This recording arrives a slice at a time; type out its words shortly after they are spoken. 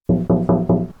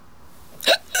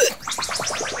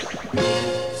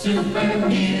Super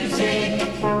music.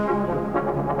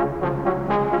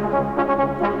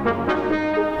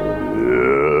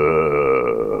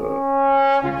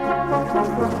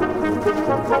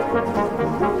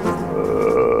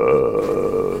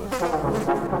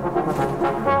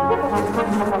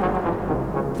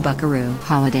 Buckaroo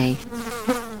Holiday.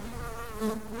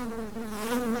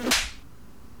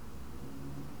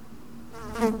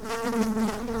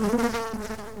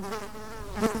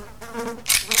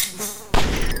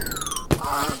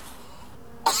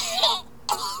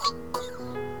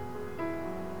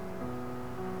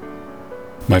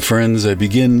 My friends, I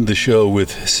begin the show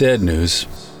with sad news.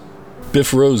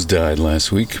 Biff Rose died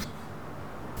last week.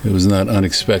 It was not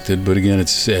unexpected, but again,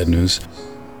 it's sad news.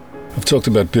 I've talked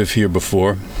about Biff here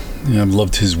before. I've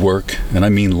loved his work, and I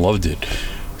mean loved it,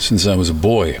 since I was a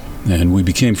boy, and we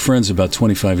became friends about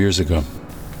 25 years ago.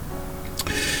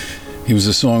 He was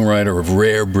a songwriter of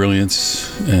rare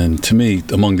brilliance, and to me,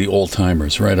 among the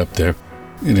all-timers, right up there.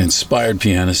 An inspired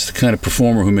pianist, the kind of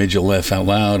performer who made you laugh out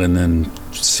loud and then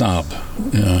sob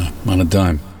on a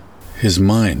dime. His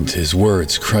mind, his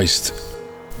words, Christ.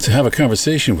 To have a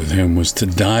conversation with him was to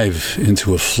dive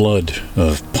into a flood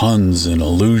of puns and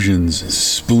allusions, and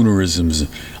spoonerisms,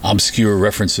 obscure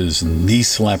references, and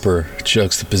knee-slapper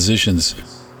juxtapositions,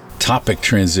 topic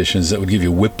transitions that would give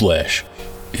you whiplash.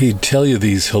 He'd tell you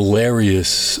these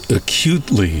hilarious,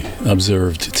 acutely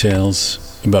observed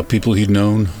tales about people he'd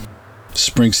known,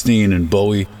 Springsteen and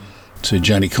Bowie, to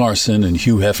Johnny Carson and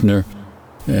Hugh Hefner,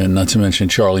 and not to mention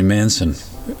Charlie Manson.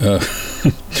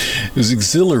 It was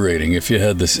exhilarating if you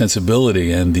had the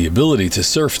sensibility and the ability to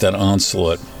surf that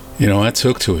onslaught. You know, I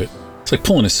took to it. It's like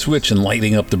pulling a switch and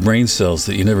lighting up the brain cells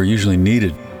that you never usually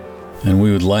needed. And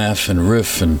we would laugh and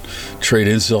riff and trade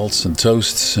insults and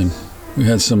toasts, and we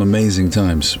had some amazing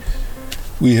times.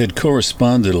 We had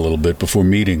corresponded a little bit before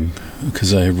meeting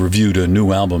because I reviewed a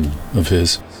new album of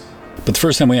his. But the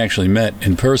first time we actually met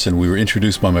in person, we were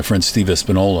introduced by my friend Steve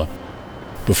Espinola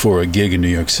before a gig in New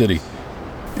York City.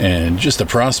 And just the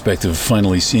prospect of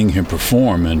finally seeing him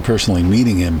perform and personally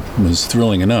meeting him was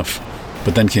thrilling enough.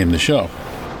 But then came the show.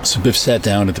 So Biff sat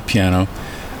down at the piano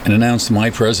and announced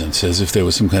my presence as if there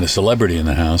was some kind of celebrity in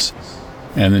the house.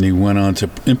 And then he went on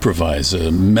to improvise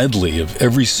a medley of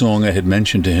every song I had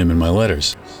mentioned to him in my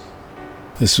letters.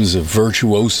 This was a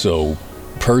virtuoso,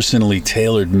 personally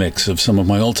tailored mix of some of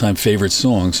my all-time favorite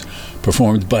songs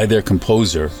performed by their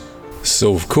composer.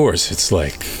 So, of course, it's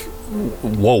like,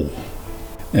 whoa.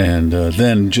 And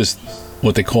then just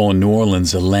what they call in New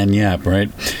Orleans a lagniappe, right?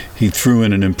 He threw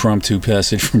in an impromptu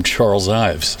passage from Charles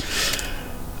Ives.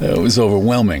 It was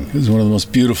overwhelming. It was one of the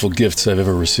most beautiful gifts I've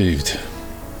ever received.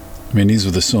 I mean, these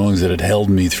were the songs that had held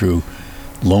me through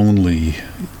lonely,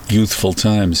 youthful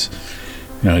times.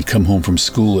 You know, I'd come home from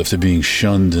school after being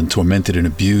shunned and tormented and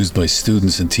abused by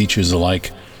students and teachers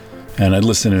alike. And I'd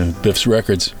listen to Biff's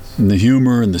records. And the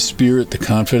humor and the spirit, the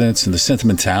confidence and the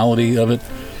sentimentality of it,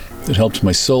 it helped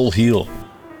my soul heal.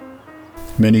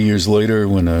 Many years later,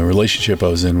 when a relationship I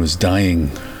was in was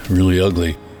dying really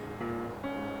ugly,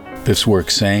 Biff's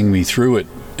work sang me through it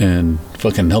and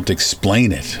fucking helped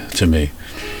explain it to me.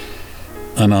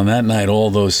 And on that night, all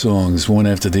those songs, one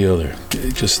after the other,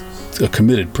 just a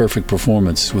committed, perfect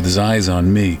performance with his eyes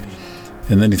on me.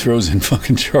 And then he throws in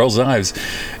fucking Charles Ives.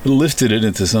 It lifted it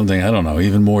into something, I don't know,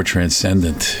 even more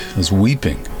transcendent. I was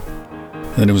weeping.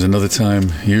 Then there was another time,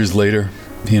 years later,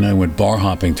 he and I went bar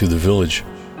hopping through the village,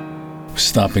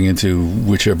 stopping into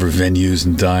whichever venues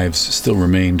and dives still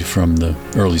remained from the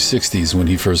early 60s when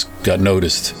he first got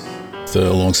noticed,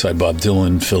 alongside Bob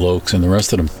Dylan, Phil Oakes, and the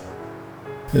rest of them.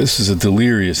 This was a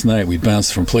delirious night. We'd bounce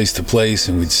from place to place,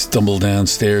 and we'd stumble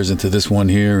downstairs into this one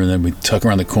here, and then we'd tuck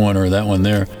around the corner, that one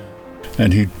there,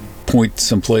 and he'd point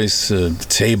someplace, the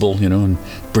table, you know, and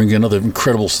bring another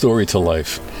incredible story to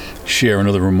life, share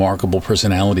another remarkable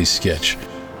personality sketch.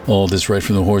 All this right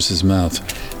from the horse's mouth.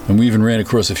 And we even ran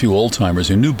across a few old-timers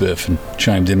who knew Biff and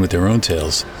chimed in with their own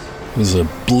tales. It was a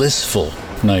blissful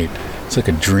night. It's like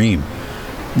a dream.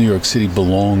 New York City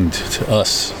belonged to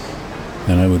us,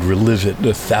 and I would relive it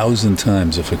 1,000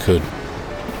 times if I could.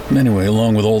 Anyway,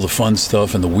 along with all the fun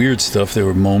stuff and the weird stuff, there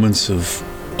were moments of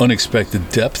unexpected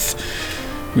depth.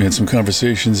 We had some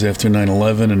conversations after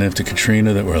 9/11 and after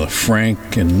Katrina that were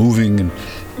frank and moving and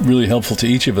really helpful to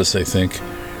each of us, I think,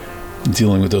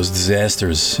 dealing with those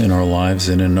disasters in our lives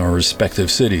and in our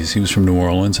respective cities. He was from New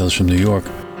Orleans, I was from New York,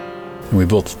 and we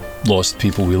both lost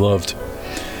people we loved.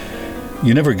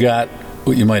 You never got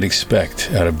what you might expect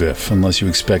out of Biff, unless you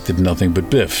expected nothing but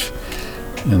Biff,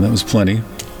 and that was plenty.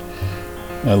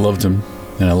 I loved him,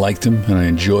 and I liked him, and I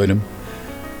enjoyed him,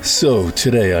 So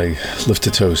today I lift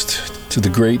a toast to the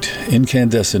great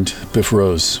incandescent Biff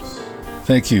Rose.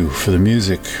 Thank you for the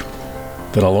music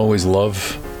that I'll always love,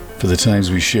 for the times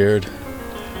we shared.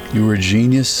 You were a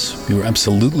genius. You were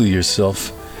absolutely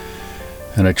yourself.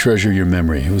 And I treasure your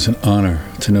memory. It was an honor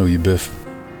to know you, Biff.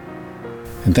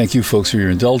 And thank you, folks, for your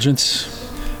indulgence.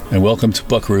 And welcome to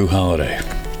Buckaroo Holiday.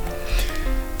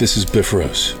 This is Biff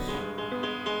Rose.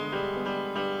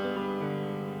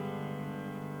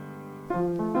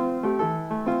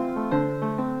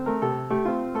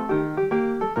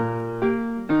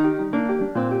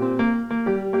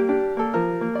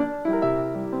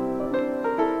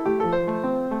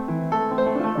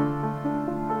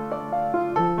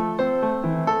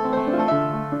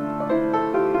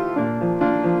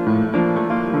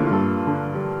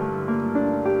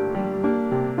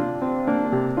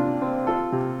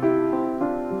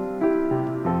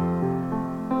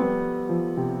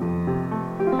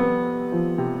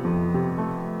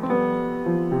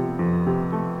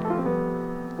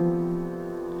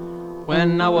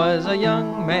 When I was a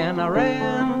young man, I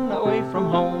ran away from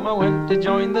home. I went to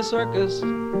join the circus.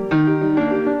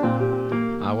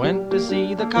 I went to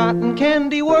see the cotton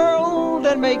candy world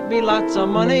and make me lots of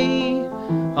money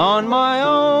on my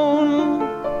own.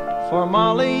 For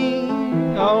Molly,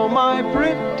 oh my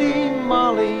pretty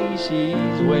Molly,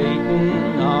 she's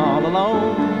waiting all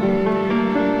alone.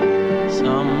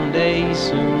 Someday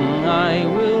soon I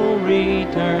will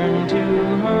return to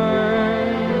her.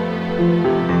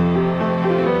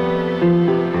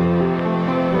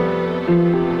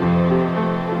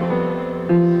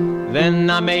 Then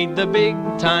I made the big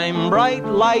time bright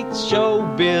lights show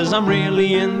biz. I'm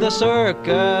really in the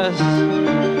circus.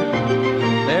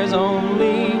 There's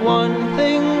only one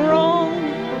thing wrong.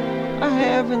 I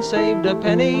haven't saved a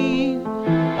penny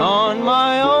on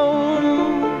my own.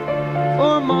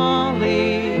 For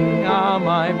Molly, ah,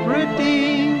 my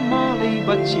pretty Molly,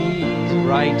 but she's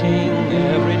writing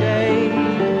every day.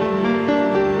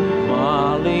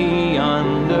 Molly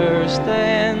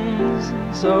understands,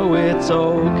 so it's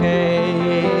okay.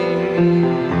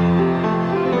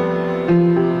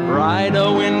 Ride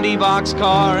a windy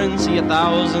boxcar and see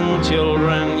 1,000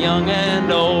 children, young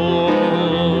and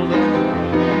old.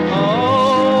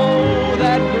 Oh,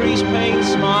 that grease paint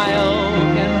smile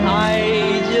can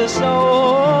hide your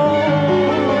soul.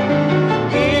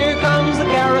 Here comes the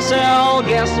carousel,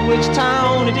 guess which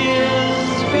town it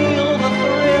is, feel the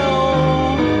thrill.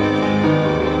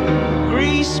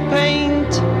 Grease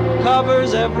paint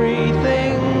covers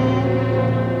everything,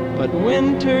 but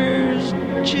winter's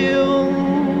chill.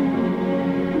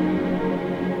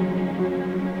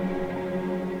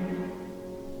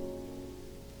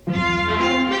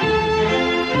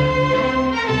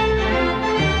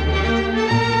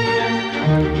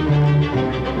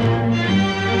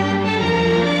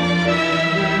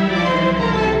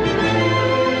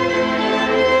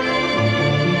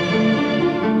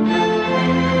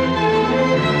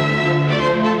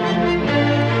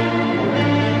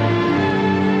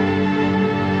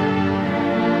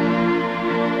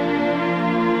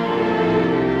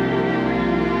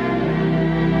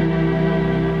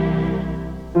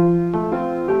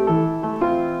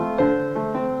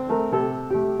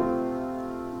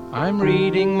 I'm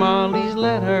reading Molly's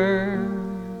letter.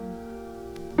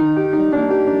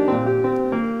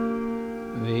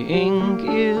 The ink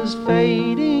is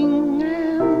fading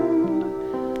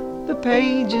and the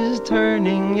page is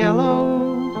turning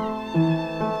yellow.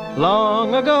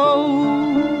 Long ago,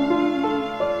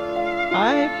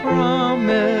 I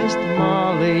promised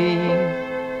Molly,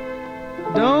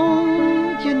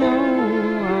 don't you know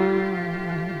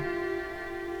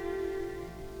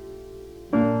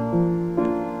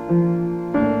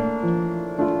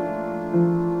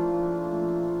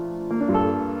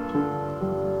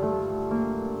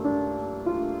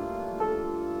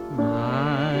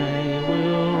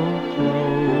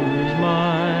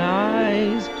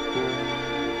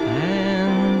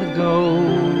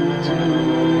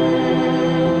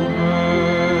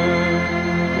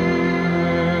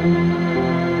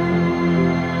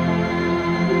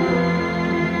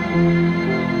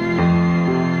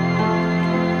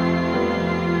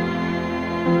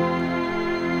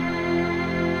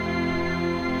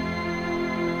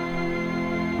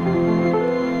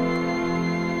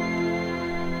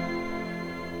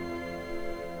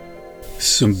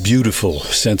Some beautiful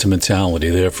sentimentality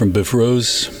there from Biff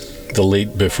Rose, the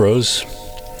late Biff Rose.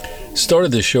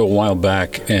 Started this show a while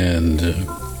back, and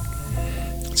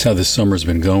that's how this summer's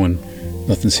been going.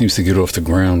 Nothing seems to get off the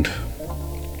ground.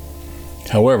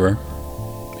 However,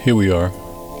 here we are.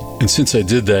 And since I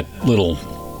did that little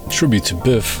tribute to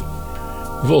Biff,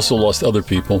 We've also lost other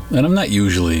people, and I'm not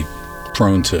usually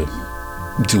prone to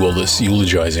do all this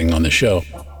eulogizing on the show.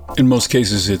 In most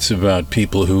cases, it's about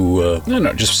people who,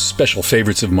 just special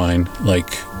favorites of mine, like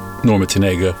Norma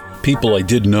Tanega, people I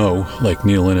did know, like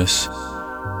Neil Innes,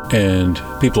 and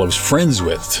people I was friends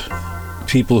with,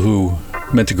 people who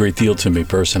meant a great deal to me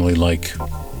personally, like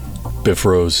Biff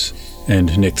Rose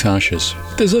and Nick Tashes.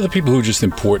 There's other people who are just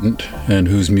important and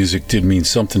whose music did mean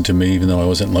something to me, even though I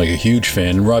wasn't like a huge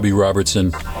fan. Robbie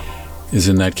Robertson is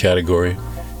in that category.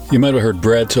 You might have heard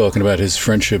Brad talking about his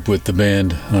friendship with the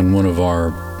band on one of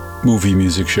our movie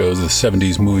music shows, the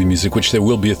 70s movie music, which there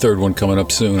will be a third one coming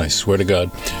up soon, I swear to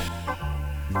God.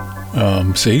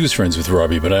 So he was friends with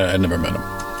Robbie, but I never met him.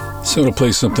 So I'm going to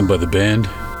play something by the band.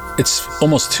 It's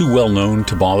almost too well known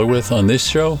to bother with on this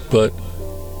show, but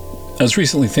I was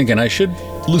recently thinking I should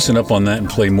loosen up on that and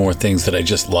play more things that I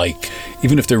just like,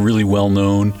 even if they're really well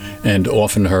known and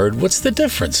often heard. What's the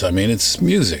difference? I mean, it's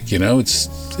music,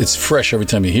 it's fresh every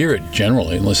time you hear it,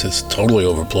 generally, unless it's totally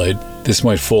overplayed. This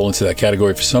might fall into that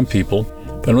category for some people,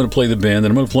 but I'm going to play the band, and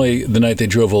I'm going to play The Night They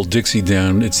Drove Old Dixie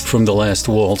Down. It's from The Last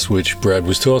Waltz, which Brad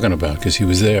was talking about, because he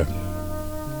was there.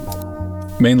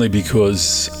 Mainly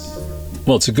because,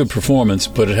 well, it's a good performance,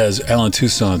 but it has Alan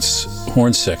Toussaint's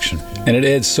horn section. And it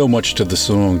adds so much to the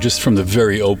song, just from the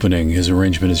very opening. His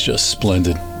arrangement is just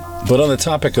splendid. But on the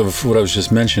topic of what I was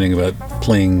just mentioning about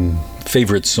playing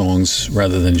favorite songs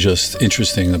rather than just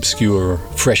interesting, obscure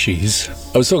freshies,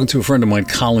 I was talking to a friend of mine,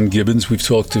 Colin Gibbons. We've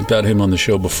talked about him on the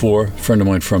show before. A friend of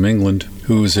mine from England,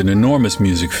 who's an enormous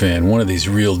music fan, one of these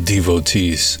real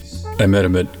devotees. I met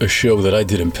him at a show that I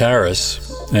did in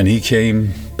Paris, and he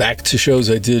came back to shows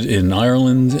I did in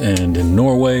Ireland and in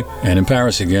Norway and in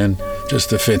Paris again.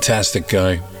 Just a fantastic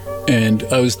guy. And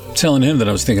I was telling him that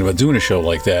I was thinking about doing a show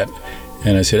like that.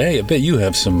 And I said, hey, I bet you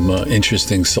have some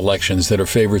interesting selections that are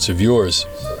favorites of yours.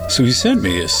 So he sent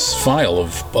me this file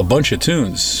of a bunch of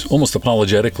tunes, almost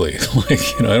apologetically.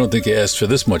 I don't think he asked for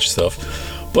this much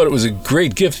stuff. But it was a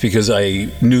great gift because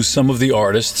I knew some of the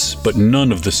artists, but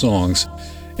none of the songs.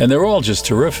 And they're all just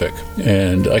terrific.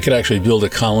 And I could actually build a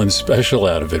Colin special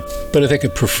out of it. But I think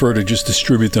I'd prefer to just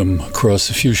distribute them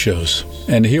across a few shows.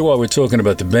 And here, while we're talking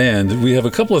about the band, we have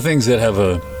a couple of things that have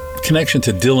a connection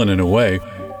to Dylan in a way.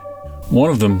 One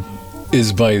of them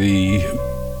is by the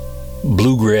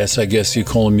bluegrass, I guess you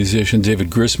call him, musician David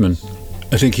Grisman.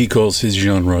 I think he calls his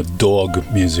genre dog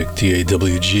music,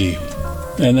 D-A-W-G.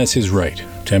 And that's his right,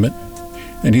 damn it.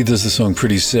 And he does the song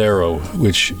Pretty Sarah,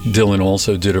 which Dylan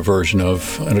also did a version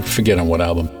of. I forget on what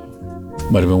album.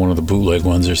 Might have been one of the bootleg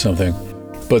ones or something.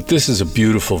 But this is a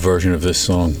beautiful version of this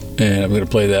song. And I'm going to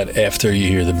play that after you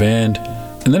hear the band.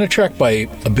 And then a track by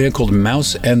a band called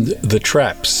Mouse and the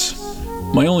Traps.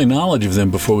 My only knowledge of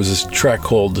them before was this track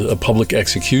called A Public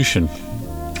Execution.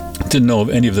 Didn't know of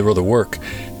any of their other work.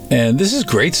 And this is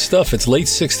great stuff. It's late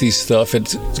 60s stuff.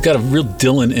 It's got a real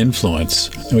Dylan influence.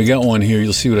 And we got one here.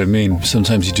 You'll see what I mean.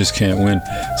 Sometimes you just can't win.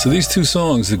 So these two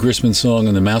songs, the Grisman song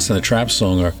and the Mouse and the Trap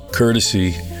song, are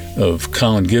courtesy of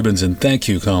Colin Gibbons. And thank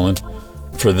you, Colin,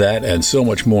 for that and so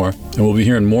much more. And we'll be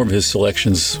hearing more of his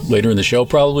selections later in the show,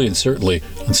 probably, and certainly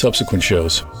on subsequent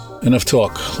shows. Enough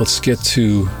talk. Let's get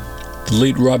to the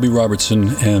late Robbie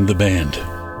Robertson and the band.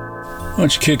 Why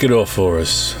don't you kick it off for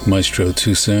us, Maestro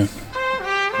Toussaint?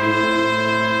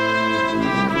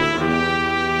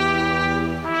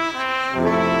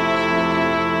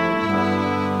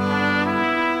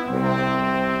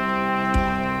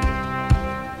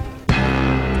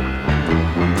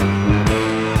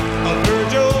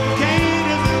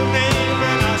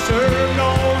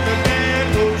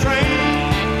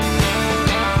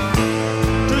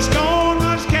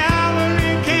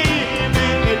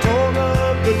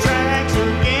 Tracks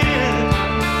again.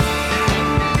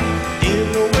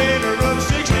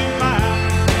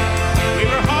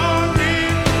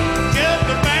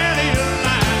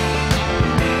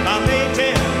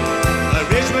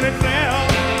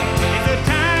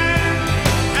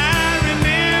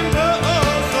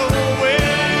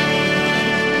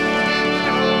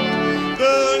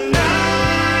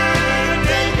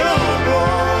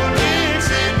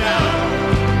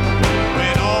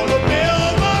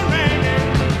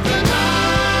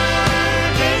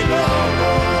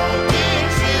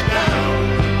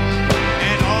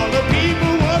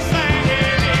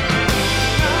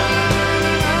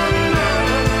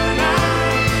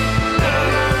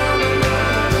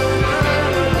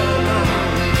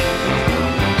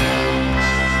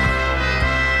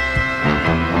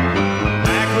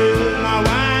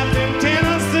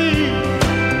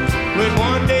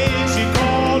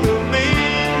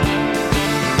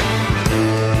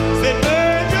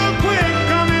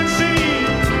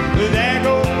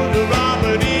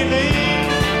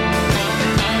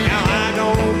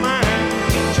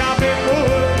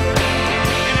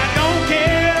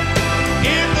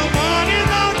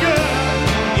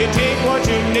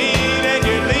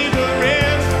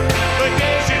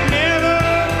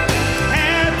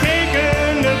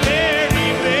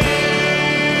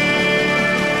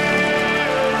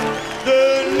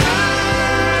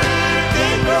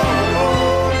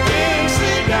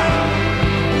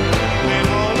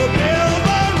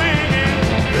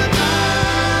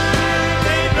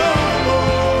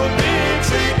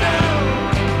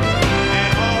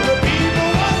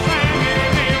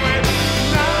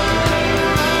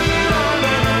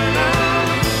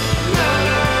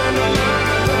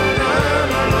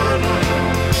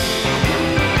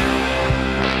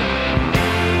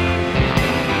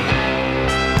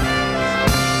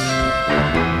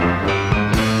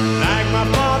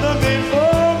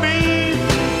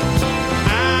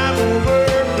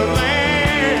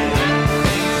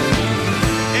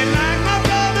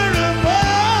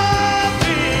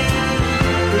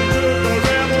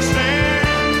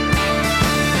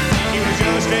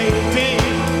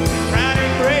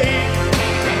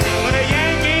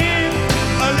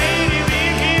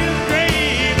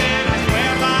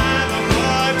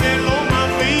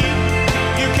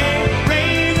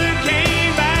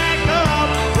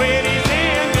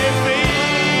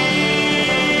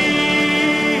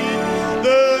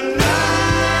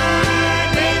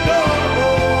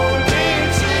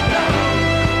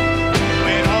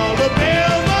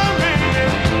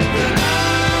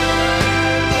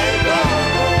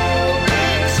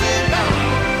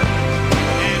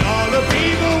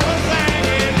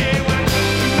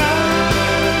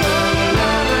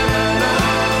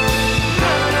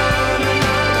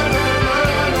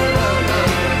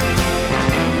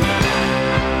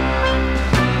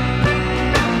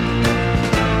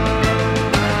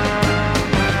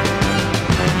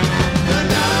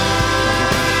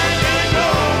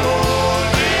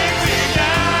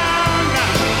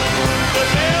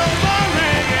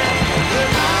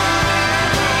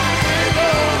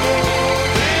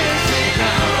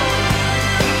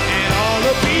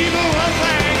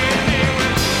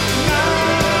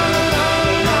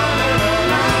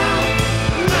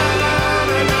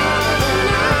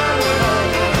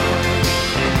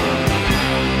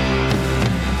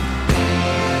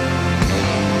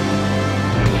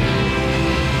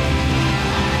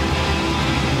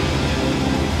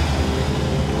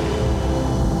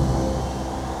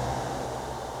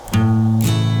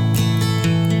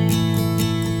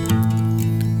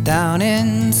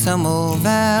 down in some old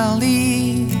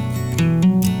valley,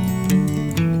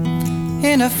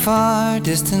 in a far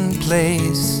distant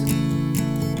place,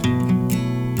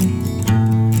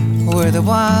 where the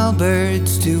wild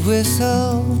birds do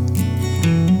whistle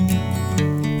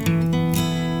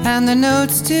and the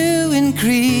notes do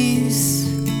increase.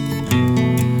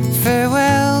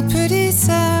 Farewell, pretty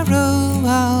sorrow,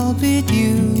 I'll bid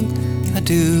you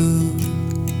adieu.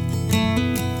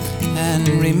 And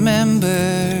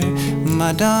remember,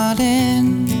 my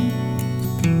darling,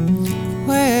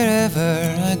 wherever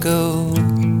I go,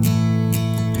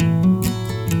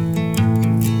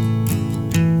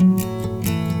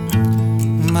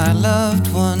 my loved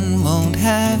one won't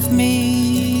have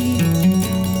me,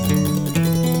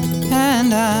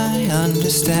 and I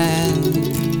understand.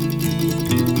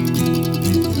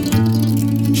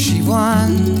 She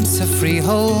wants a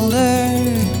freeholder,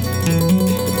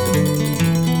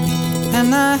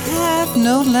 and I have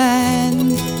no land.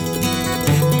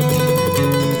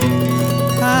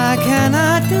 I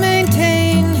cannot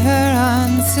maintain her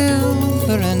on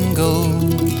silver and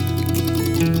gold,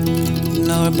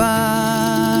 nor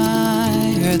buy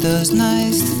her those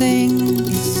nice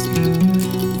things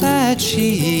that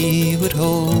she would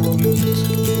hold.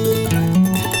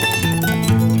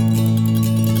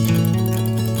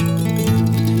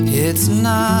 It's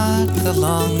not the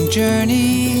long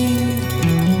journey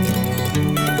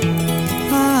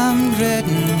I'm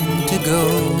dreading to go,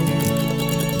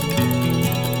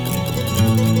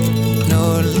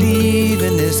 nor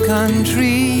leaving this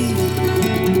country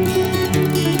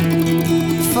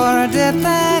for a debt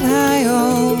that I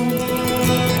owe.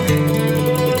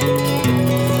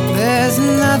 There's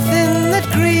nothing that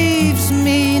grieves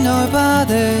me nor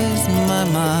bothers my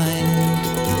mind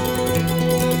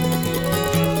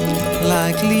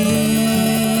like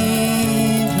leaving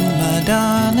my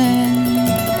darling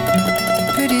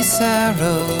pretty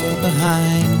sorrow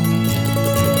behind.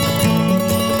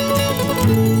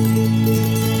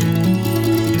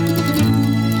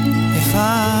 If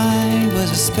I was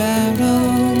a sparrow,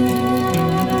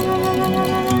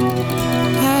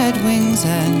 had wings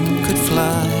and could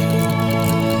fly,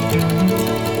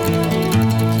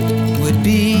 would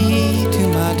be to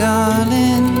my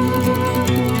darling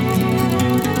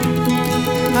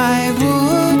I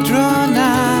would draw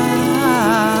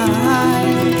nigh,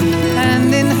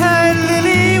 and in her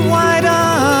lily white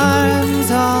arms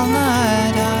all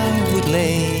night I would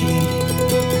lay,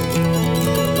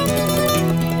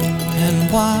 and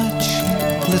watch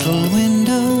little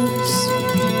windows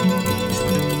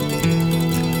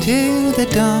till the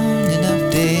dawning of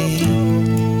day.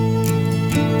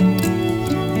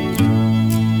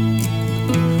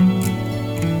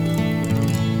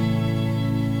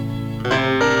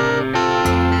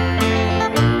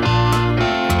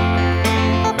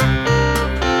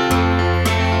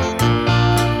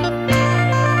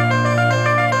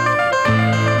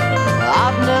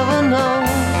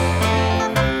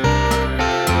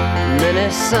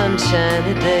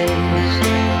 Sunshiny days,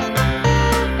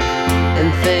 and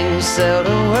things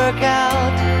seldom work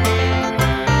out.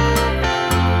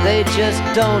 They just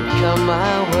don't come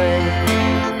my way.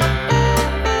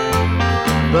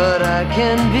 But I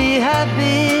can be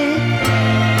happy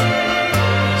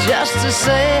just to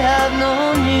say I've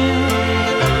known you,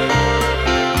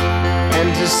 and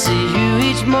to see you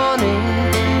each morning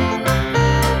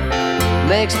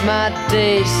makes my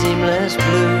day seem less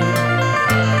blue.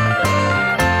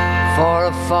 For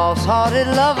a false-hearted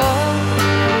lover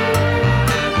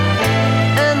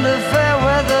and a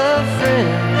fair-weather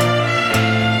friend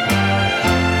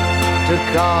to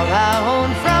call our own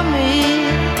from me,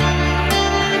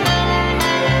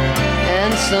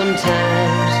 and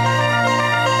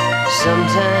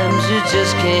sometimes you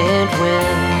just can't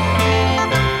win.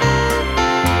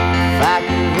 If I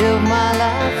could live my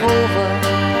life over,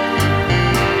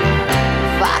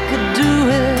 if I could do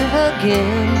it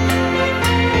again,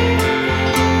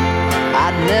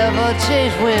 I'd never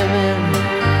chase women,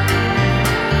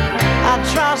 I'd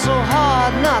try so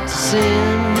hard not to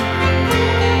sin.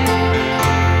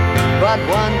 But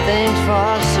one thing's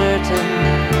for certain,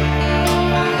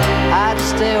 I'd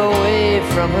stay away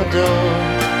from her door,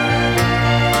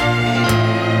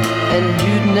 and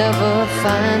you'd never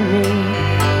find me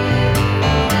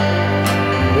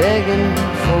begging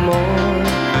for more.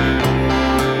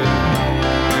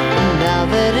 And now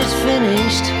that it's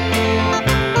finished,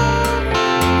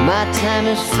 my time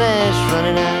is fast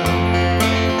running out.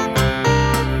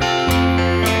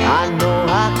 I know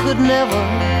I could never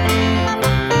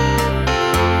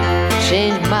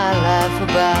change my life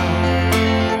about.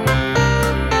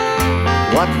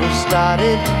 What was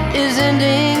started is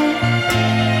ending.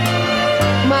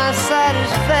 My side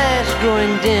is fast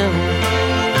growing dim,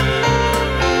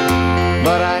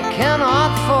 but I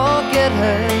cannot forget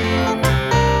her,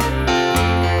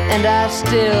 and I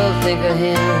still think of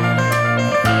him,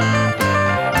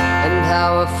 and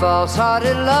how a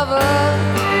false-hearted lover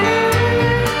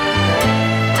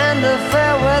and a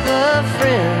fair-weather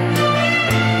friend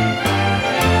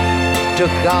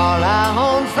took all I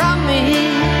owned from me.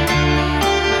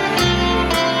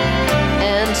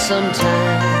 And sometimes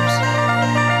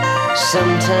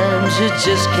you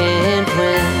just can't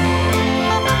win.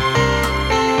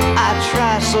 I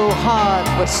try so hard,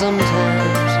 but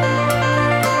sometimes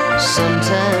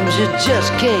you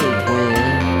just can't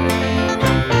win.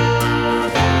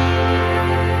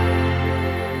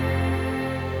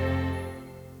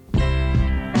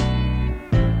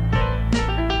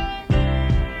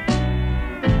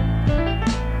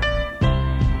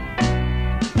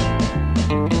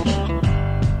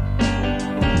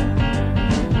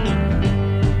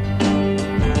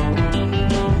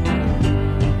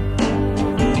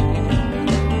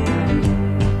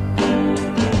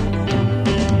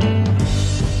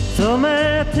 Throw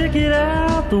my ticket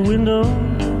out the window,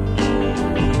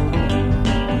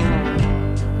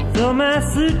 throw my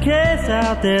suitcase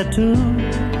out there too.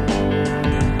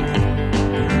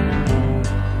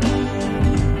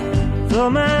 Throw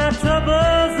my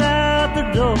troubles out the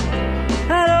door,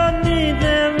 I don't need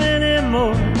them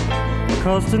anymore,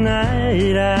 'cause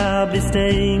tonight I'll be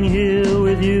staying here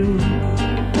with you.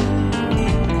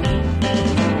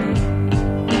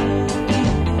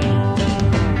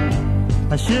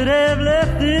 I should have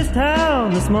left this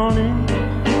town this morning,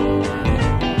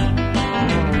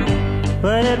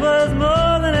 but it was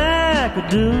more than I could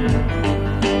do.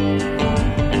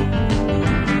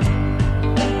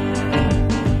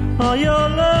 Oh, your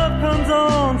love comes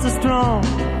on so strong,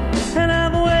 and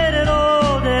I've waited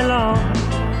all day long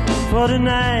for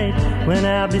tonight when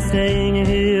I'll be staying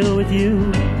here with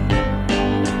you.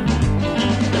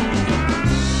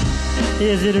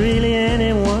 Is it really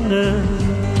any wonder,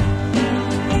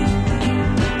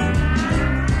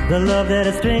 the love that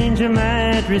a stranger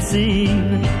might receive?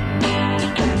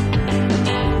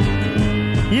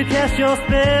 You cast your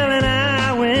spell and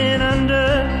I went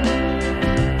under.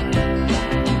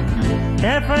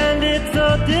 I find it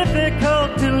so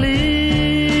difficult to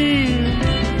leave.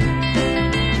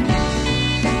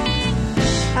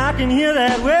 I can hear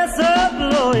that whistle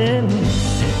blowing,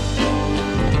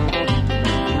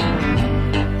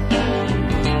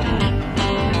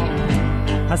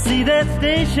 I see that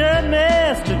station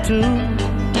master too.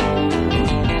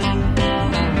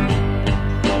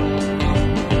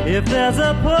 If there's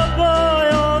a poor boy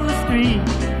on the street,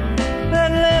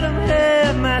 then let him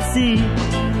have my seat,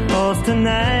 'cause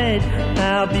tonight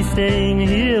I'll be staying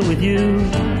here with you.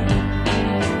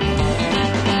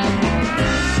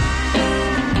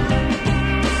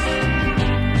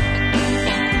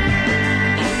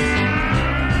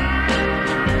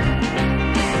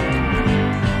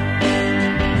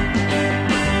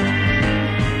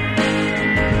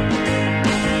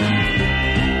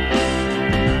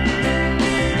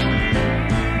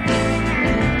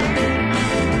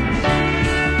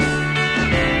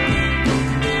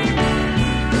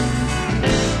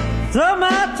 Throw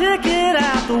my ticket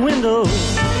out the window,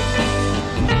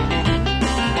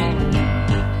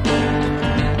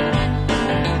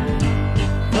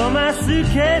 throw my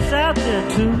suitcase out there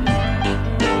too.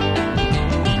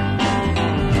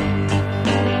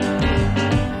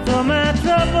 Throw my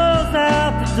troubles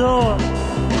out the door,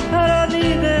 I don't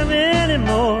need them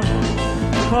anymore,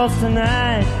 'cause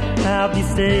tonight I'll be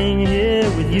staying here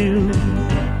with you.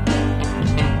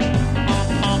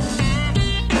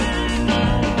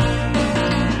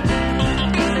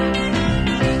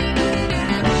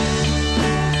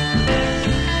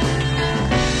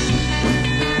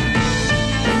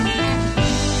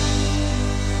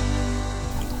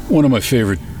 One of my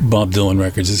favorite Bob Dylan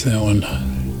records is that one.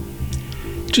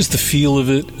 Just the feel of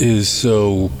it is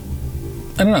so,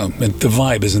 I don't know, the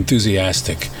vibe is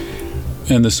enthusiastic.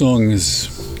 And the song is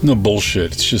no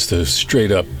bullshit. It's just a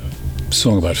straight up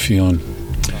song about feeling.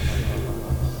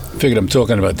 Figured I'm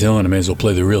talking about Dylan, I may as well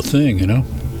play the real thing, you know?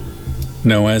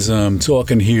 Now, as I'm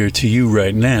talking here to you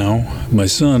right now, my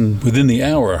son, within the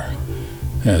hour,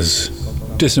 has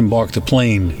disembarked a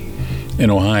plane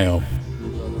in Ohio.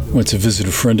 Went to visit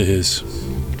a friend of his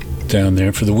down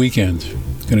there for the weekend.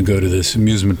 Going to go to this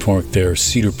amusement park there,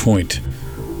 Cedar Point,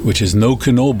 which is no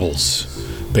Knobles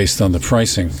based on the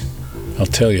pricing. I'll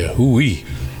tell you, ooh-wee.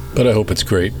 But I hope it's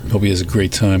great. Hope he has a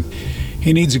great time.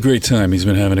 He needs a great time. He's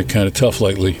been having it kind of tough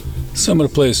lately. So I'm going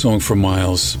to play a song for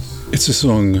Miles. It's a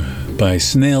song by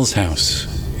Snail's House.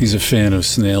 He's a fan of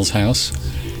Snail's House.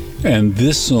 And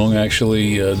this song,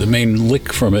 actually, the main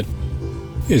lick from it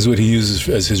is what he uses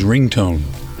as his ringtone.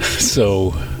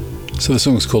 So the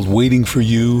song is called Waiting for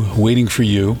You, Waiting for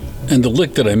You. And the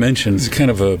lick that I mentioned is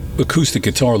kind of a acoustic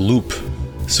guitar loop.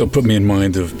 So it put me in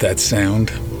mind of that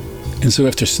sound. And so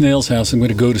after Snail's House, I'm going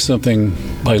to go to something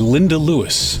by Linda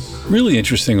Lewis. Really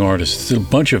interesting artist. Did a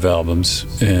bunch of albums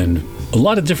and a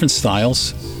lot of different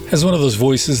styles. Has one of those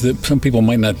voices that some people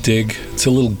might not dig. It's a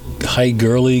little high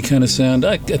girly kind of sound.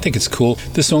 I think it's cool.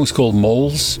 This song's called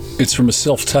Moles. It's from a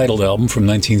self-titled album from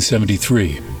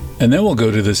 1973. And then we'll go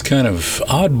to this kind of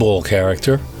oddball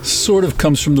character. Sort of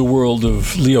comes from the world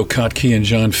of Leo Kottke and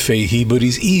John Fahey, but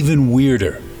he's even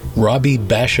weirder. Robbie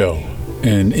Basho,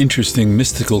 an interesting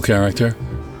mystical character.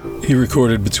 He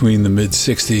recorded between the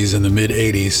mid-60s and the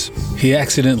mid-80s. He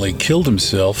accidentally killed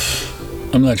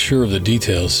himself. I'm not sure of the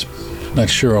details. Not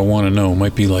sure I want to know.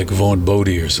 Might be like Vaughn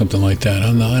Bodie or something like that.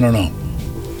 I don't know.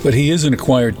 But he is an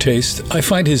acquired taste. I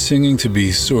find his singing to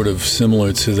be sort of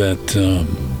similar to that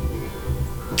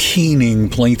keening,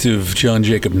 plaintive John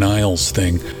Jacob Niles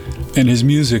thing. And his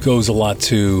music owes a lot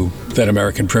to that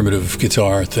American primitive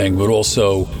guitar thing, but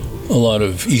also a lot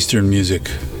of Eastern music,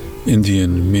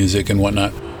 Indian music and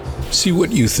whatnot. See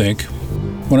what you think.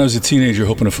 When I was a teenager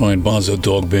hoping to find Bonzo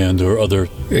Dog Band or other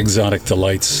exotic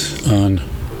delights on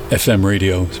FM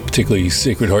radio, particularly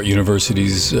Sacred Heart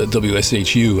University's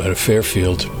WSHU out of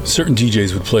Fairfield, certain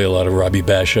DJs would play a lot of Robbie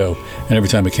Basho, and every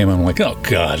time it came on, I'm like, oh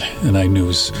God, and I knew it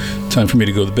was time for me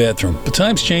to go to the bathroom. But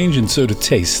times change and so do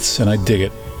tastes, and I dig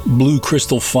it. Blue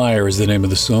Crystal Fire is the name of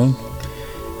the song.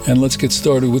 And let's get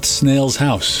started with Snail's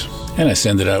House. And I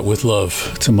send it out with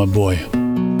love to my boy.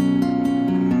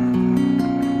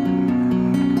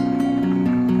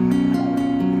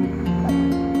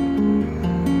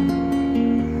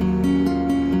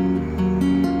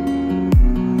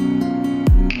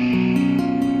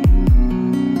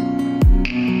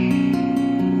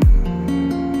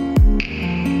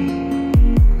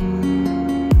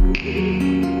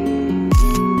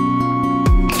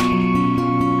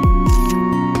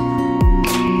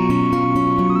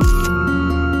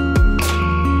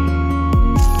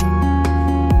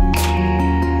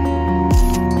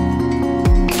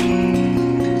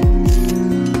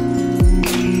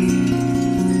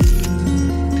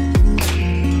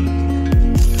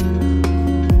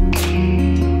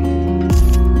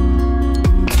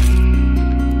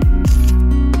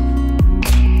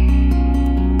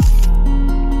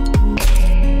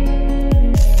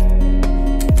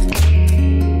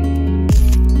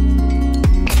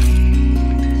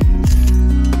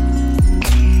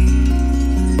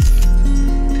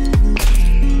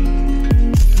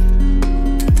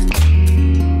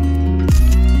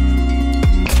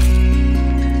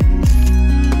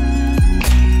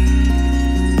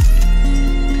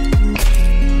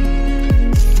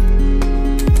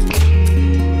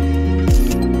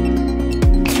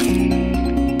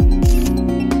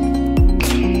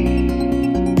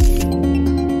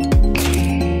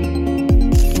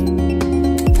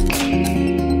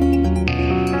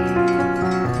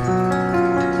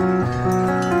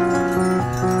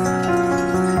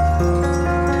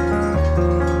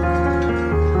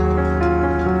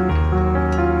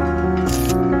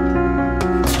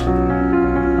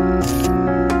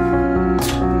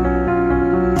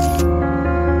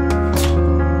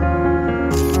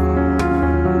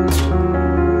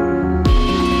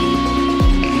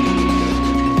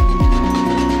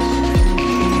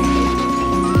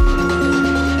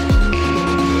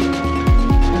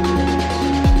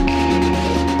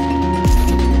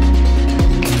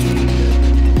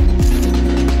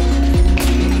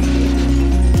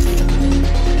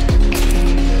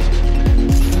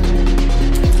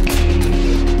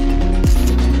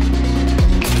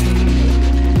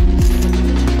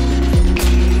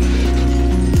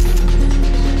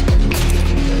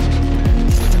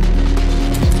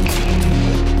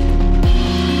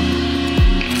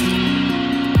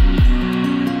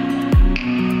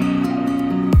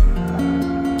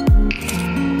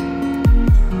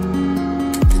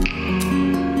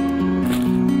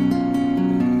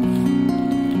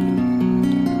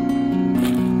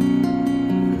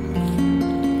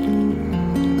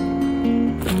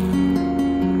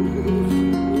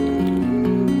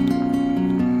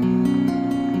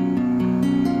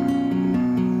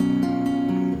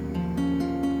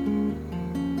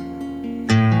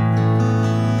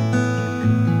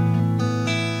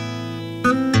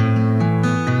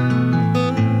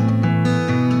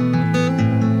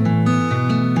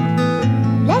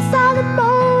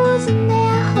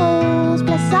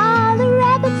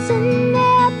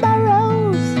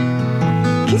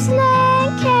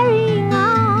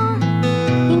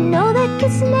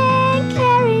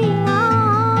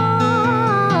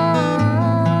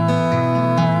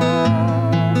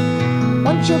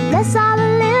 Won't you bless all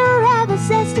the little rabbits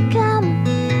that's to come,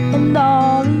 and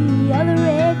all the other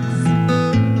eggs?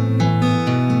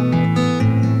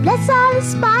 Bless all the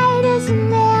spiders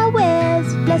and their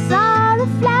webs. Bless all the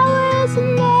flowers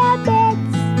and their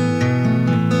beds.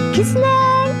 Kissing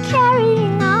and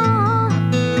carrying on.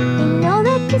 You know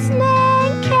they're kissing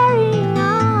and carrying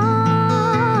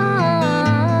on.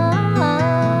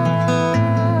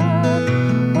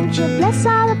 Won't you bless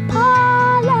all the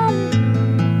pollen?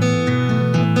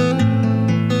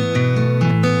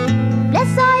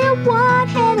 Bless all your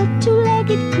one-headed,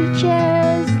 two-legged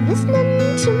creatures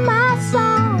listening to my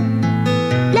song.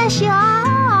 Bless you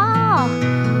all,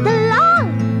 the long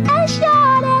and the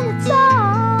short and the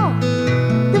tall,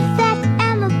 the fat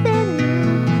and the thin,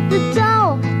 the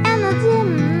dull and the dim,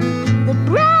 the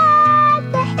bright,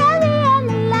 the heavy and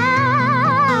the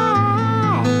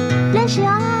light. Bless you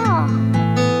all,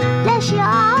 bless you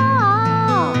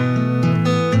all.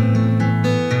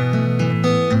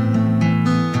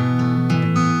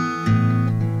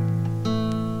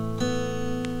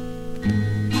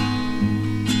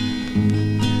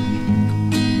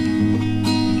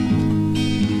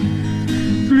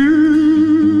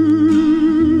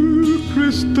 Blue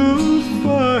crystal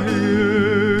fire,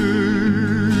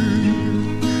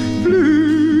 blue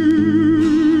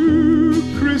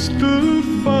crystal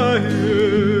fire,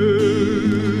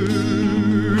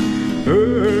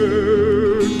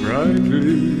 burn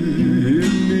brightly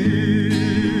in me,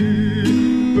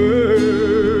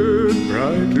 burn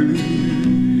brightly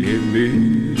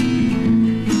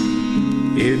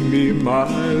in me, my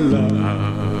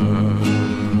love.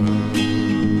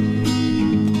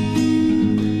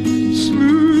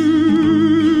 Smooth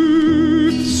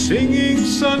singing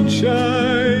sunshine,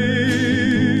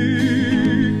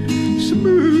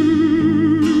 smooth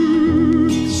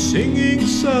singing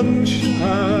sunshine.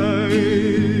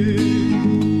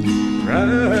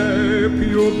 Wrap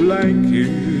your blanket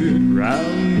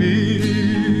round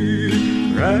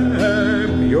me, wrap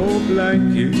your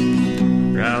blanket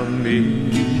round me,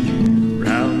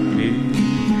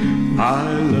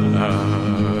 my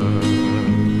love.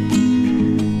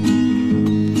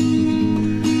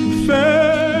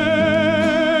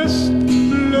 Fast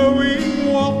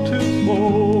blowing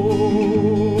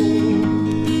waterfall,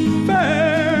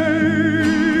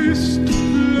 fast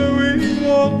blowing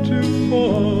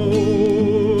waterfall,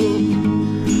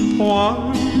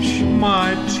 wash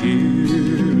my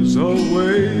tears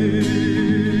away,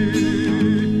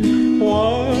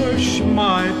 wash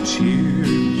my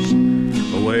tears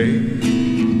away,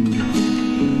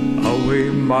 away,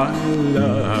 my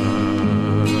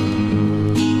love.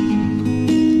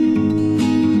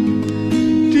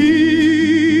 Deep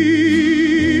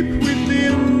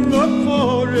within the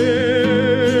forest,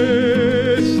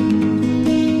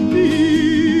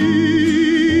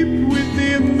 deep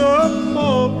within the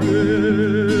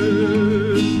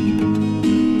forest,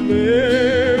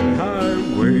 there I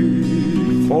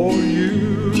wait for you,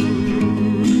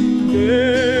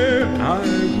 there I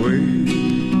wait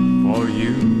for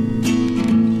you,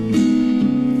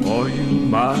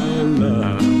 my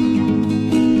love.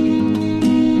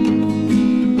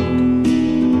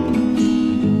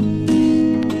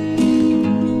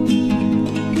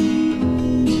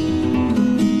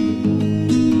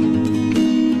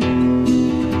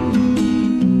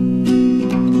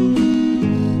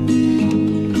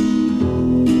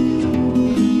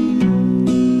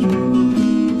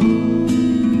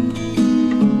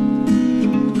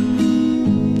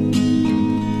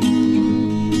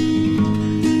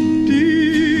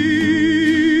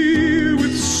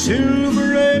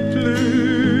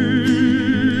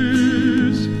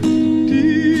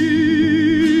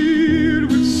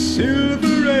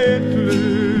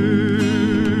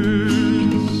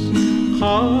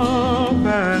 Come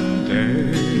and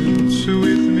dance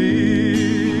with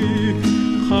me,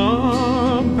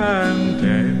 come and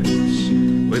dance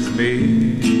with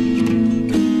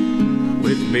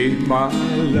me, my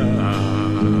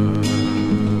love.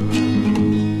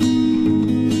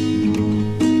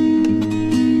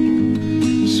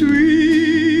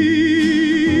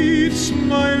 Sweet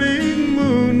smiling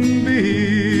moonbeam,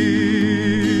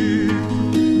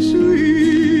 sweet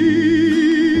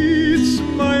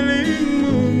smiling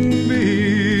moonbeams,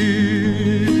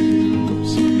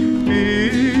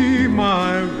 be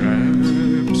my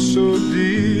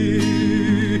rhapsody,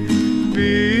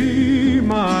 be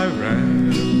my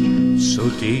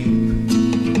rhapsody,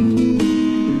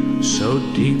 so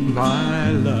deep,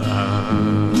 my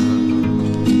love.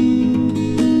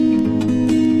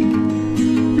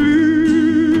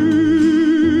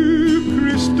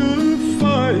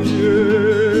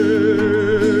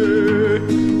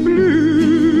 Blue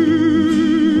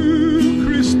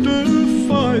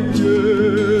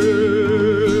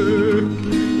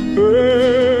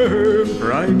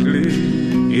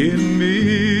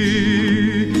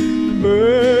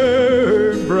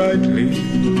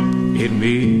Hit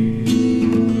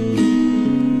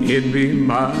me,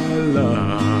 my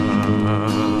love.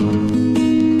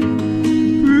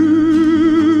 Ooh,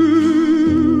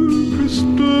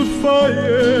 crystal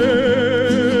fire.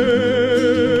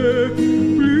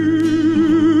 Ooh,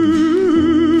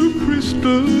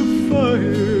 crystal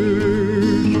fire.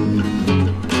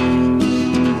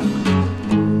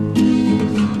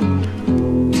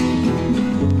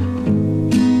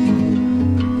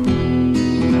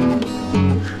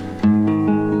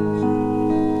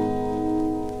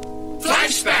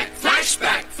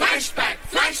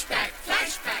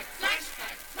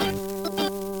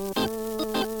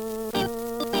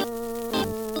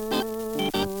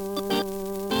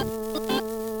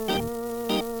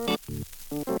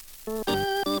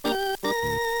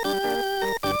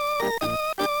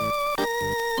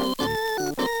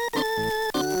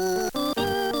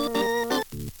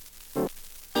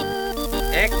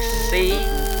 XC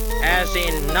as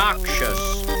in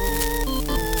noxious,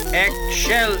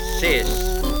 excelsis,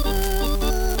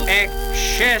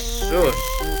 excessus.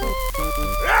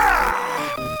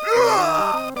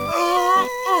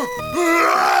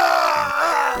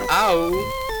 Ow,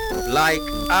 like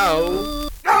ow,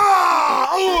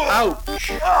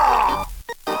 ouch.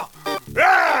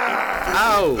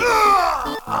 Ow,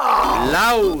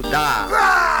 lauda.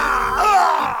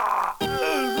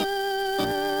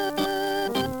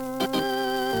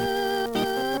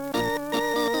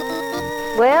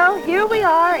 Well, here we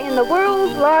are in the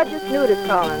world's largest nudist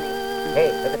colony.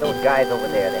 Hey, look at those guys over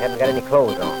there. They haven't got any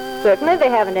clothes on. Certainly they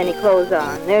haven't any clothes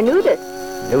on. They're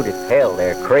nudists. Nudists, hell,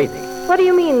 they're crazy. What do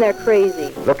you mean they're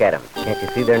crazy? Look at them. Can't you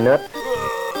see their nuts?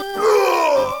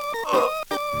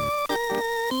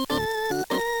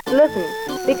 Listen,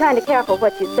 be kind of careful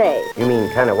what you say. You mean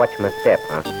kind of watch my step,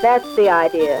 huh? That's the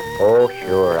idea. Oh,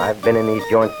 sure. I've been in these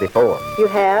joints before. You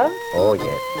have? Oh,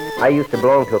 yes. I used to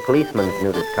belong to a policeman's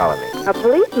nudist colony. A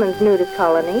policeman's nudist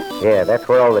colony? Yeah, that's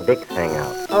where all the dicks hang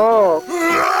out. Oh.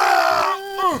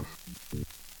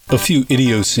 A few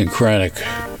idiosyncratic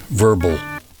verbal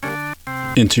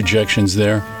interjections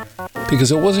there,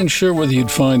 because I wasn't sure whether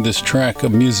you'd find this track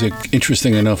of music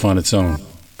interesting enough on its own.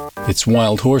 It's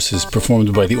Wild Horses,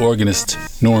 performed by the organist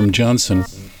Norm Johnson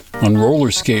on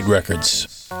Roller Skate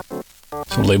Records.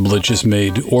 It's a label that just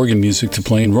made organ music to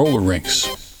play in roller rinks.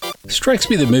 Strikes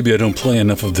me that maybe I don't play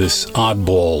enough of this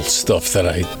oddball stuff that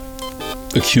I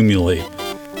accumulate.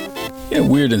 Yeah,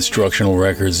 weird instructional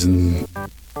records and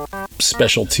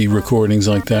specialty recordings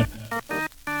like that.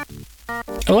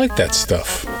 I like that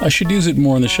stuff. I should use it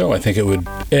more on the show. I think it would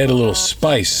add a little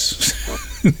spice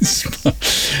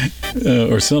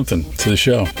or something to the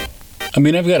show. I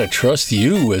mean, I've got to trust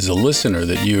you as a listener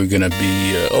that you're going to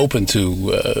be open to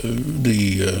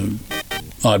the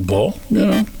oddball. You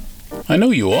know, I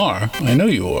know you are. I know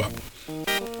you are.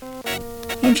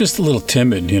 I'm just a little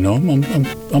timid, you know.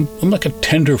 I'm like a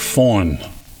tender fawn,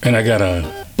 and I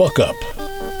gotta buck up.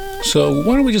 So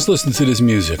why don't we just listen to this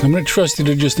music? I'm going to trust you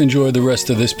to just enjoy the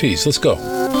rest of this piece. Let's go.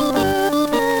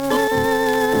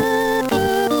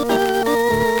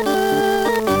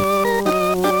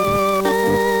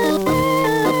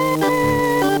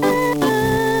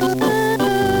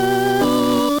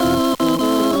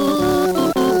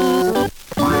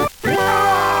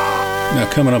 Now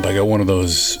coming up, I got one of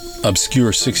those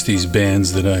obscure 60s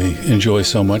bands that I enjoy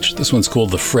so much. This one's called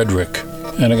The Frederick,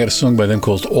 and I got a song by them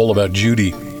called All About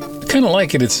Judy. Kind of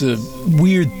like it. It's a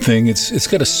weird thing. It's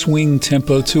got a swing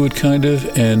tempo to it, kind of,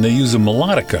 and they use a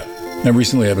melodica. Now,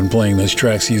 recently I've been playing those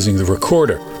tracks using the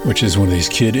recorder, which is one of these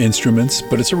kid instruments,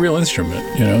 but it's a real instrument,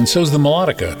 you know, and so is the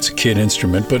melodica. It's a kid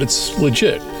instrument, but it's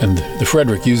legit. And the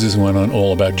Frederick uses one on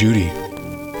All About Judy.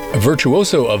 A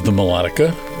virtuoso of the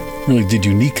melodica, really did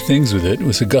unique things with it,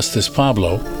 was Augustus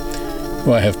Pablo,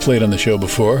 who I have played on the show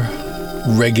before.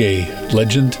 Reggae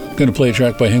legend. I'm going to play a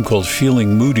track by him called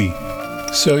Feeling Moody.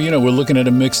 So, you know, we're looking at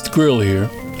a mixed grill here.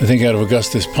 I think out of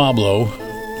Augustus Pablo,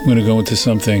 I'm going to go into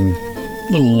something a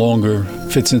little longer,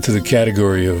 fits into the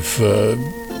category of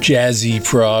jazzy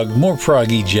prog, more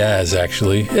proggy jazz,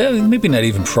 actually. Yeah, maybe not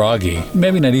even proggy,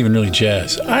 maybe not even really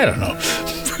jazz. I don't know.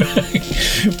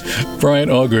 Brian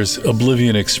Auger's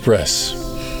Oblivion Express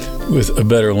with A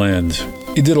Better Land.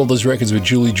 He did all those records with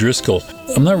Julie Driscoll.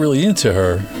 I'm not really into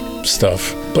her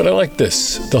stuff, but I like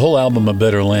this. The whole album, A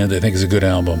Better Land, I think is a good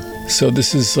album. So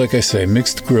this is, like I say,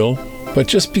 mixed grill. But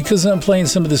just because I'm playing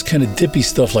some of this kind of dippy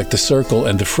stuff like The Circle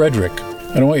and The Frederick,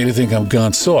 I don't want you to think I'm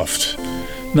gone soft.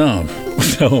 No.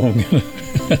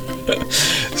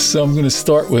 So I'm going to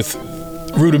start with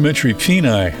Rudimentary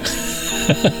Peni.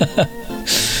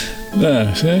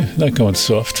 Nah, see? Not going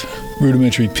soft.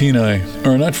 Rudimentary Peni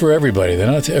are not for everybody. They're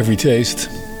not to every taste.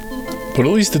 but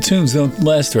at least the tunes don't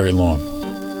last very long.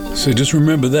 So just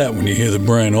remember that when you hear the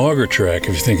Brian Auger track, if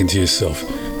you're thinking to yourself,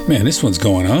 man, this one's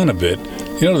going on a bit.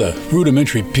 You know, the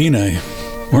Rudimentary Peni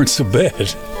weren't so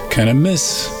bad. Kind of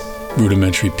miss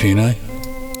Rudimentary Peni.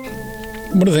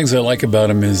 One of the things I like about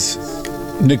him is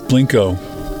Nick Blinko,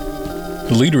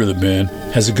 the leader of the band,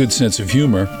 has a good sense of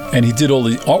humor, and he did all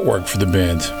the artwork for the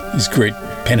band. These great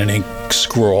pen and ink,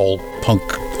 scroll, punk,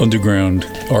 underground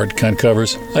art kind of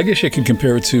covers. I guess you could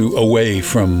compare it to Away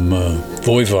from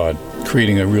Voivod,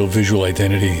 creating a real visual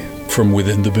identity from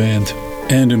within the band.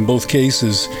 And in both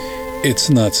cases, it's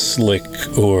not slick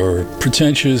or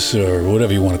pretentious or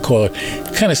whatever you want to call it.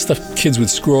 The kind of stuff kids would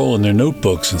scroll in their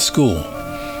notebooks in school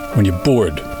when you're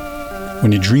bored,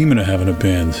 when you're dreaming of having a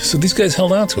band. So these guys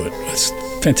held on to it. It's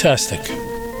fantastic.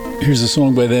 Here's a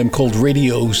song by them called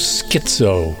Radio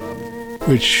Schizo,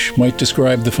 which might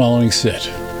describe the following set.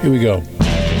 Here we go.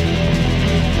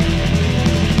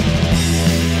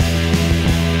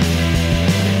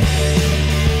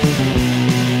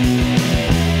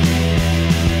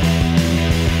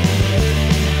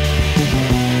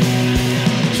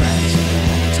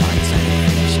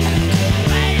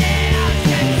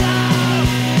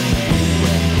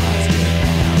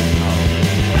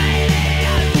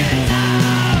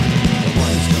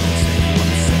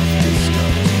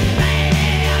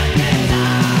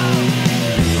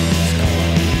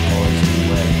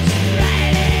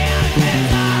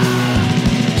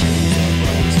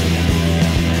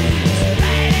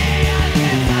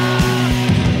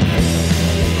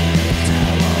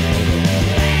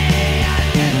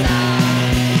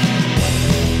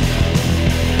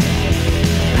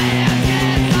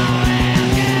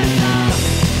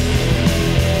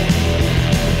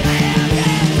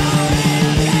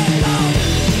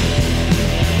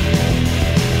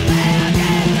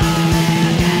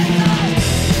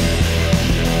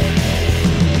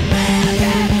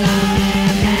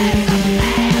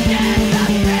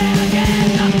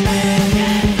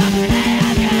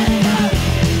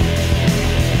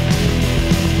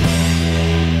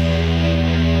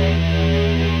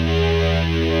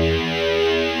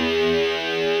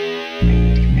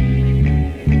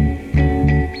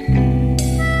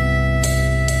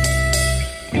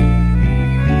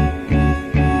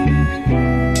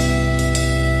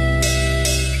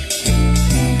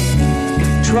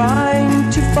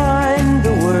 Trying to find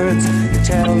the words to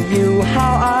tell you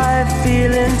how I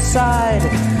feel inside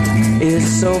is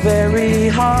so very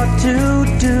hard to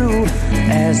do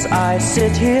as I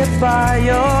sit here by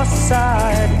your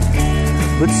side.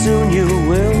 But soon you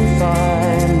will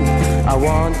find I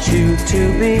want you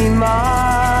to be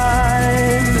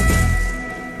mine.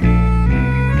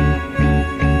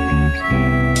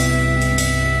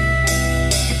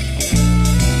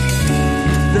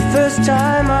 The first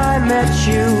time I met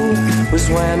you was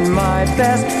when my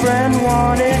best friend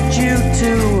wanted you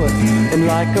to, and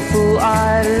like a fool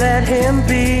I let him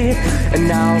be, and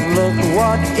now look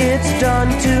what it's done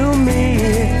to me.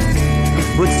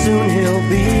 But soon he'll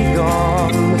be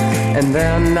gone, and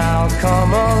then I'll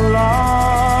come along.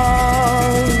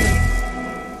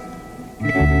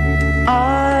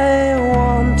 I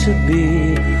want to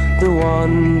be the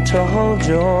one to hold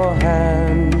your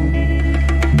hand.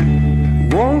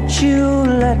 Won't you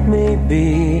let me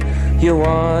be your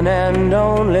one and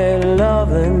only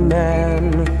loving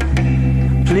man?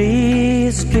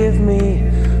 Please give me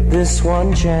this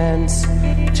one chance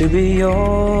to be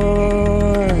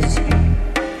yours.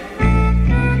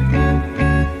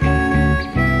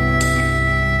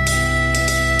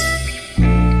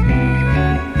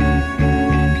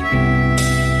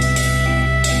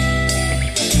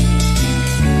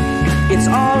 It's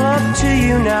all up to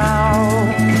you now.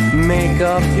 Make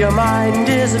up your mind,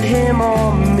 is it him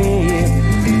or me?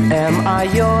 Am I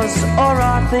yours or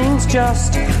are things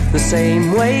just the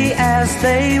same way as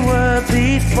they were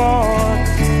before?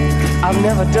 I've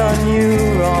never done you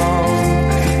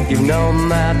wrong, you've known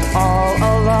that all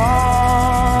along.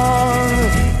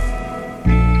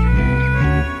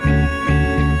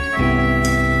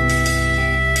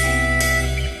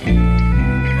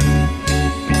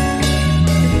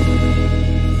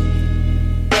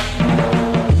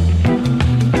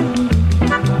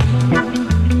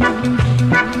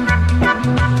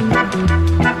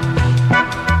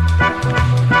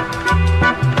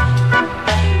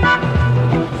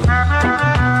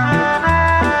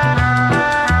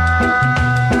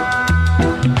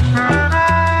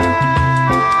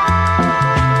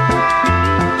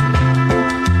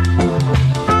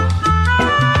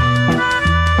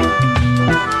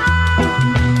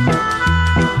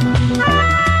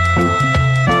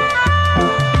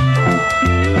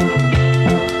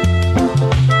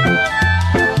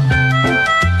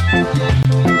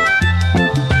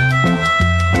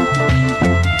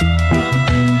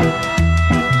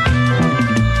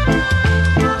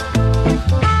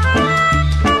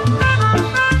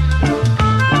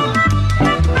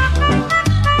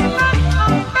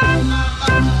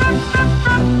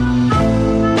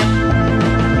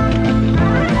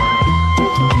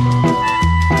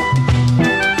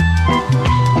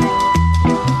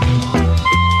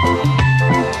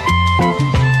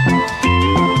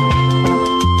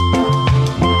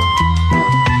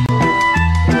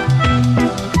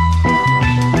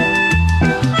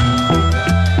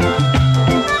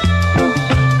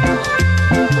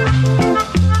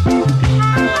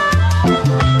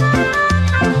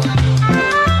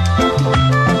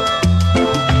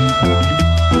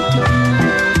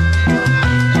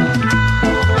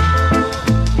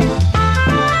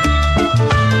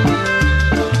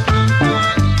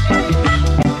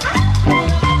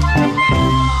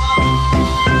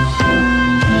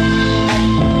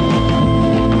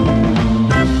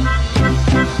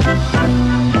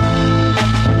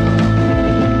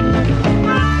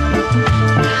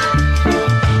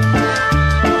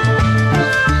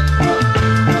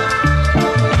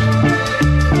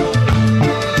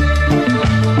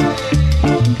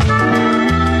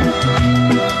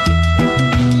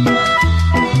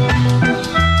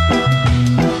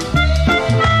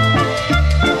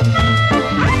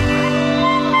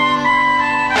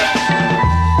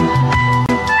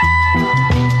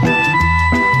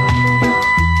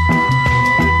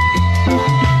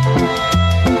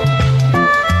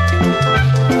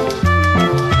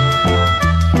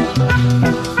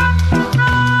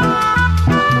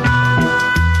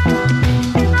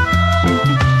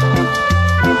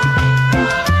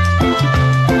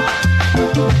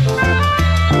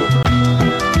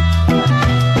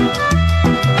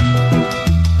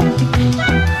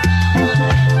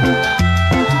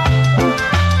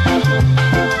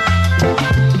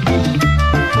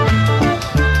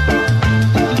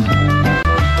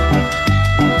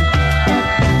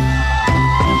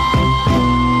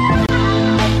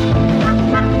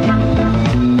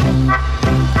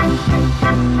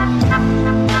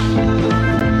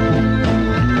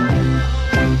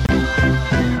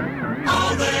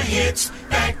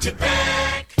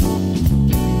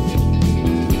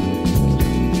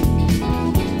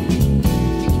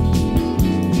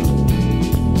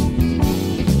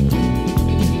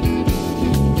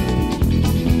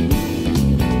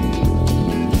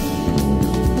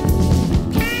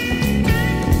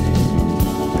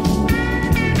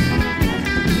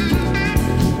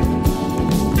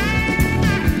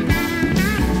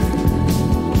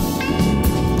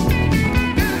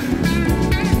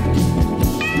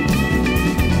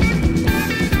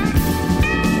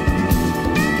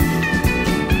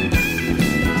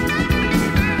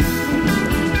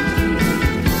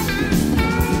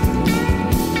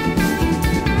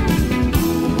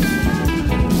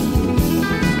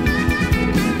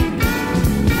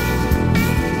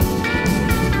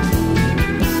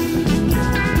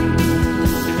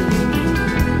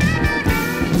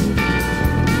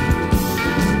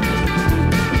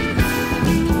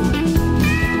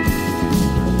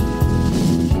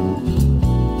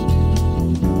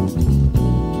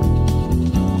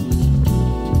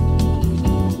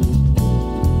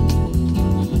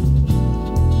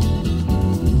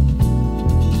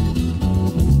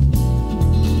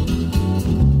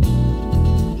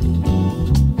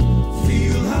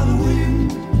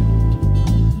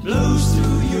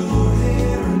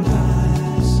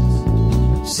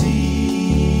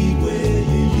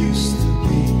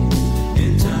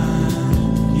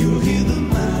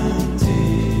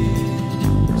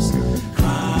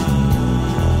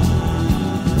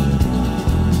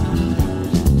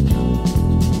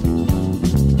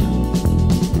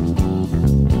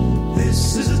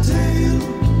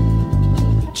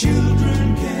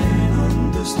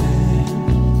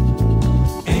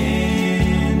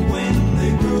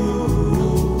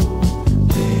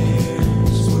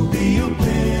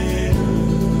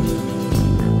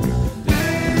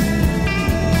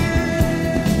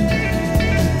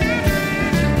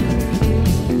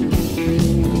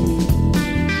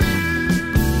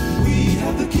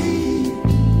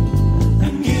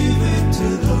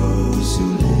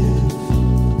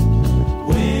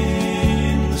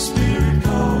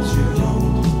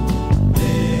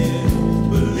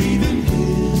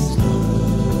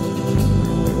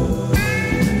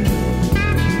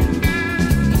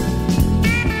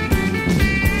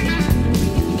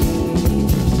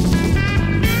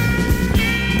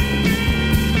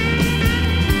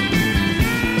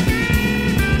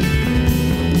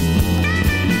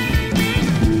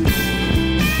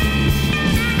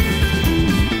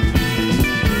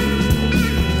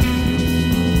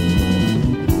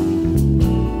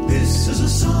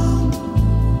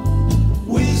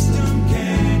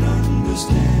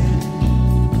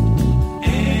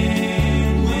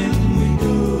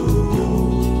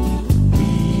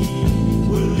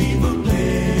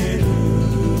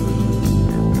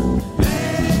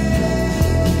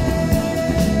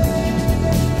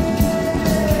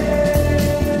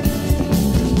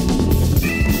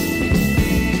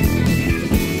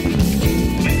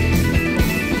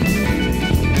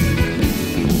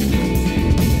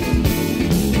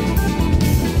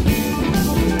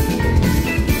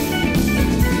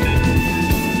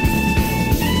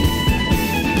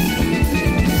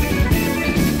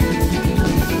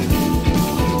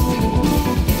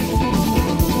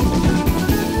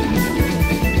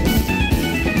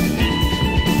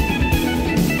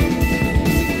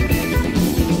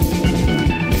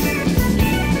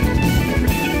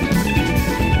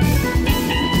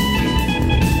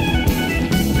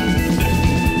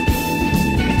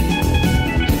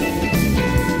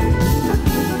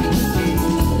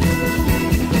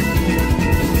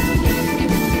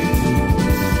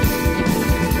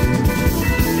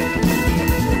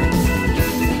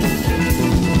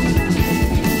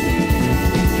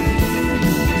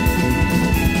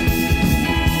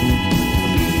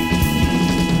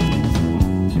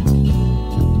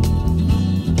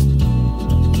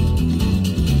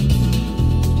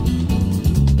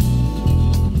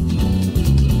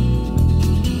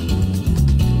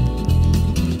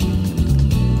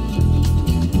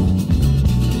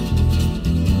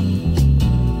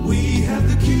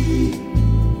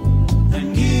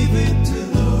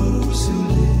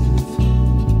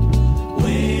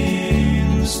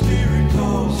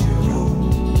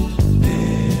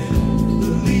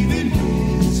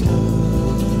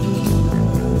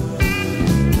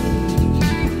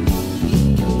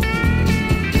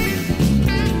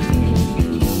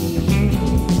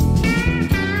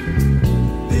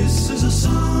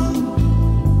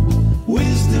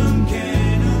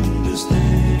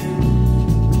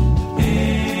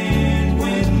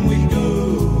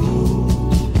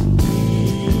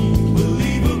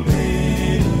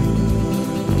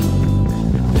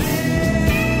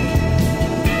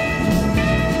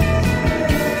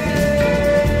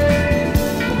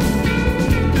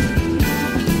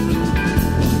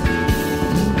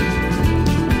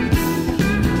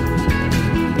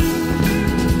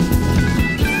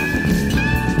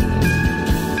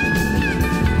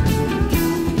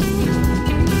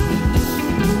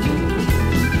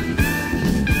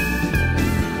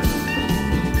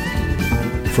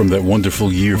 from that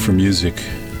wonderful year for music,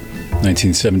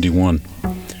 1971.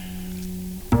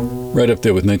 Right up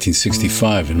there with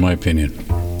 1965, in my opinion.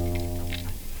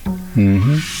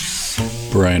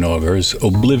 Brian Auger's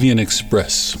Oblivion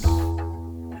Express.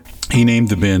 He named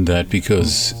the band that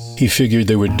because he figured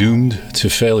they were doomed to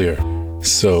failure.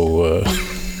 So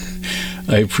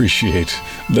I appreciate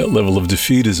that level of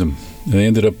defeatism. They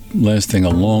ended up lasting a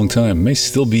long time. May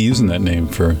still be using that name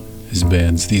for his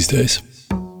bands these days.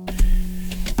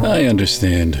 I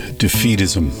understand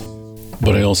defeatism,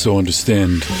 but I also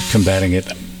understand combating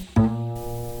it.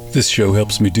 This show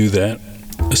helps me do that,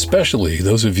 especially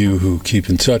those of you who keep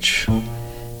in touch,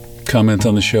 comment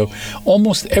on the show.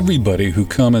 Almost everybody who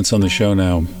comments on the show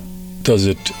now does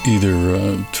it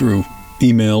either through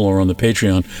email or on the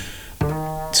Patreon.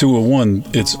 201,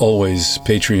 it's always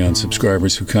Patreon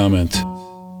subscribers who comment.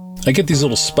 I get these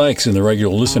little spikes in the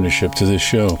regular listenership to this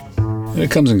show. And it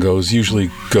comes and goes,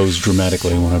 usually goes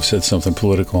dramatically when I've said something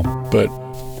political. But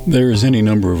there is any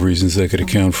number of reasons that could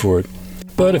account for it.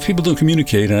 But if people don't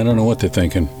communicate, I don't know what they're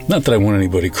thinking. Not that I want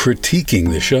anybody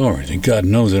critiquing the show or anything. God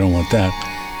knows I don't want that.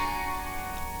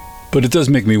 But it does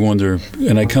make me wonder,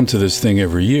 and I come to this thing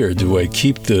every year, do I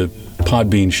keep the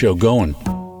Podbean show going?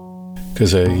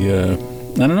 Because I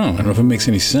don't know. I don't know if it makes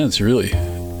any sense, really.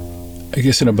 I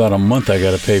guess in about a month I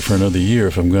got to pay for another year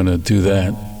if I'm going to do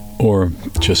that, or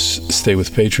just stay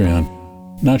with Patreon.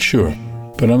 Not sure.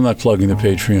 But I'm not plugging the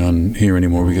Patreon here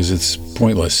anymore because it's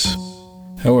pointless.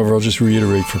 However, I'll just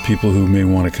reiterate for people who may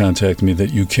want to contact me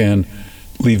that you can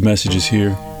leave messages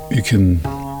here. You can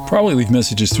probably leave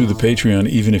messages through the Patreon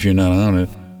even if you're not on it.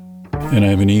 And I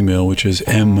have an email, which is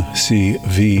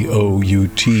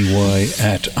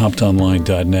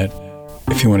mcvouty@optonline.net.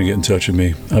 If you want to get in touch with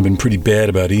me. I've been pretty bad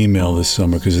about email this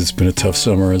summer because it's been a tough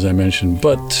summer, as I mentioned,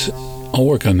 but I'll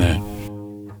work on that.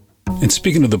 And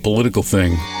speaking of the political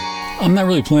thing, I'm not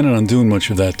really planning on doing much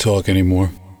of that talk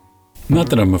anymore. Not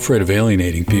that I'm afraid of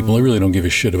alienating people. I really don't give a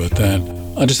shit about that.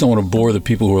 I just don't want to bore the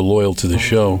people who are loyal to the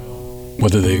show,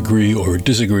 whether they agree or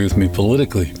disagree with me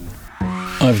politically.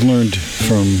 I've learned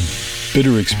from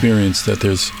bitter experience that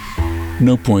there's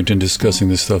no point in discussing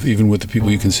this stuff, even with the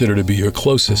people you consider to be your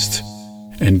closest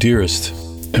and dearest.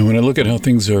 And when I look at how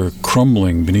things are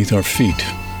crumbling beneath our feet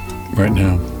right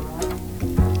now,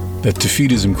 that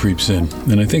defeatism creeps in.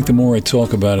 And I think the more I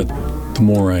talk about it, the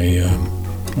more I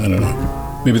don't know,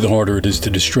 maybe the harder it is to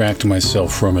distract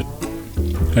myself from it.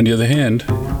 On the other hand,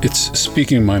 it's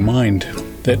speaking my mind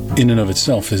that in and of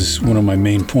itself is one of my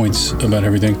main points about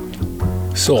everything.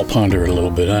 So I'll ponder it a little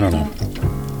bit, I don't know.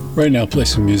 Right now, play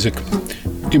some music.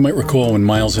 You might recall when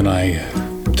Miles and I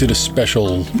did a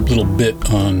special little bit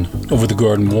on Over the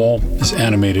Garden Wall, this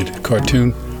animated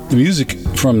cartoon. The music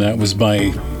from that was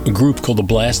by a group called the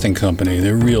Blasting Company.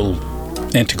 They're real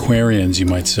antiquarians, you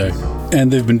might say.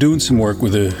 And they've been doing some work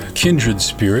with a kindred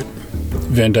spirit.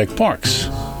 Van Dyke Parks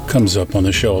comes up on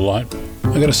the show a lot.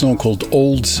 I got a song called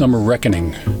Old Summer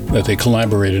Reckoning that they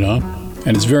collaborated on.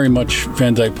 And it's very much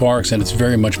Van Dyke Parks and it's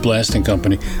very much Blasting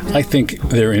Company. I think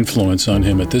their influence on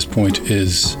him at this point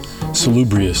is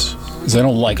salubrious. Because I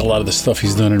don't like a lot of the stuff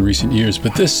he's done in recent years,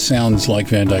 but this sounds like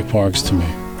Van Dyke Parks to me.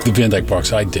 The Van Dyke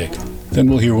Parks I dig. Then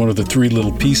we'll hear one of the Three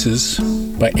Little Pieces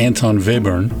by Anton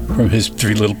Webern from his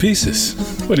Three Little Pieces.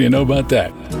 What do you know about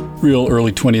that? Real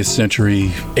early 20th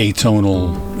century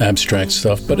atonal abstract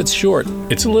stuff, but it's short.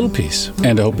 It's a little piece,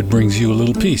 and I hope it brings you a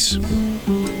little peace.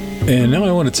 And now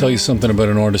I want to tell you something about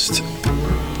an artist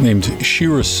named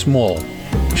Shira Small.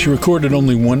 She recorded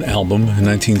only one album in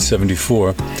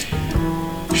 1974.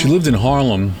 She lived in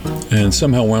Harlem and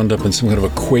somehow wound up in some kind of a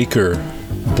Quaker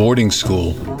boarding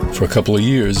school for a couple of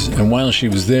years. And while she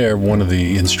was there, one of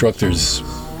the instructors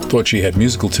thought she had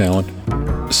musical talent.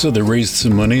 So they raised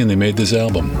some money and they made this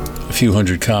album. A few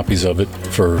hundred copies of it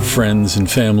for friends and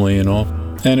family and all.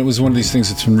 And it was one of these things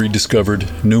that's been rediscovered.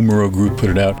 Numero Group put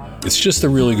it out. It's just a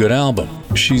really good album.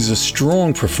 She's a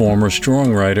strong performer,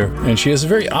 strong writer, and she has a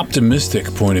very optimistic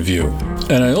point of view.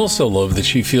 And I also love that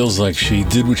she feels like she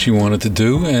did what she wanted to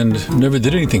do and never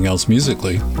did anything else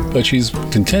musically, but she's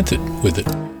contented with it.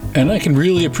 And I can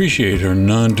really appreciate her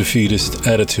non-defeatist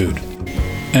attitude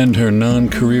and her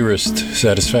non-careerist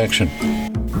satisfaction.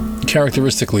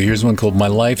 Characteristically, here's one called My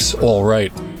Life's All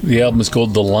Right. The album is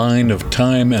called The Line of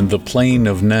Time and the Plane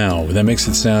of Now. That makes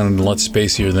it sound a lot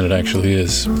spacier than it actually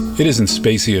is. It isn't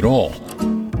spacey at all.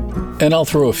 And I'll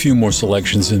throw a few more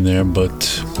selections in there,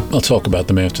 but I'll talk about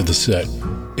them after the set.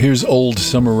 Here's Old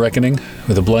Summer Reckoning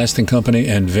with the Blasting Company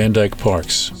and Van Dyke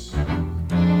Parks.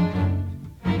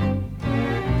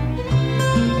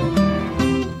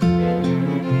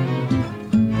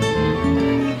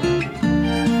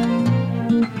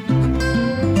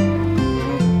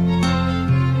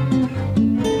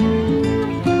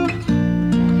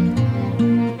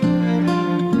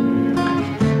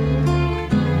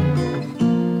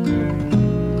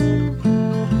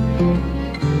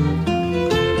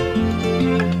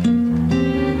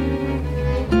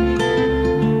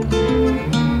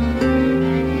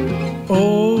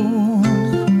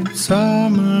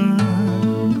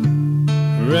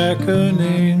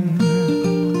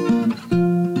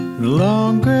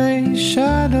 long gray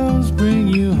shadows bring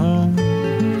you home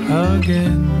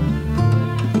again.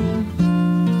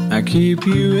 I keep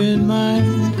you in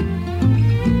mind,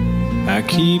 I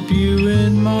keep you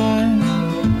in mind,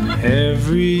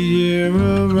 every year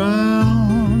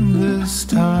around this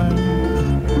time.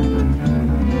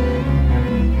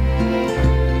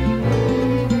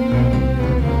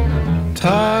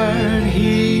 Tired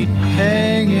heat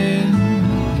hanging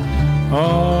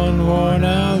on worn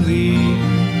out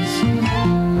leaves,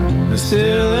 the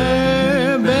still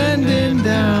air bending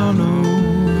down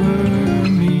over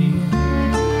me.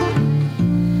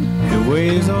 It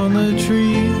weighs on the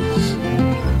trees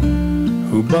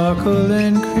who buckle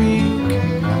and creak,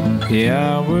 the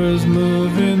hours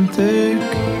moving thick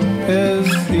as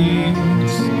thieves.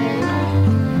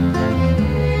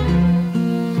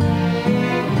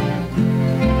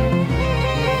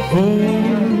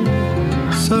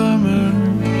 Oh, summer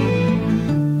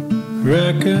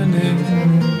reckoning,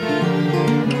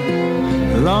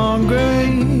 long gray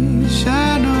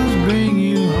shadows bring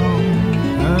you home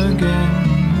again.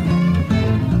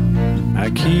 I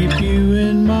keep you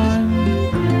in mind,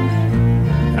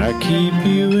 I keep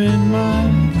you in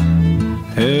mind,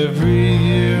 every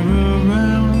year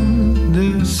around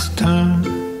this time.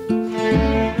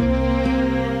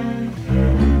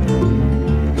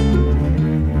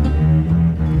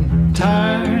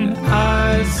 Tired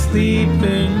eyes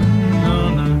sleeping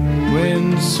on a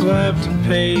windswept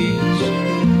page,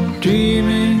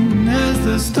 dreaming as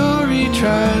the story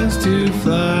tries to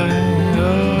fly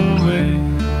away.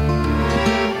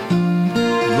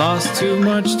 Lost too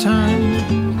much time,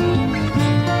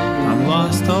 I'm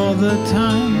lost all the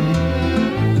time,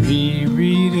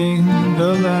 rereading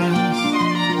the last,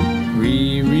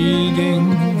 rereading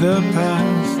the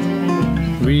past,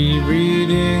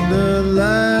 rereading the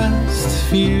last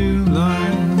few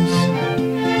lines.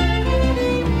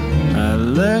 I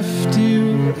left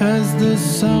you as the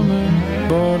summer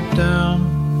brought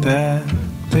down that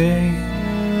day.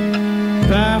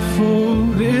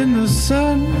 Baffled in the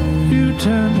sun, you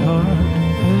turned hard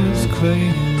as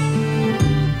clay.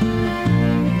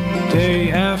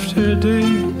 Day after day,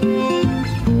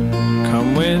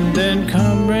 come wind and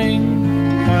come rain,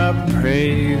 I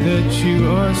pray that you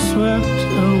are swept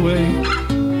away.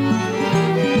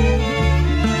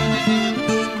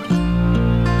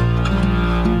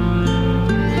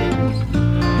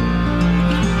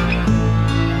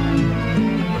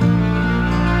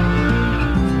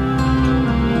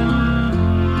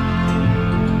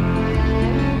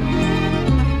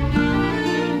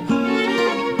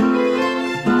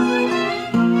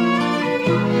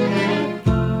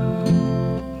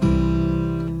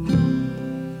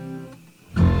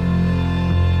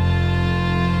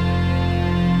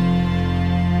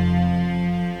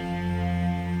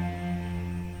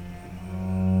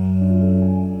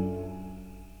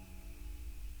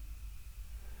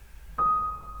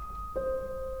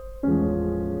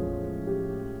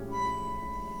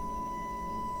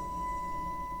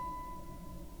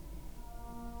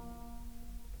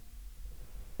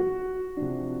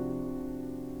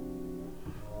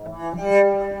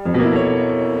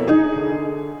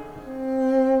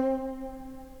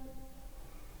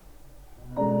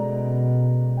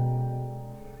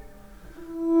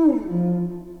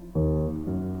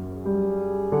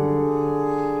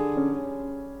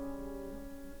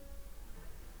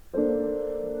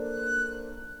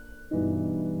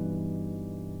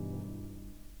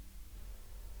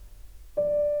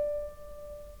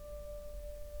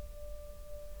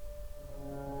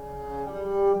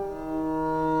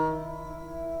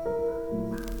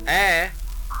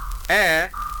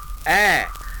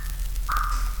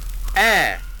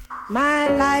 My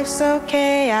life's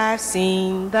okay, I've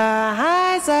seen the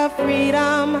highs of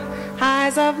freedom,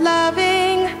 highs of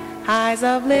loving, highs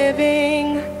of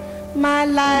living. My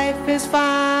life is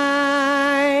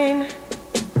fine.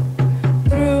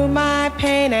 Through my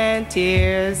pain and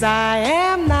tears, I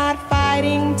am not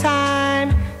fighting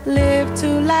time. Live to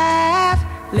laugh,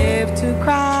 live to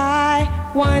cry,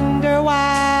 wonder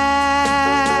why.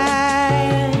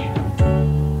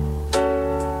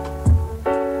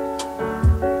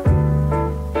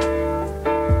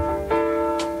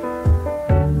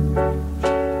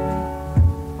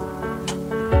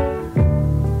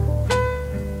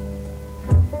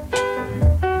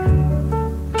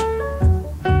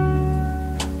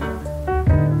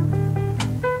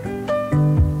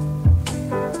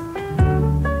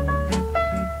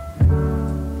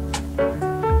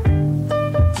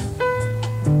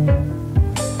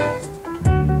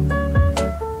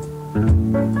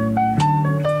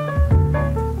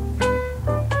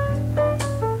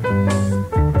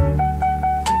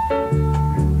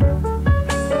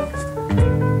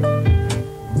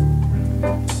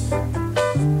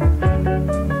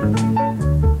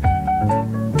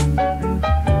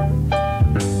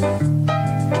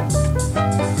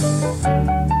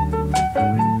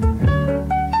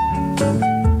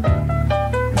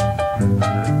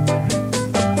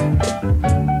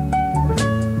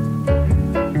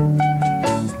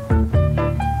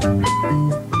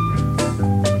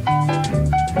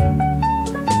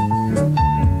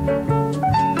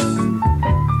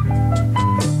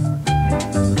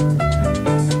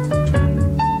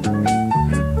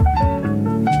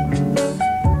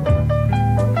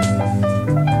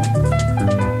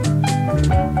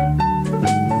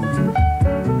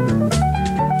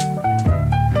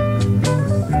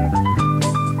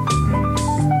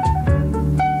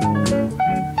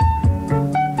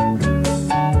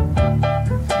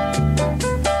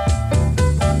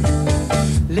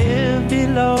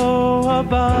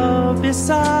 girl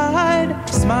beside,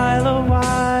 smile a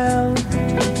while.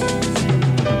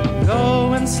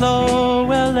 Going slow,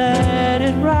 well let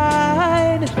it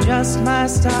ride, just my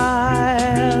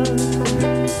style.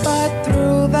 But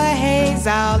through the haze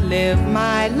I'll live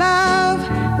my love,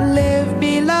 live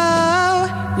below,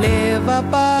 live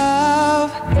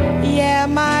above. Yeah,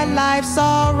 my life's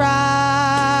alright.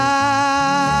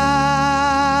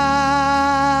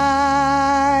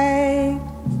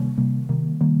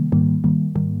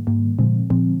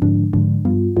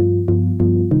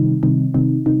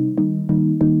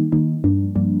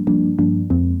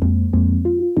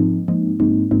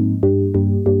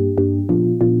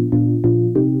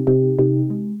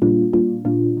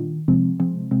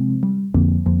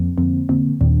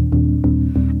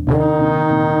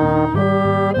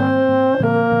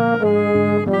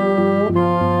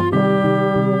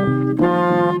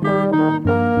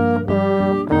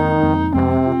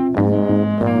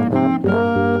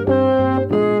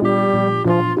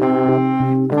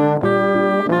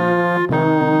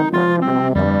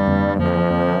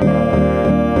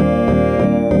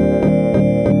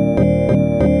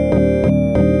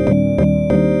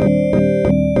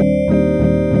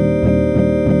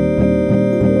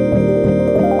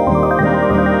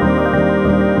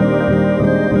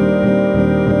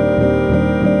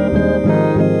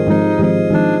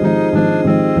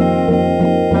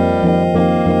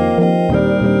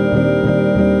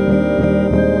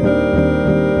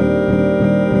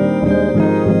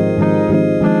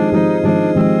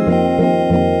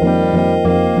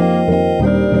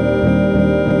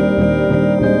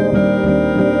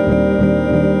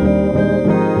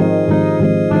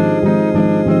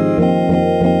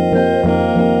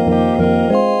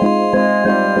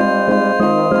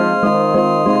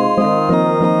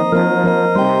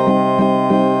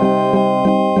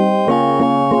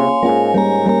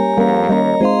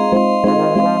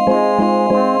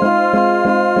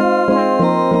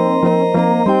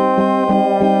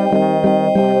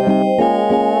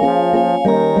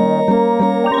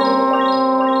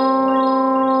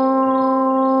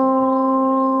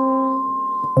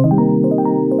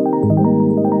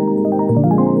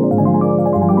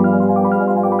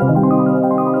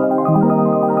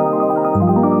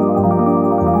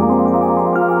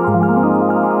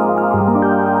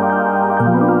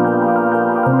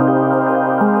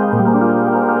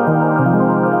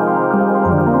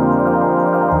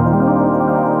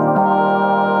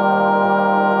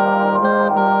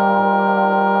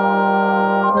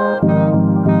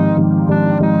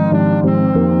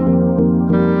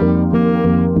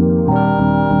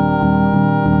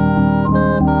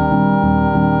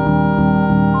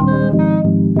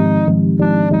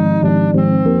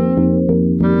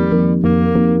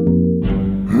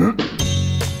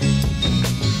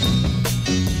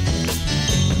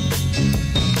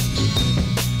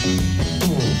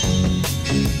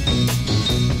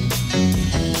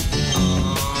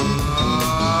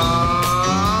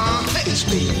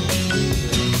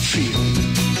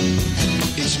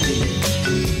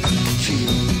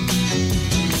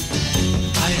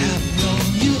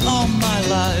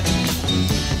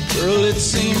 Girl, it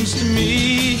seems to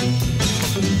me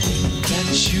that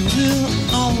you will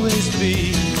always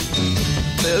be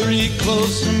very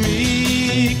close to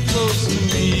me,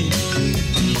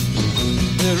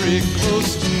 very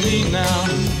close to me now.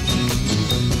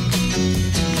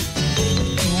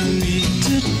 No need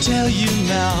to tell you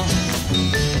now,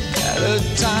 at a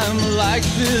time like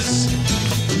this,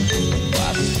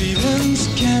 my feelings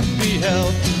can't be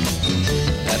helped.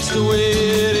 That's the way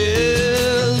it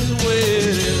is, the way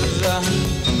it is.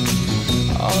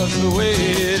 Oh, it's the way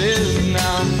it is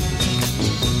now.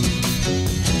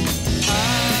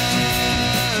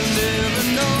 I've never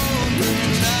known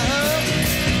love,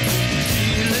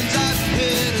 feelings I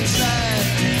hid inside,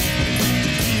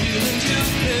 feelings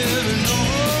you've never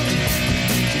known,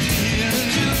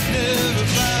 feelings you've never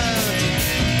found.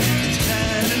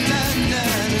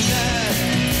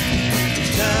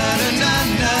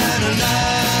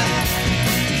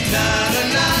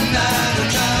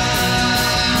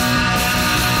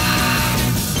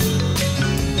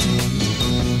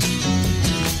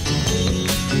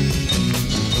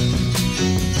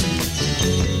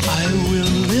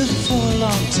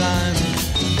 Time,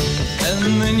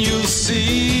 and then you'll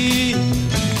see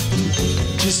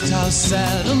just how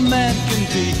sad a man can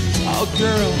be. Oh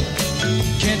girl,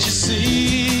 can't you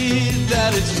see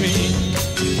that it's me?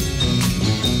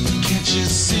 Can't you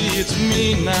see it's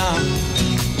me now?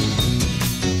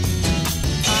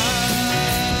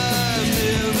 I've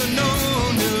never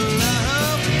known your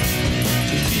love,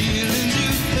 feelings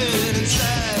you've had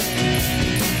inside,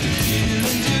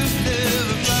 feelings you've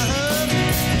never found.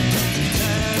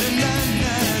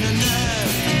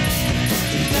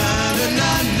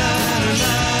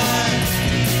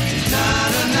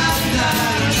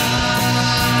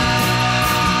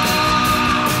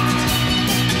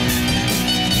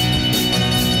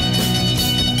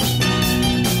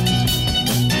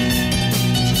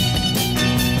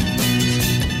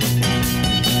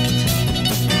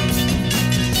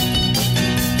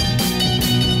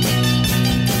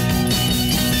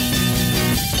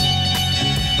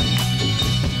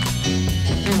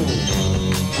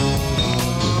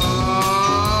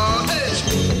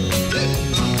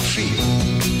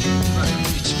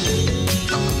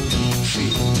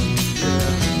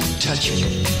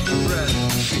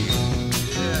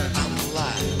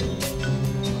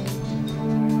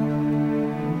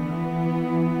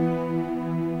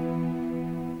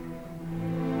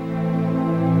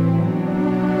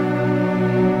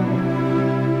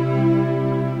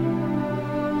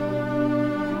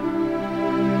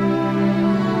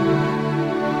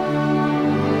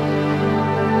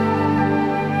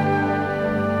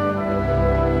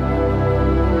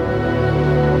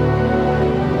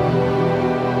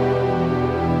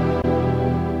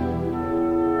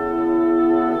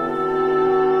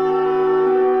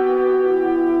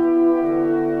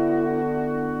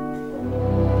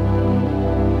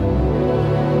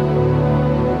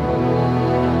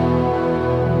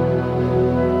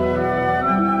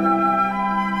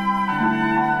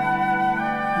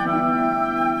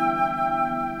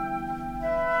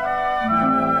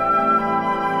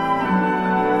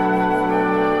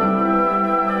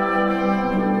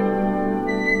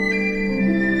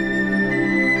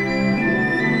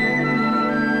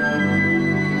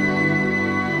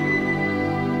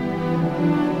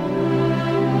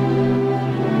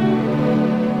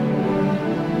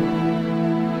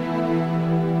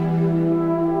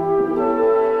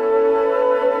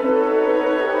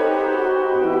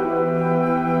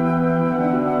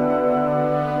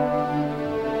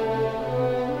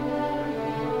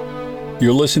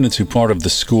 You're listening to part of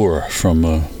the score from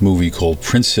a movie called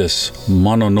Princess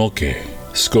Mononoke.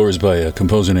 Score is by a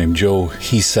composer named Joe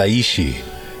Hisaishi.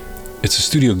 It's a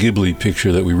Studio Ghibli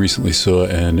picture that we recently saw,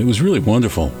 and it was really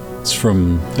wonderful. It's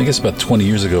from, I guess, about 20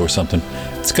 years ago or something.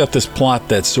 It's got this plot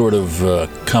that's sort of a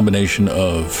combination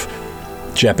of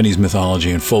Japanese mythology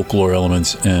and folklore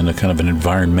elements and a kind of an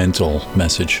environmental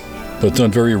message, but done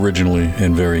very originally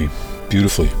and very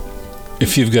beautifully.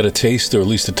 If you've got a taste or at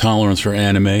least a tolerance for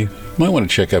anime, you might want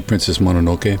to check out Princess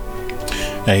Mononoke.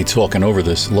 I hate talking over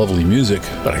this lovely music,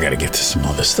 but I gotta get to some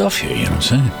other stuff here, you know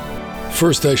what I'm saying?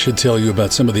 First, I should tell you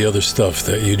about some of the other stuff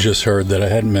that you just heard that I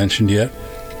hadn't mentioned yet.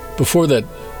 Before that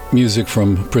music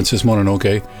from Princess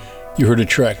Mononoke, you heard a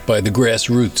track by the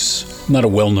Grassroots. Not a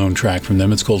well-known track from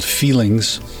them. It's called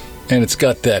Feelings, and it's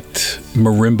got that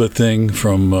marimba thing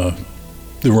from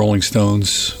the Rolling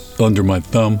Stones, Under My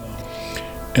Thumb,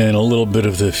 and a little bit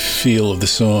of the feel of the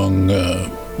song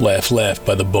Laugh Laugh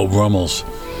by the Beau Brummels.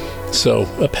 So,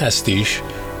 a pastiche,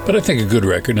 but I think a good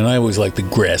record, and I always like the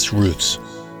Grassroots.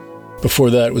 Before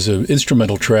that was an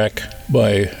instrumental track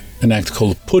by an act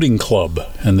called Pudding Club,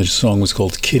 and the song was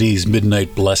called Kitty's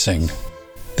Midnight Blessing.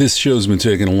 This show's been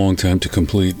taking a long time to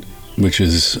complete, which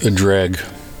is a drag.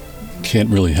 Can't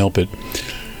really help it.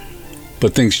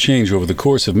 But things change over the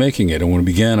course of making it, and when it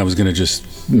began, I was going to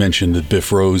just mention the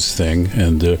Biff Rose thing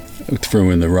and throw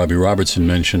in the Robbie Robertson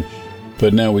mention.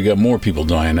 But now we got more people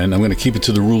dying, and I'm going to keep it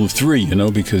to the rule of three,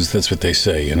 because that's what they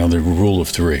say, the rule of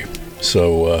three.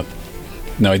 So,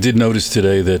 now I did notice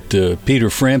today that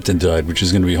Peter Frampton died, which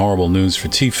is going to be horrible news for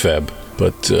TFAB,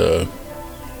 but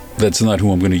that's not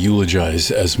who I'm going to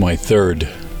eulogize as my third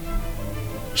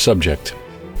subject.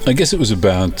 I guess it was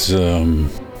about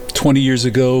 20 years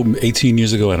ago, 18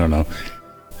 years ago, I don't know.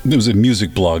 There was a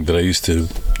music blog that I used to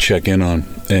check in on,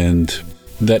 and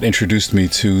that introduced me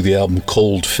to the album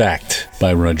Cold Fact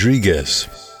by Rodriguez,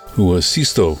 who was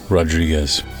Sisto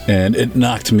Rodriguez, and it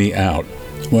knocked me out.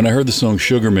 When I heard the song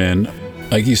Sugar Man,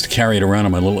 I used to carry it around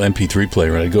on my little MP3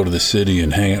 player, and I'd go to the city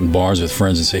and hang out in bars with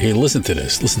friends and say, hey, listen to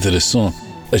this song.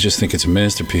 I just think it's a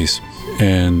masterpiece.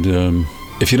 And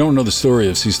if you don't know the story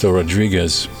of Sisto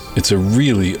Rodriguez, it's a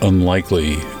really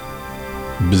unlikely,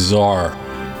 bizarre,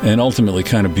 and ultimately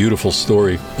kind of beautiful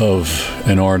story of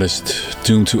an artist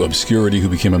doomed to obscurity who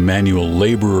became a manual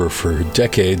laborer for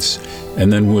decades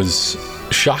and then was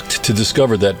shocked to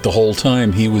discover that the whole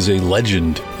time he was a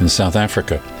legend in South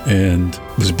Africa and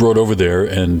was brought over there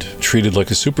and treated like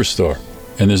a superstar.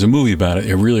 And there's a movie about it.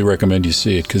 I really recommend you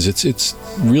see it because it's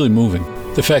really moving.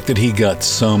 The fact that he got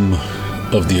some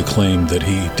of the acclaim that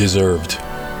he deserved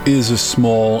is a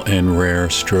small and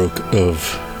rare stroke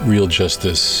of real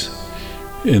justice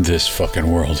in this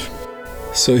fucking world.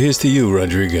 So here's to you,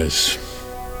 Rodriguez.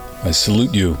 I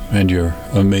salute you and your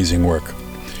amazing work.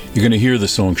 You're going to hear the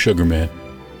song Sugar Man.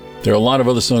 There are a lot of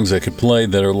other songs I could play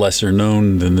that are lesser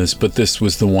known than this, but this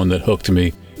was the one that hooked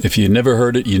me. If you never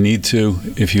heard it, you need to.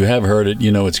 If you have heard it,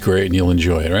 you know it's great and you'll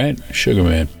enjoy it, right? Sugar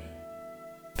Man.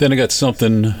 Then I got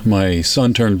something my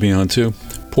son turned me on to.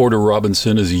 Porter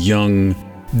Robinson is a young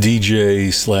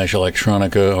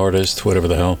DJ/electronica artist, whatever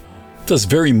the hell. Does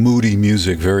very moody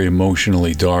music, very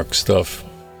emotionally dark stuff.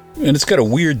 And it's got a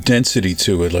weird density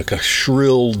to it, like a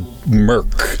shrill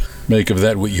murk. Make of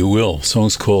that what you will. The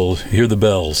song's called Hear the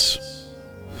Bells.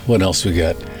 What else we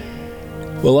got?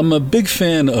 Well, I'm a big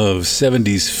fan of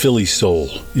 70s Philly soul.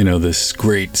 This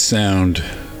great sound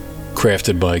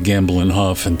crafted by Gamble and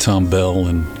Huff and Tom Bell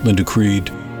and Linda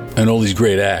Creed and all these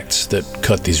great acts that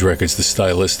cut these records, the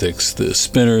Stylistics, the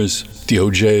Spinners, the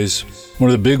OJs. One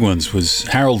of the big ones was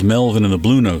Harold Melvin and the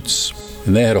Blue Notes,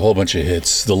 and they had a whole bunch of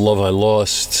hits. The Love I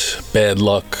Lost, Bad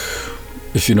Luck,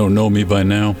 If You Don't Know Me By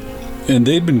Now. And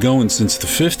they'd been going since the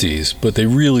 50s, but they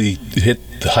really hit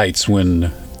the heights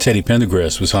when Teddy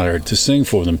Pendergrass was hired to sing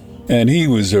for them. And he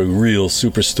was a real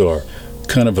superstar,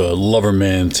 kind of a lover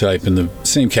man type in the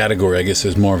same category, I guess,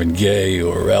 as Marvin Gaye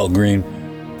or Al Green.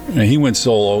 And he went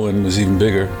solo and was even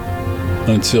bigger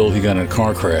until he got in a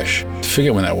car crash. I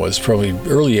forget when that was, probably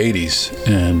early 80s,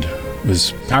 and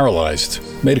was paralyzed.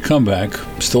 Made a comeback,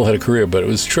 still had a career, but it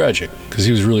was tragic because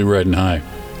he was really riding high.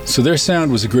 So their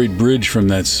sound was a great bridge from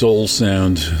that soul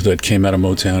sound that came out of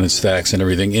Motown and Stax and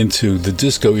everything into the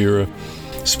disco era.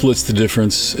 Splits the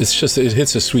difference. It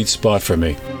hits a sweet spot for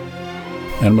me.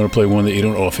 And I'm going to play one that you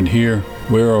don't often hear,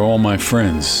 Where Are All My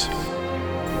Friends?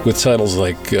 With titles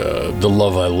like The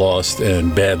Love I Lost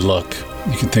and Bad Luck.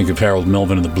 You can think of Harold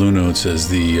Melvin and the Blue Notes as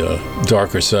the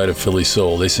darker side of Philly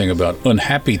soul. They sing about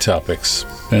unhappy topics.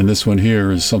 And this one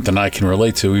here is something I can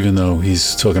relate to, even though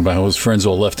he's talking about how his friends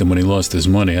all left him when he lost his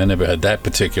money. I never had that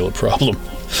particular problem.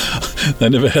 I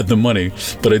never had the money,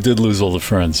 but I did lose all the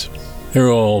friends. They're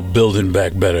all building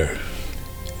back better.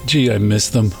 Gee, I miss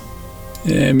them.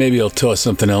 Maybe I'll toss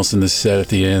something else in this set at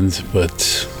the end,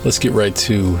 but let's get right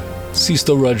to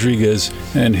Sisto Rodriguez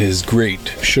and his great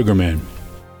Sugar Man.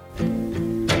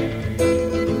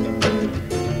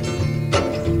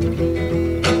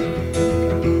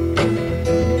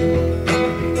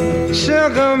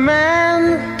 Sugar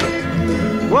man,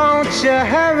 won't you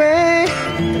hurry?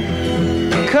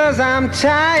 'Cause I'm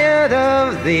tired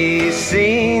of these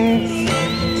scenes.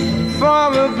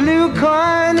 For a blue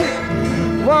coin,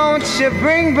 won't you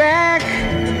bring back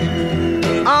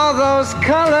all those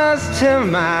colors to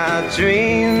my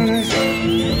dreams?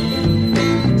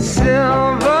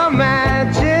 Silver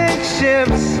magic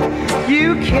ships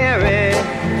you carry,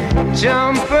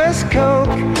 jumpers,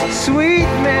 Coke, sweet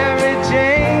Mary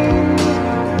Jane.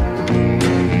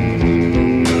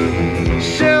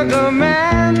 Sugar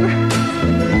man,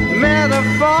 met a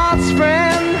false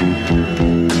friend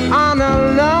on a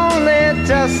lonely,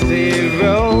 dusty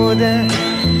road.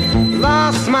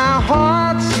 Lost my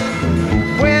heart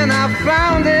when I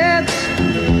found it.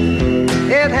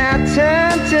 It had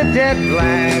turned to dead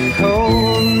black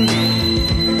coal.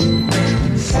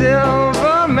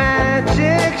 Silver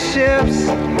magic ships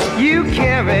you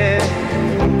carry,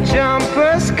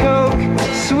 jumpers, Coke,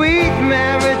 sweet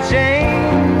Mary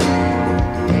Jane.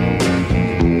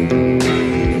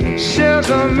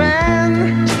 Sugar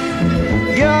man,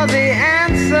 you're the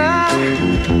answer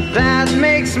that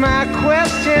makes my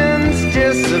questions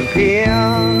disappear.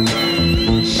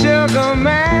 Sugar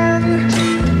man,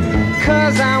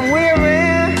 'cause I'm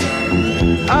weary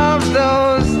of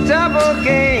those double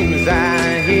games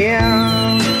I hear.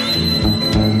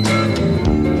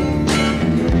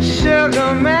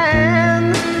 Sugar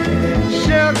man,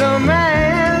 sugar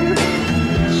man,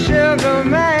 sugar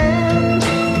man,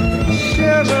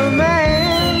 sugar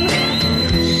man,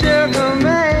 sugar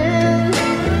man,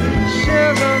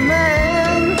 sugar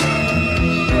man,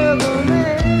 sugar man.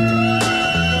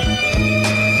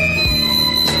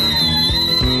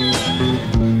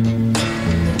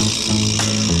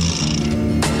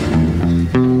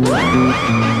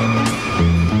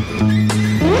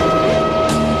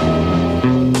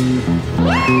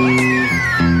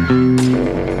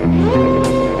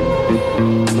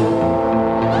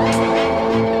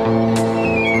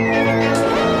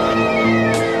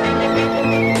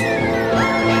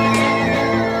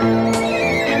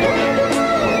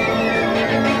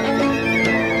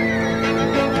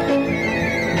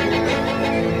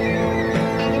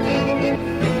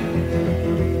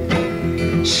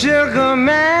 Sugar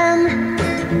man,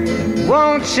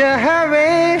 won't you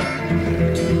hurry?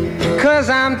 'Cause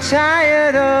I'm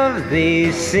tired of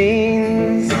these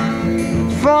scenes.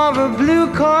 For a blue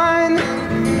coin,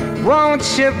 won't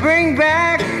you bring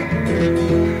back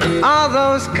all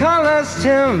those colors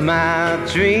to my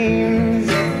dreams?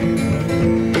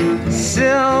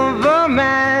 Silver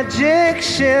magic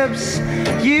ships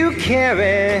you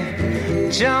carry,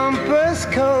 jumpers,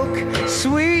 Coke,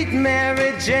 sweet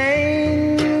Mary Jane.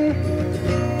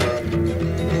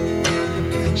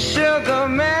 Sugar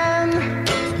man,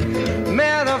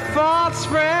 met a false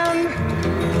friend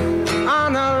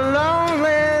on a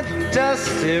lonely,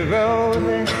 dusty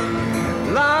road.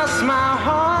 Lost my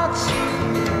heart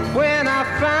when I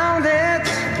found it.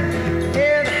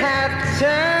 It had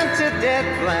turned to dead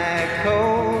black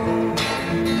coal.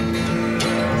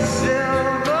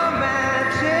 Silver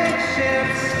magic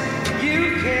ships you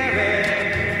carry,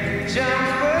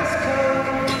 jumpers,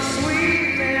 Coke, sweet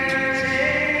Mary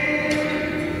Jane.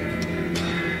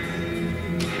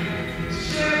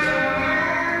 Sugar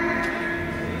man,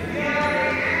 you're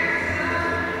the answer.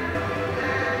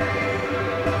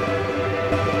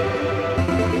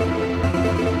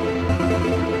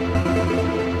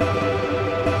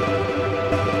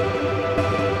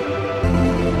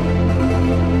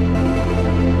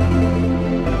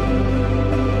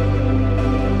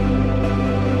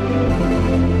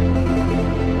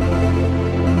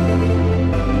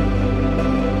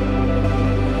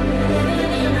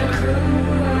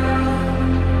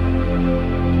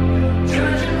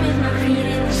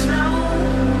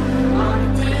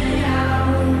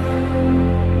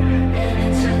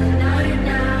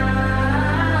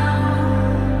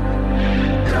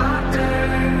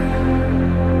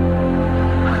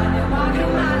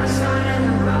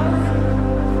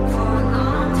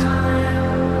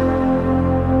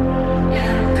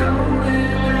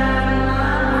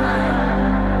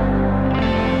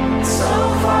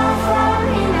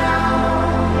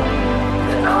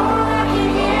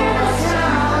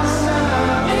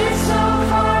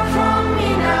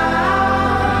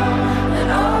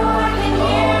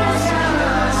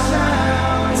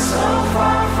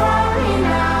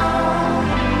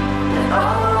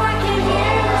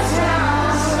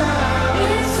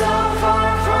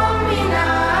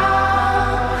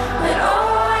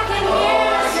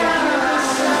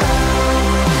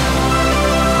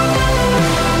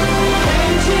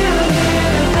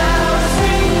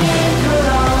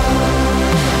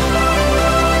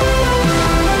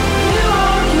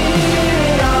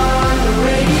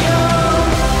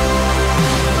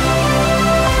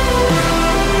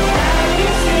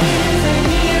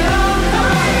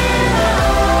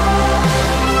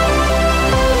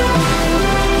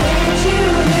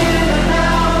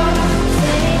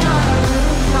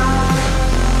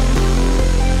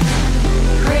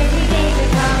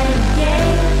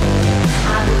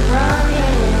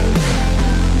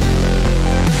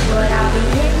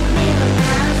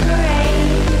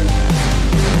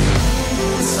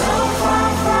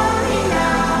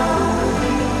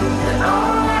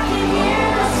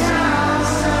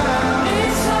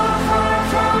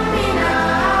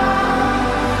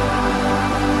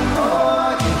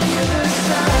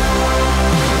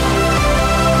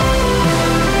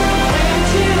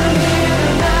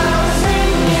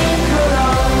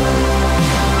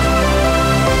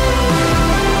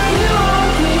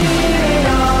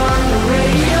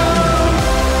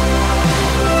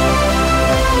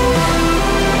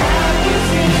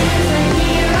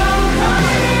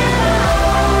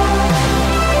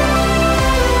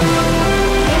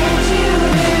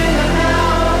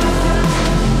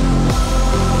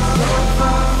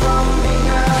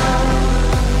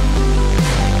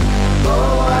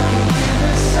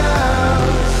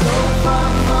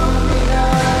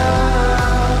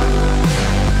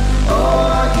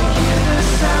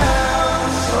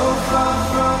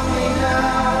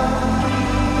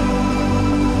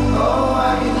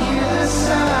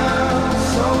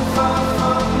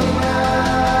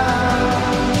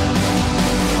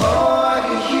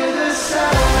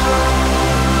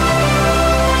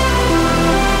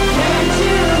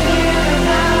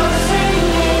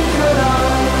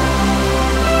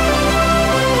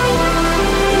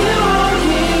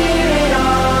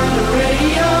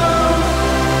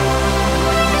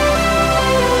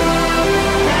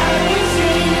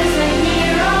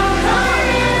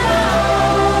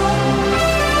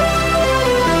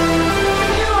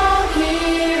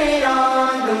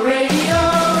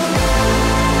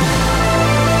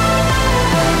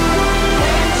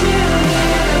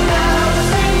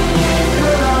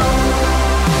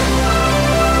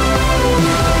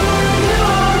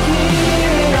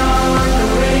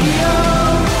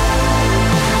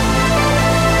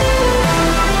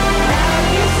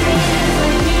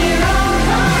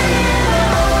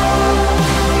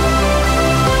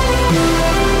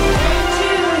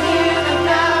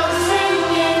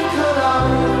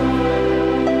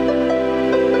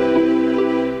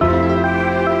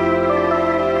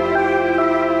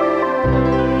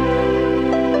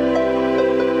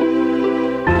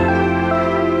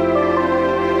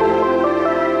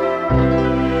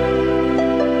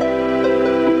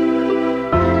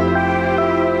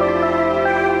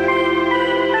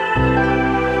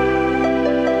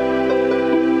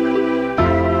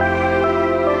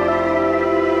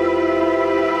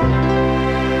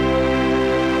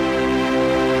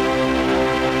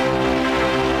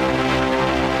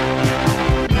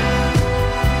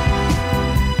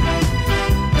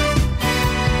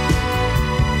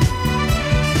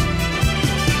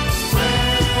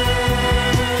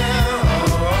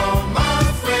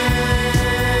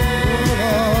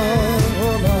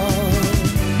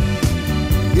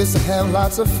 used to have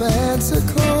lots of fancy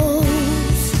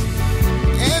clothes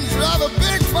and drive a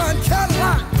big fine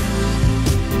Cadillac.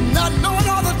 Not knowing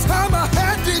all the time I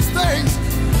had these things,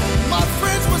 my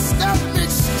friends would stab me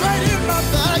straight in my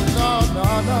back. No,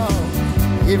 no,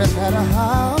 no. Even had a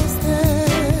house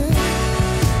there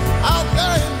out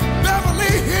there in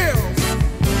Beverly Hills.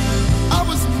 I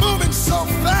was moving so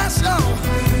fast, y'all,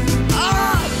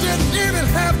 I didn't even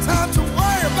have time to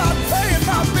worry about paying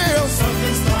my bills.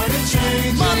 Something started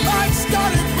changing. My life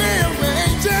started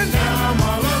rearranging. Now I'm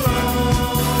all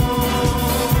alone.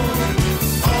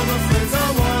 All the friends I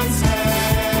once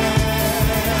had,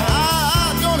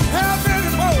 I don't have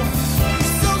anymore.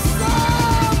 So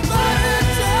somebody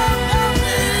tell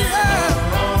me,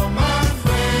 yeah. all my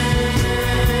friends.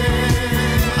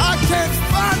 I can't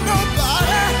find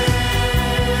nobody.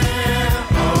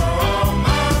 All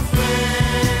my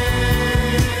friends.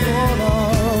 Oh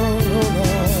Lord,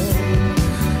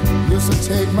 used to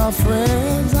take my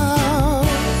friends out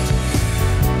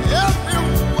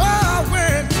everywhere I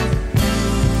went,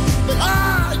 but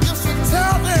I used to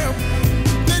tell them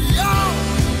that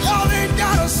y'all ain't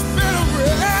gotta spend a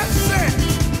red cent.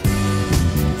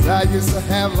 'Cause I used to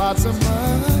have lots of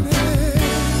money.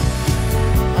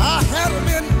 I had them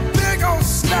in big old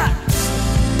stacks.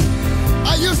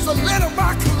 I used to lend them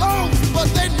my clothes, but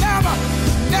they never,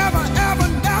 never, ever,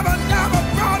 never, never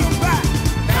brought them back.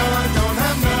 Now I don't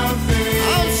have nothing.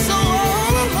 I'm so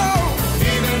all alone.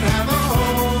 Even have a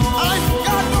home. I ain't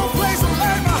got no place to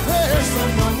lay my head.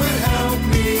 Someone would help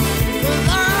me.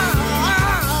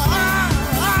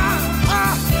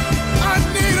 I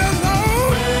need a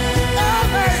loan.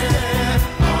 Hey,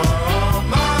 All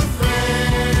my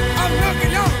friends. I'm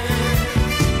looking on.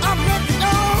 I'm looking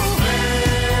on.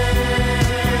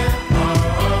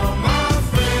 All my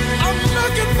friends. I'm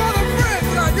looking for the friends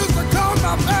that I used to call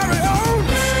my very own.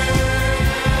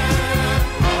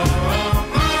 All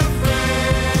my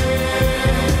friends.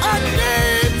 I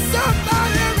need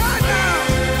somebody right now.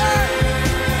 Hey,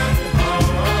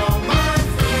 All my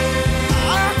friends.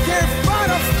 I can't find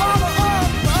a father or a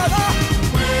mother.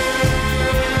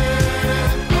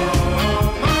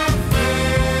 All my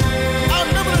friends. I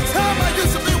remember the time I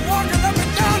used to be walking up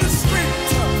and down the street,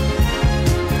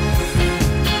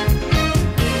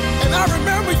 and I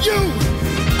remember you,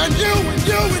 and you, and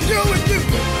you, and you, and you.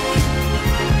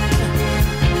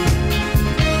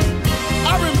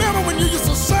 I remember when you used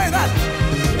to say that,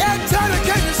 Antenna,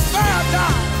 can you spare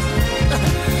that?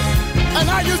 And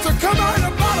I used to come out of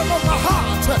the bottom of my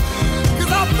heart,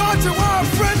 because I thought you were a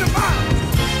friend of mine.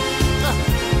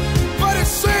 But it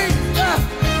seemed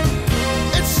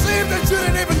that you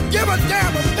didn't even give a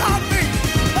damn about me.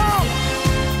 No.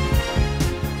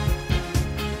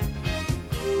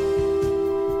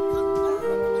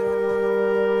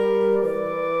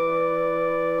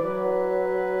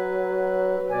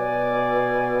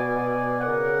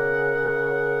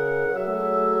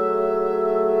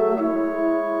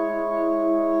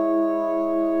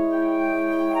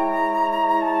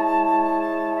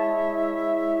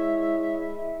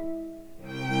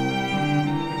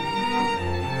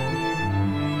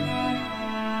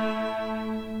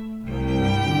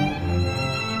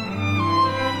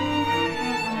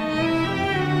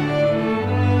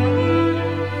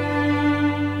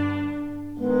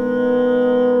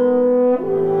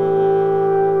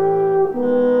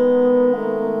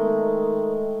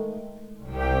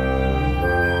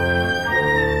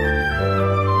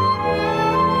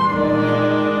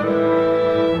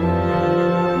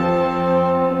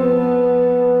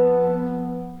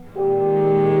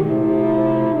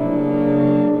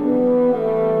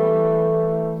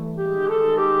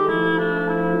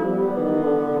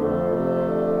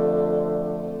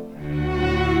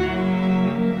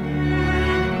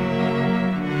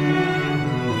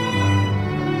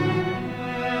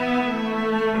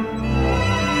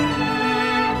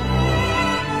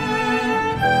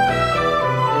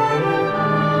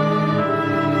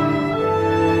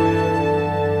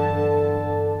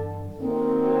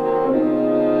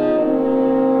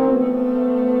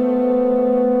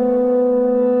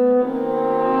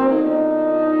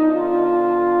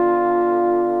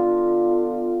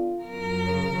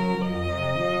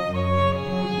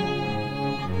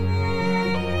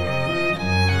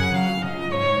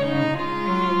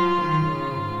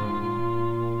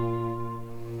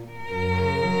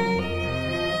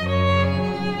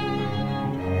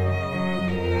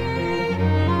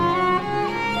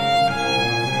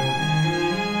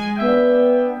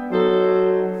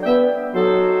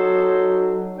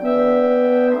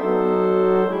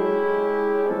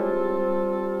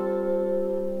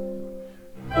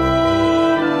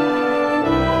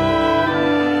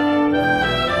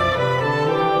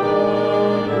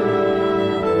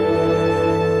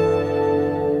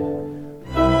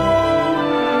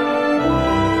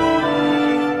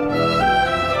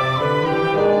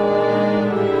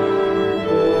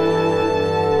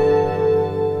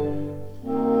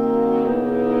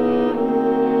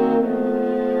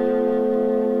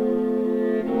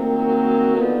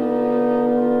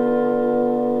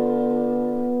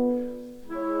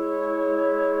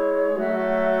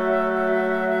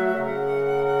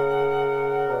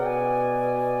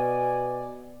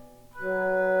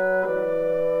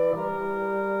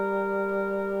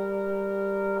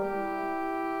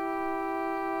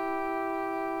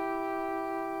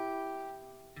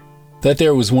 That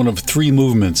there was one of 3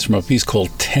 movements from a piece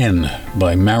called 10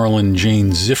 by Marilyn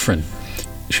Jane Ziffrin.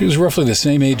 She was roughly the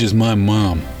same age as my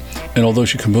mom, and although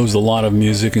she composed a lot of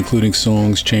music, including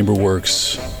songs, chamber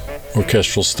works,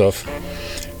 orchestral stuff,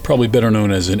 probably better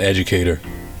known as an educator.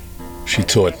 She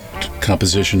taught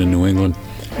composition in New England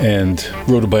and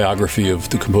wrote a biography of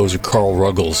the composer Carl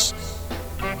Ruggles.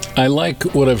 I like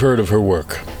what I've heard of her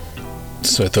work,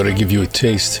 so I thought I'd give you a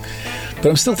taste. But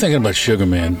I'm still thinking about Sugar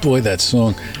Man. Boy, that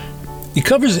song. He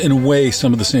covers, in a way,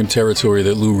 some of the same territory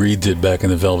that Lou Reed did back in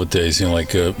the Velvet days,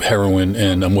 like Heroin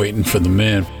and I'm Waiting for the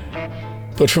Man.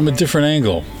 But from a different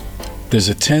angle. There's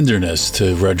a tenderness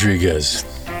to Rodriguez.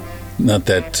 Not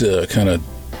that kind of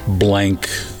blank,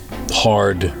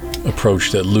 hard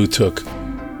approach that Lou took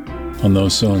on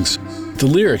those songs. The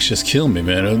lyrics just kill me,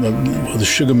 man. The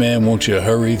Sugar Man, won't you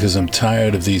hurry, because I'm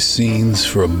tired of these scenes.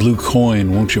 For a blue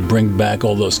coin, won't you bring back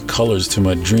all those colors to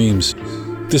my dreams?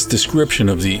 This description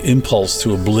of the impulse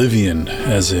to oblivion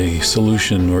as a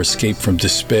solution or escape from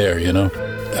despair,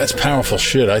 that's powerful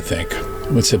shit, I think.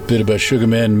 What's that bit about Sugar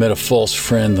Man? Met a false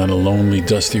friend on a lonely,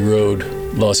 dusty road.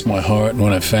 Lost my heart, and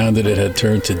when I found it, it had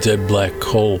turned to dead black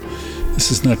coal.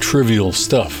 This is not trivial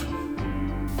stuff.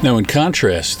 Now, in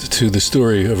contrast to the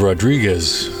story of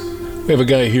Rodriguez, we have a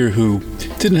guy here who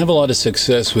didn't have a lot of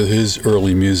success with his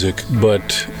early music,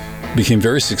 but became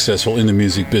very successful in the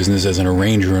music business as an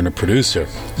arranger and a producer.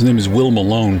 His name is Will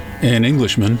Malone, an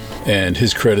Englishman, and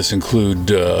his credits include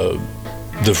The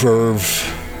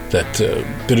Verve, that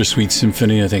Bittersweet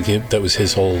Symphony, I think that was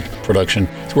his whole production.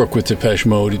 He's worked with Depeche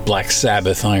Mode, Black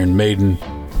Sabbath, Iron Maiden.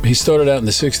 He started out in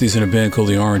the 60s in a band called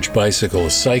the Orange Bicycle, a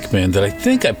psych band that I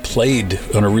think I played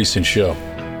on a recent show.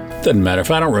 Doesn't matter.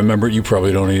 If I don't remember it, you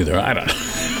probably don't either. I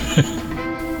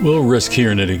don't. We'll risk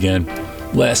hearing it again.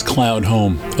 Last Cloud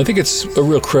Home. I think it's a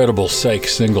real credible psych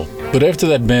single. But after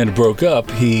that band broke up,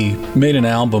 he made an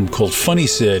album called Funny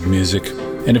Sad Music.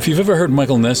 And if you've ever heard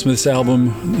Michael Nesmith's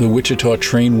album, The Wichita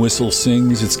Train Whistle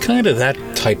Sings, it's kind of that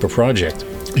type of project.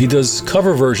 He does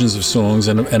cover versions of songs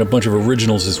and a bunch of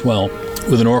originals as well,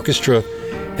 with an orchestra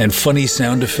and funny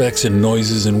sound effects and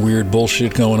noises and weird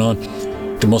bullshit going on.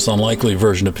 The most unlikely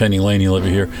version of Penny Lane you'll ever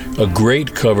hear. A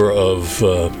great cover of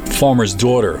Farmer's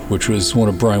Daughter, which was one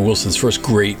of Brian Wilson's first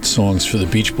great songs for the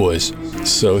Beach Boys.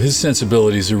 So his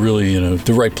sensibilities are really,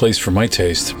 the right place for my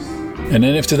taste. And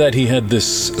then after that, he had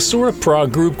this sort of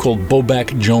prog group called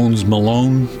Boback Jones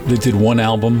Malone. They did one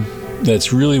album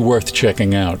that's really worth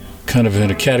checking out, kind of in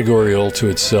a category all to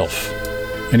itself.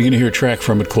 And you're going to hear a track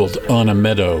from it called On a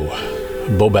Meadow,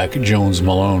 Boback Jones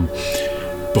Malone.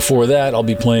 Before that, I'll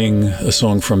be playing a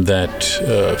song from that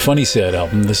Funny Sad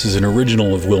album. This is an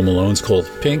original of Will Malone's called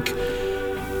Pink.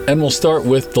 And we'll start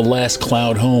with The Last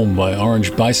Cloud Home by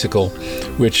Orange Bicycle,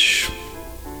 which,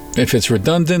 if it's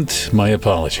redundant, my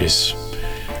apologies.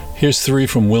 Here's 3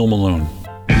 from Will Malone.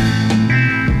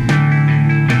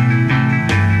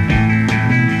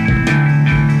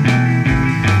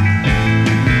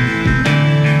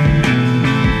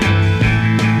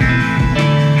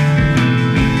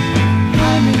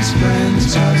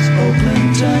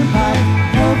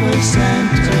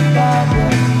 Santa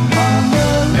Barbara on the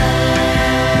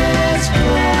last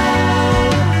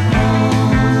cloud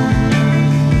home.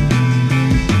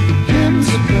 Hymns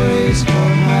of praise for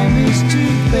Jaime's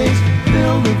toothpaste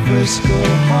fill the Frisco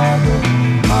harbor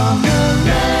on the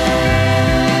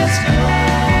last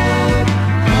cloud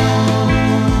home.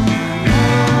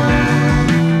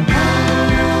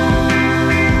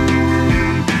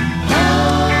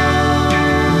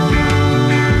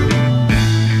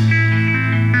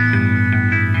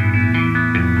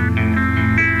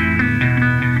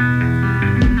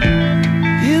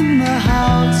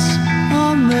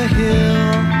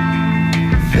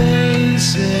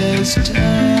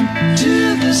 Turn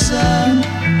to the sun,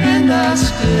 and I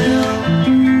still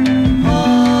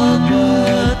all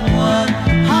but one.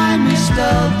 Jaime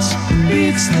Stultz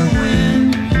beats the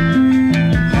wind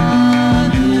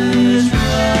on his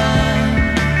run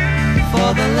for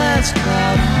the last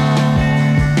cloud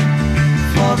home,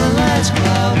 for the last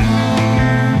cloud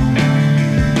home.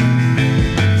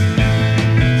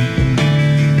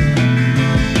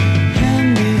 And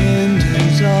the end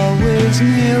is always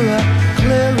nearer,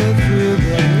 clearer through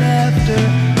the laughter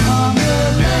on the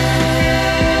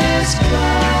last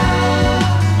cloud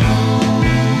home.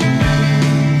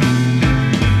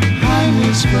 Jaime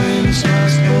Springs,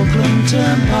 West Oakland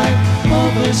Turnpike,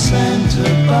 over Santa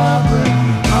Barbara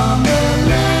on the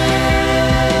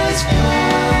last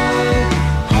cloud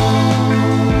home.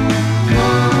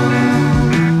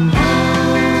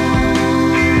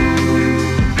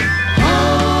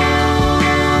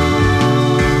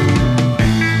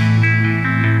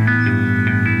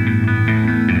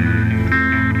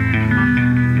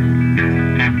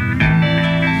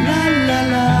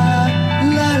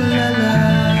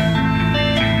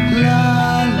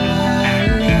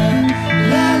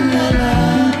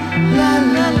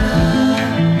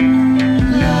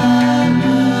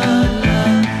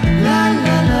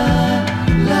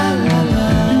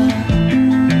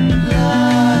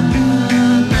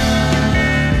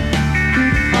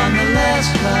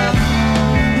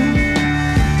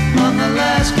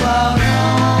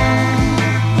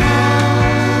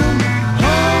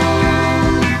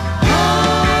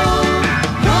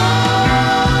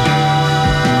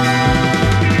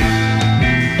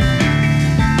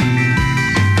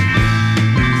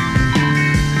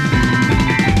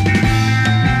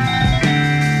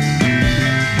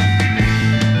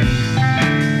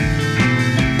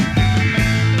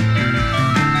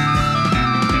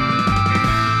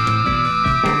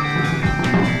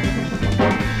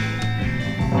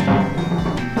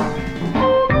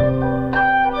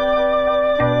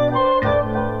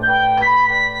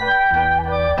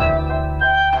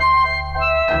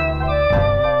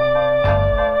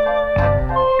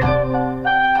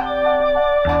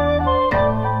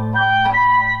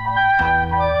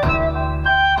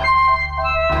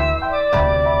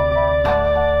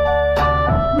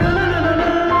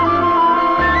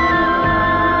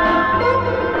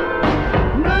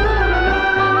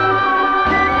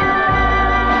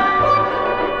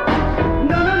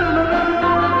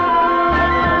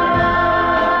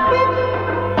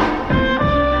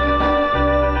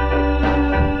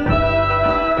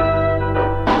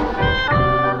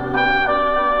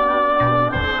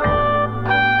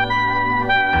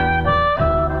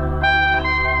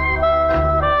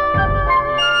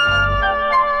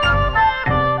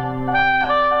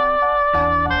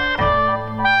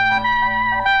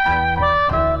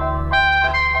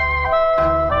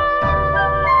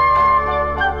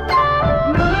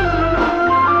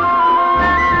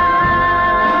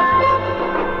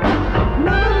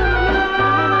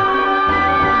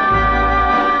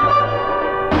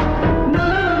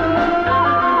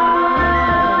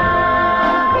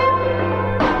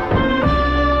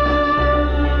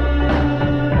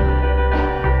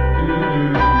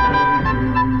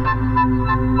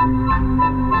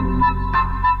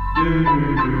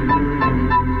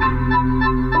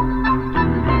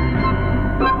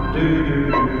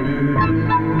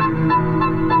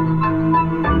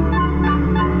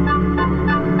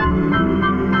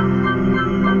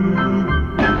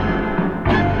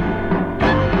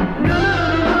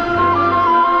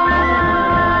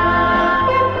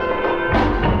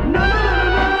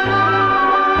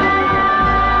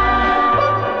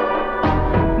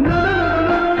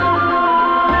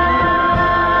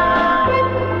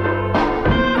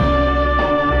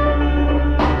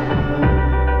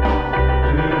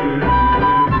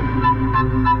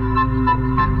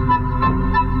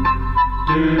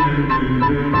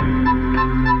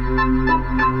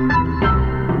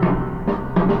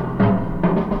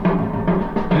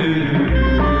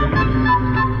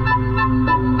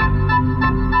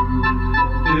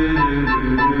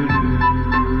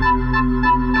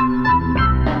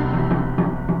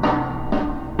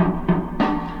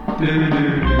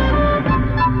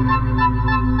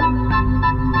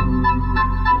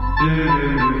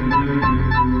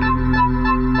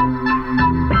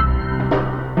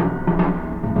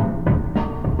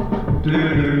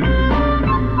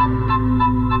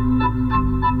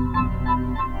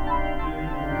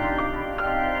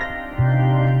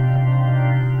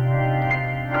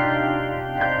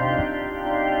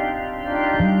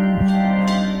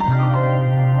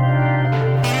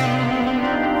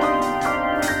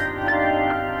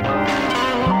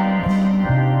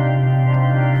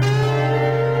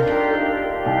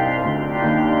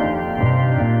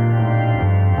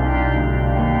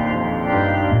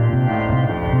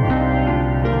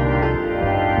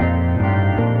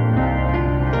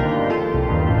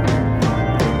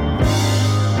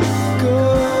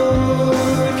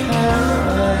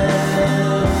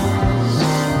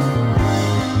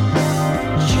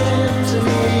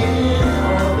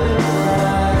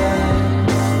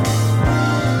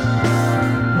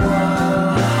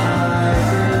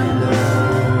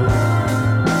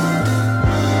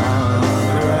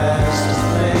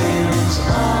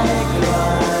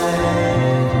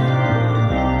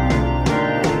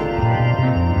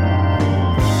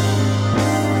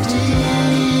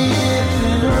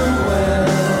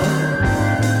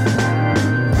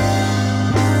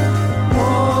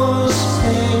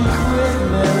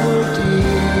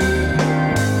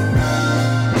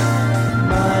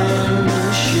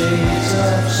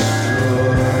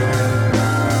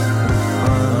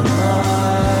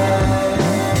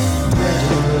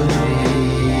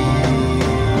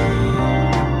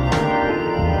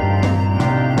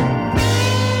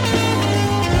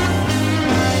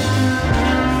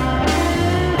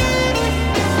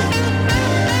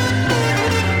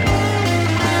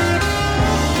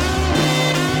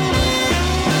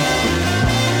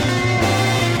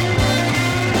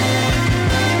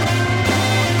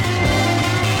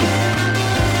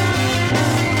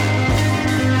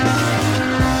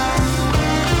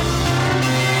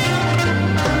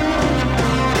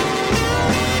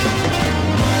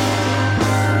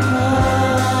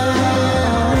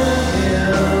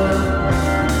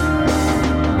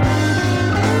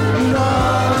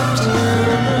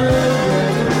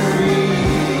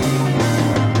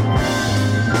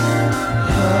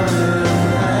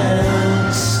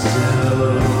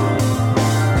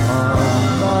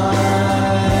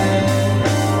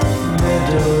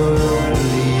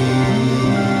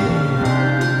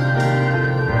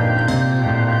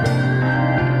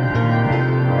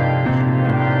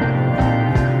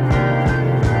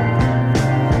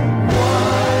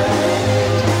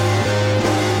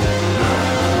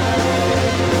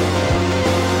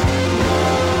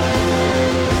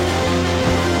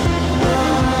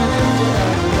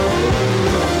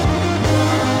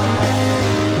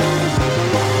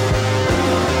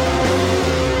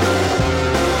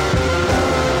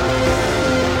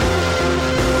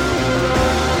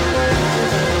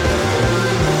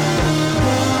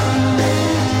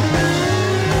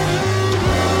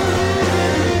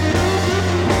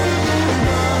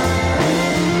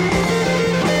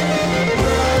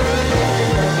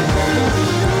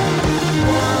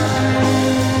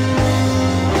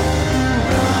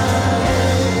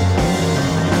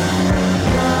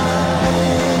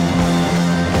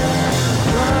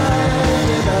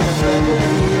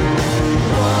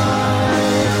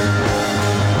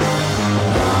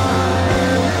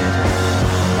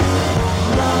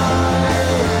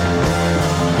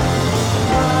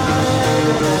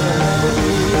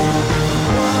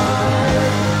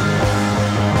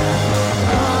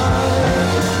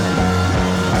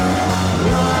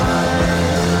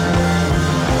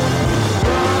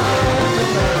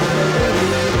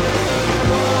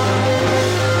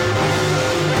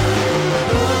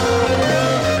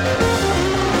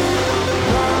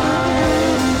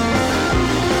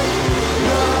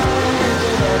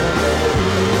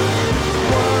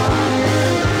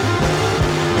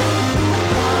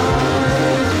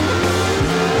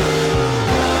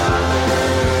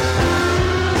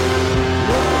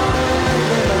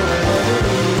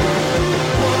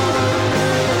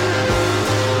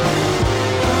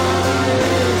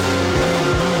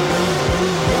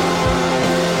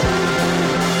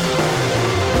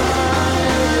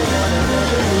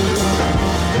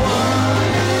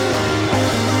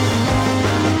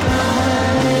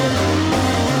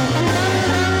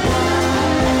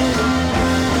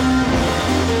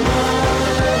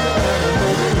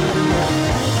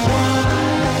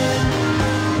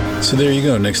 So there you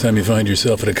go. Next time you find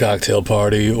yourself at a cocktail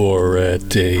party or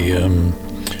at a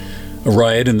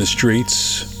riot in the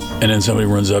streets, and then somebody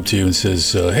runs up to you and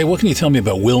says, hey, what can you tell me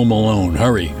about Will Malone?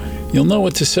 Hurry. You'll know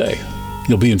what to say.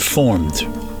 You'll be informed.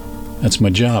 That's my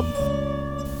job.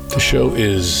 The show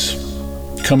is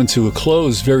coming to a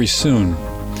close very soon.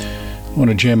 I want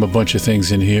to jam a bunch of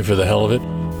things in here for the hell of it.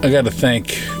 I got to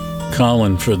thank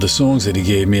Colin for the songs that he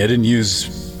gave me. I didn't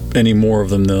use any more of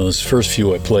them than those first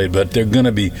few I played, but they're going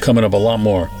to be coming up a lot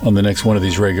more on the next one of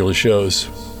these regular shows.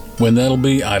 When that'll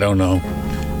be, I don't know.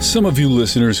 Some of you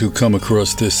listeners who come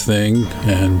across this thing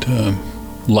and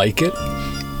like it,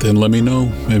 then let me know.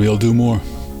 Maybe I'll do more.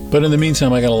 But in the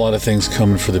meantime, I got a lot of things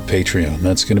coming for the Patreon.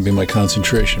 That's going to be my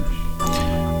concentration.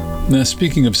 Now,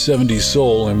 speaking of 70s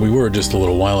soul, and we were just a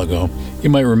little while ago, you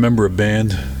might remember a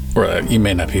band, or you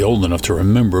may not be old enough to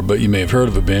remember, but you may have heard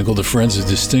of a band called the Friends of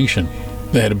Distinction.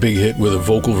 They had a big hit with a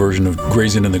vocal version of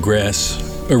Grazing in the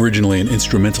Grass, originally an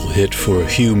instrumental hit for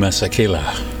Hugh Masekela.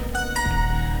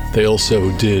 They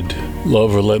also did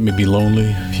Love or Let Me Be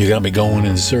Lonely, You Got Me Going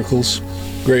in Circles.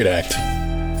 Great act.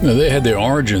 Now, they had their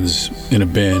origins in a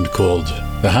band called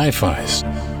the Hi-Fis.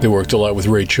 They worked a lot with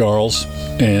Ray Charles,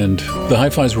 and the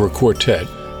Hi-Fis were a quartet.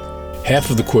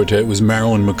 Half of the quartet was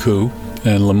Marilyn McCoo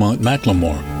and Lamont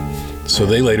McLemore. So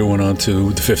they later went on to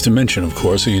The Fifth Dimension, of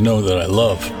course, who you know that I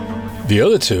love. The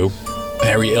other two,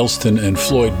 Harry Elston and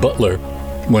Floyd Butler,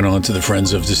 went on to the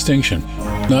Friends of Distinction.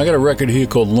 Now, I got a record here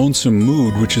called Lonesome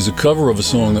Mood, which is a cover of a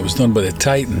song that was done by the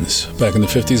Titans back in the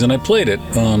 50s, and I played it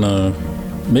on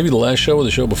maybe the last show or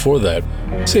the show before that.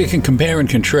 So you can compare and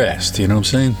contrast, you know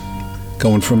what I'm saying?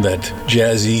 Going from that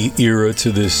jazzy era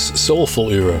to this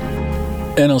soulful era.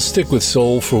 And I'll stick with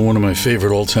soul for one of my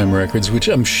favorite all-time records, which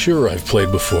I'm sure I've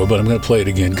played before, but I'm going to play it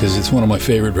again because it's one of my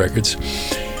favorite records.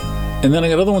 And then I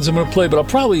got other ones I'm going to play, but I'll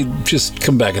probably just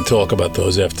come back and talk about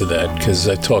those after that because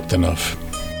I talked enough.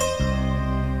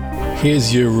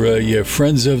 Here's your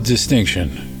Friends of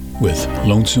Distinction with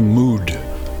Lonesome Mood.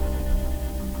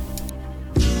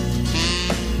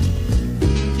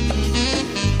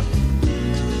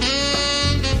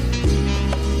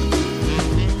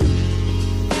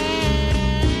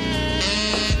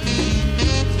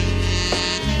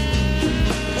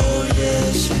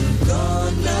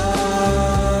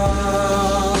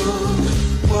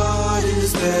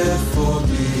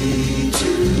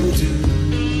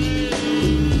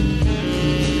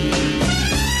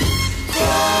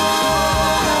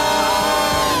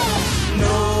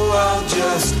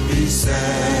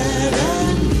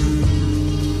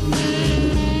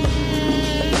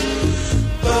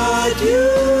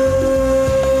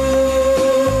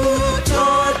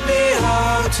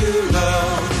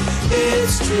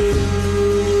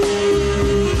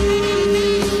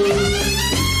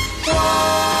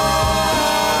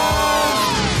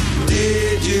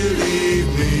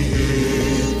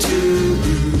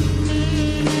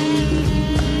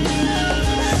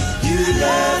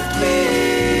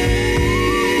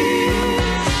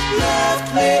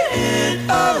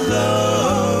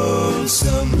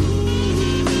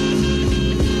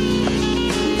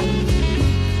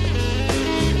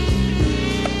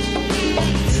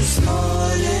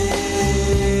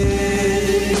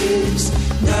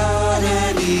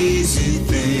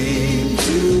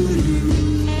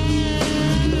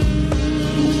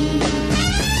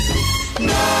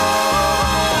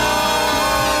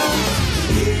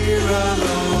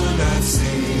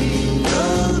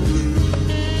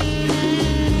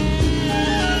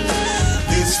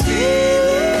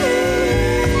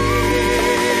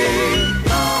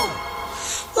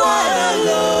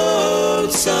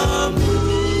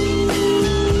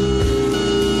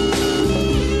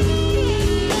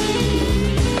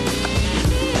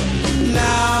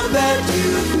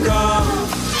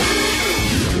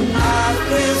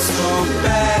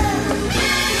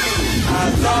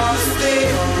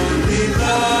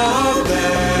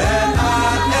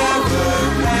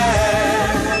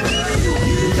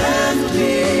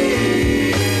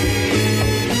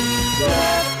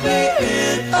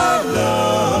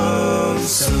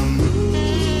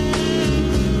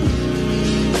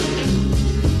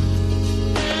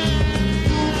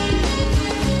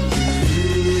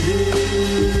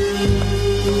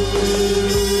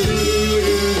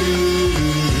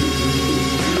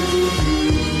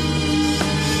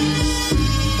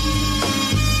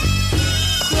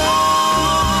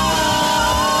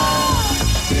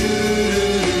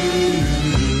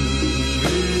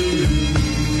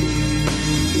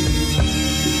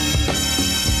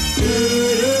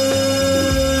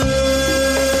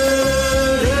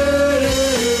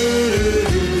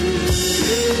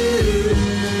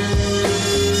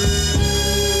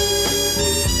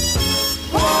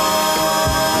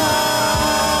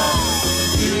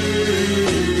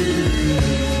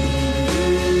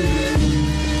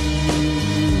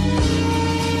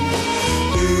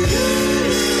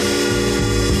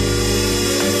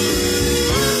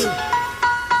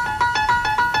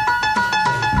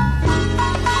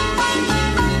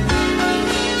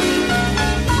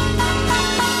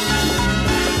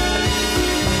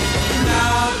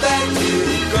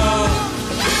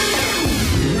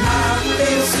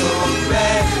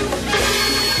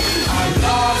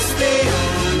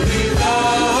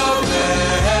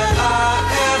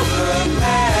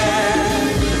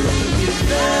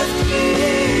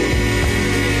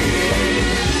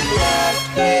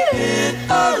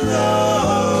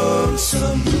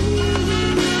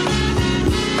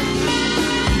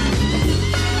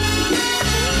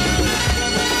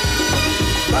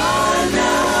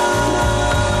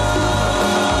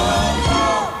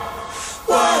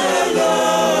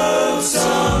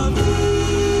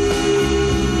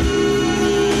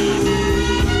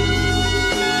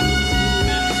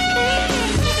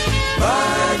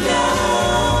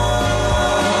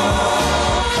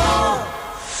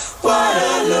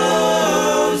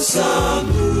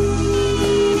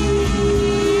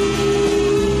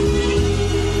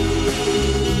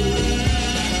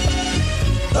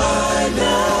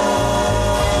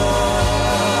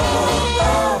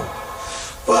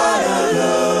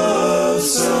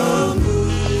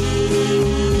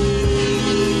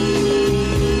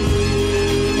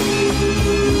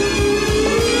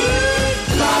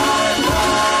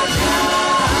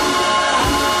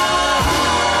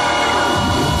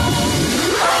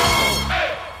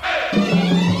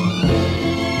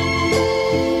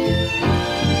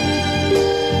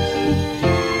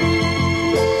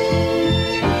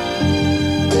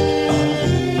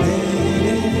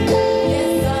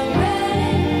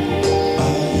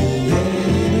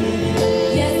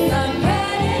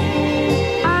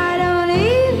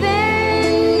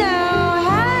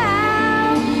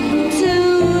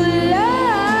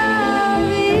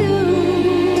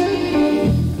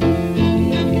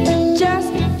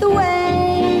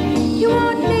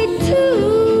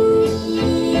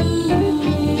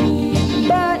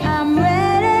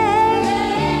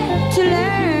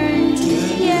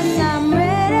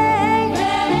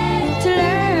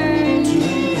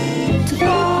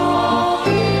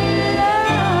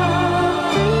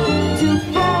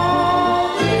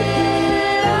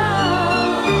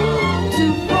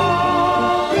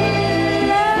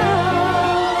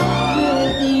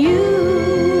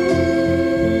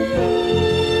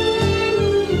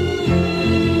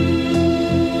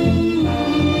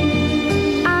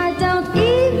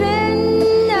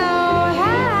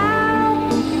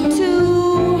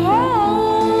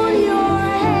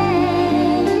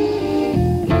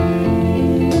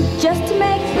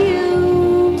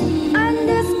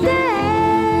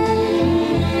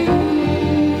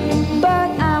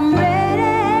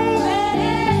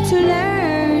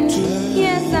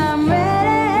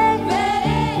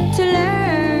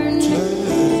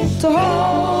 to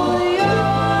hold your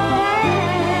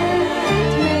hand,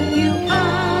 to make you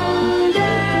understand,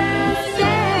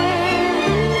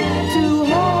 to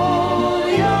hold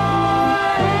your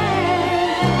hand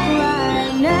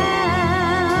right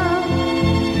now.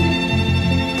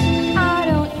 I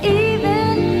don't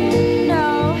even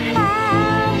know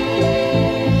how to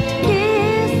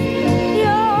kiss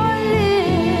your lips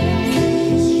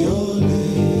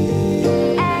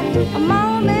at a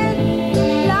moment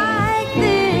like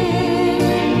this,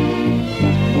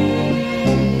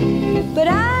 but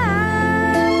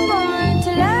I'm going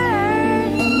to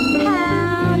learn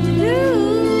how to do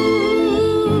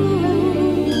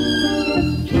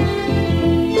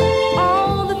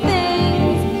all the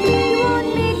things you want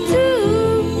me to.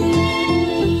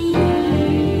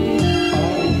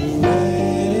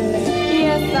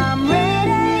 Yes, I'm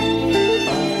ready.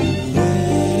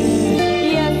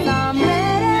 Yes, I'm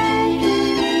ready.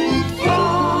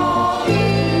 Fall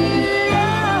in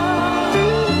love,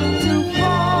 to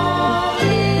fall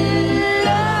in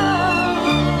love,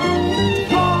 to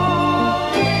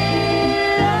fall in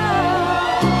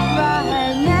love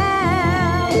right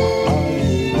now.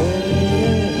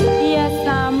 Yes,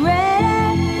 I'm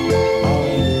ready.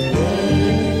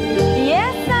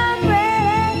 Yes, I'm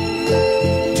ready.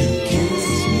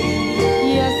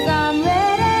 Yes, I'm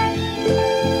ready.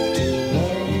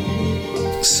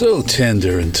 So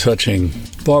tender and touching.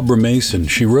 Barbara Mason,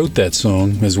 she wrote that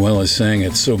song as well as sang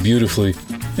it so beautifully.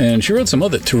 And she wrote some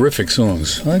other terrific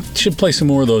songs. I should play some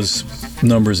more of those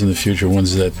numbers in the future,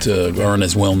 ones that aren't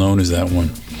as well known as that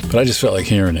one. But I just felt like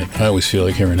hearing it. I always feel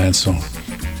like hearing that song.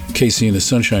 Casey and the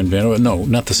Sunshine Band. Oh, no,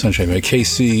 not the Sunshine Band.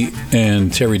 Casey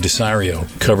and Terry DeSario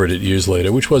covered it years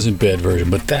later, which wasn't a bad version,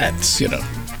 but that's,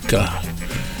 God.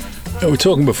 We were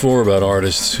talking before about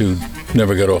artists who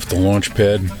never got off the launch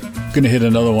pad. I'm going to hit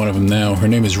another one of them now. Her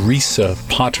name is Risa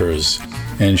Potters,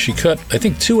 and she cut, I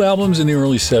think, 2 albums in the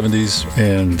early 70s,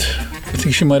 and I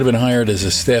think she might have been hired as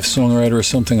a staff songwriter or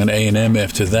something on A&M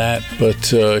after that,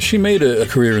 but she made a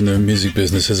career in the music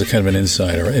business as a kind of an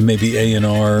insider, and maybe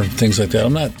A&R, things like that.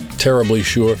 I'm not terribly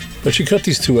sure, but she cut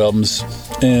these 2 albums,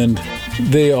 and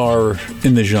they are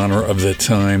in the genre of the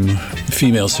time.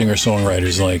 Female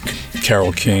singer-songwriters like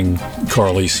Carole King,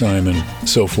 Carly Simon,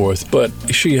 so forth, but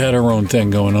she had her own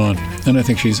thing going on, and I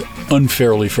think she's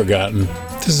unfairly forgotten.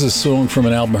 This is a song from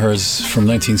an album of hers from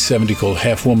 1970 called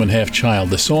Half Woman, Half Child.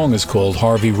 The song is called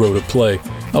Harvey Wrote a Play.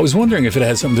 I was wondering if it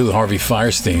had something to do with Harvey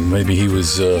Fierstein. Maybe he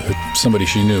was somebody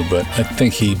she knew, but I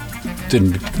think he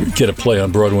didn't get a play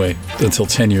on Broadway until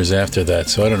 10 years after that.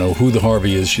 So I don't know who the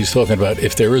Harvey is she's talking about,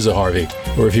 if there is a Harvey,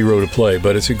 or if he wrote a play.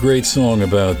 But it's a great song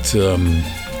about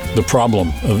the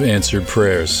problem of answered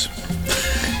prayers.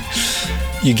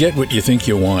 You get what you think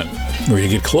you want, or you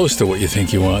get close to what you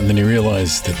think you want, and then you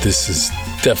realize that this is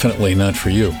definitely not for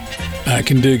you. I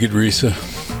can dig it, Risa.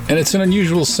 And it's an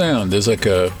unusual sound. There's like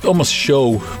a almost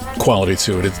show quality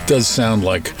to it. It does sound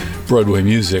like Broadway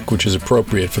music, which is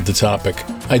appropriate for the topic.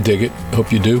 I dig it.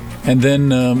 Hope you do. And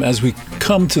then as we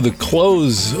come to the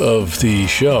close of the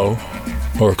show,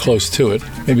 or close to it,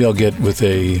 maybe I'll get with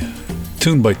a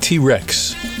tune by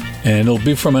T-Rex. And it'll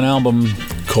be from an album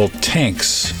called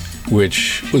Tanks,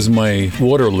 which was my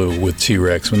Waterloo with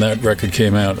T-Rex. When that record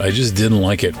came out, I just didn't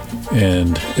like it.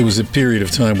 And it was a period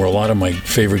of time where a lot of my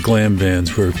favorite glam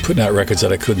bands were putting out records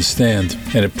that I couldn't stand,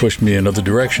 and it pushed me in other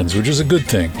directions, which is a good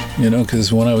thing,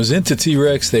 because when I was into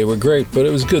T-Rex, they were great, but it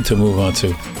was good to move on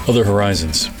to other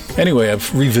horizons. Anyway,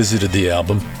 I've revisited the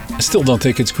album. I still don't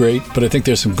think it's great, but I think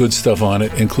there's some good stuff on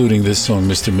it, including this song,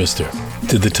 Mr. Mister.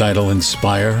 Did the title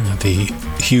inspire the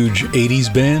huge 80s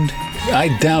band? I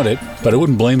doubt it, but I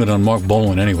wouldn't blame it on Mark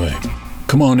Bolan anyway.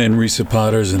 Come on in, Risa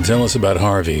Potters, and tell us about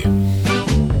Harvey.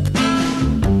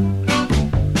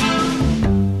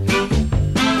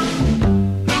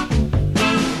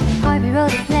 Harvey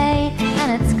wrote a play,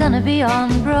 and it's gonna be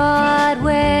on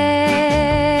Broadway.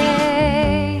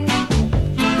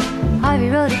 Harvey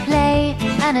wrote a play,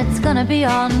 and it's gonna be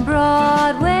on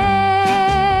Broadway.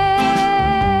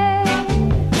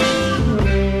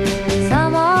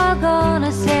 Some are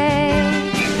gonna say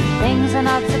things are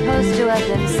not supposed to have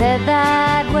been said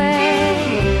that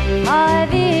way.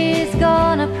 Harvey's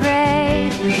gonna pray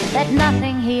that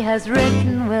nothing he has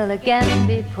written will again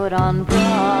be put on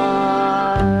Broadway.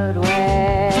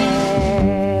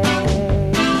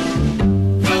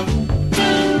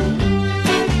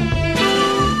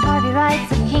 Harvey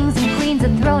writes of kings and queens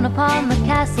enthroned upon the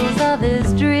castles of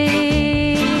his dreams,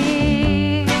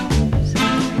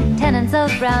 tenants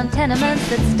of brown tenements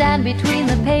that stand between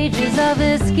the pages of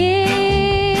his scheme.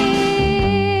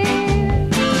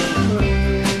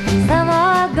 Some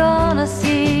are gonna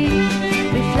see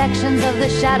reflections of the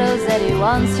shadows that he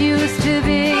once used to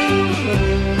be.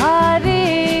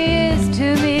 Harvey is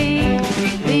to me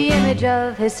the image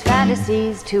of his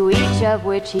fantasies, to each of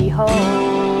which he holds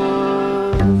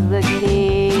the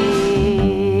key.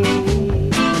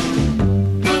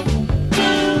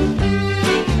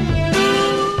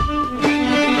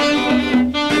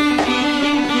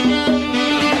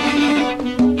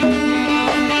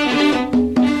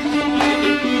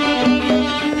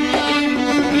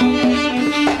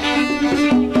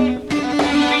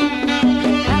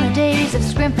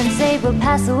 Will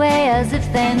pass away as if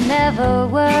they never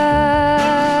were.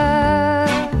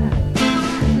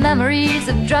 Memories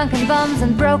of drunken bums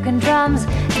and broken drums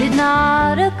did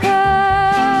not occur.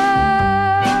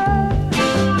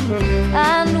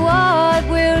 And what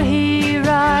will he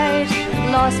write,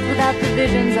 lost without the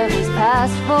visions of his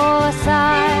past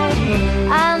foresight?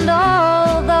 And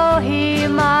although he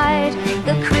might,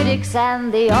 the critics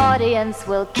and the audience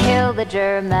will kill the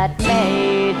germ that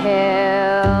made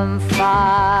him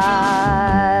fight.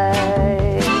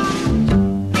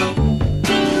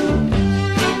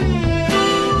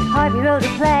 Harvey wrote a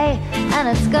play, and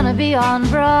it's gonna be on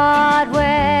Broadway.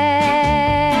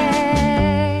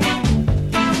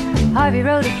 Harvey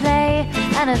wrote a play,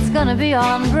 and it's gonna be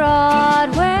on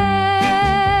Broadway.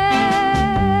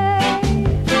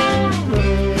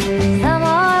 Some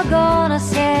are gonna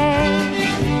say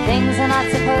things are not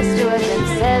supposed to have been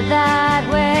said that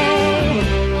way.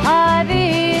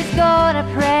 Harvey's gonna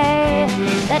pray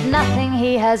that nothing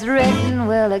he has written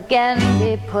will again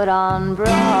be put on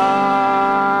Broadway.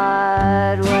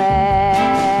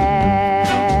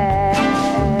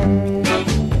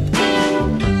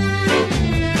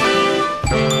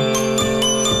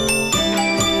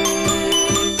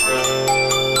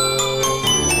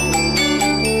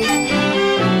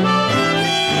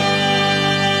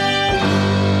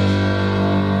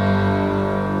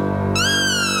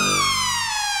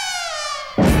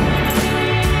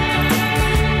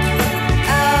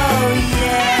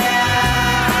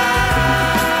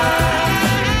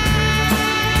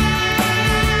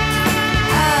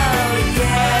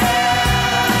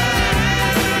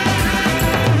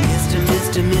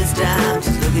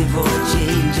 For a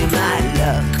change in my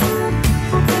luck.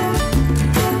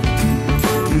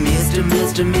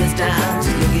 Mister, I'm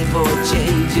just looking for a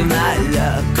change in my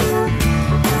luck.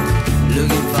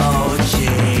 Looking for a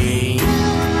change.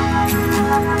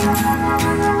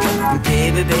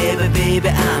 Baby,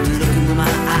 I'm looking with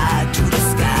my eye to the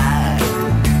sky.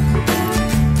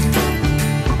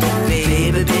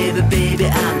 Baby,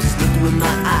 I'm just looking with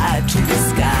my eye to the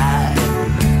sky.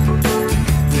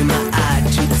 With my eye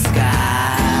to the sky.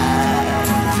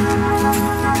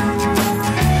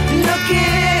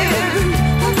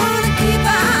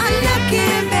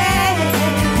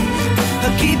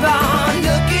 Keep on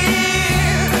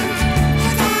looking.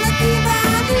 I'm gonna keep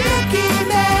on looking,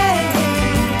 babe,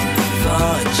 for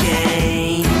a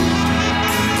change.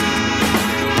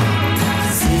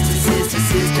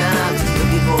 Sister, I'm just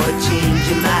looking for a change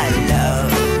in my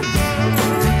love.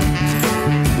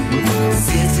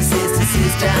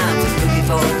 Sister, I'm just looking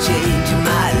for a change in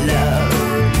my love.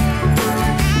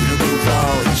 Looking for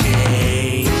a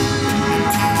change.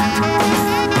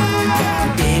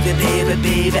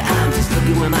 Baby, I'm just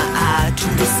looking with my eye to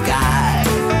the sky.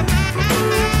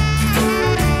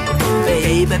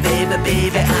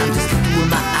 Baby, I'm just looking with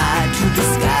my eye to the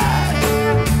sky.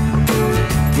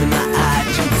 With my eye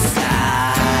to the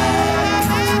sky.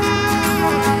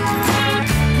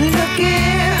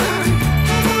 Looking,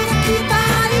 keep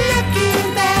on looking,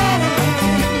 baby.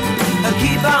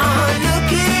 Keep on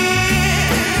looking.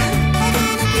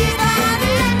 Keep on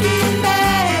looking,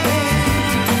 baby.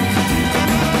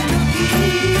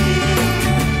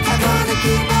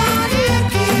 Keep on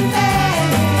looking,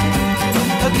 babe.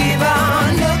 Keep on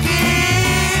looking.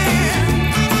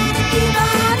 Keep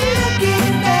on looking.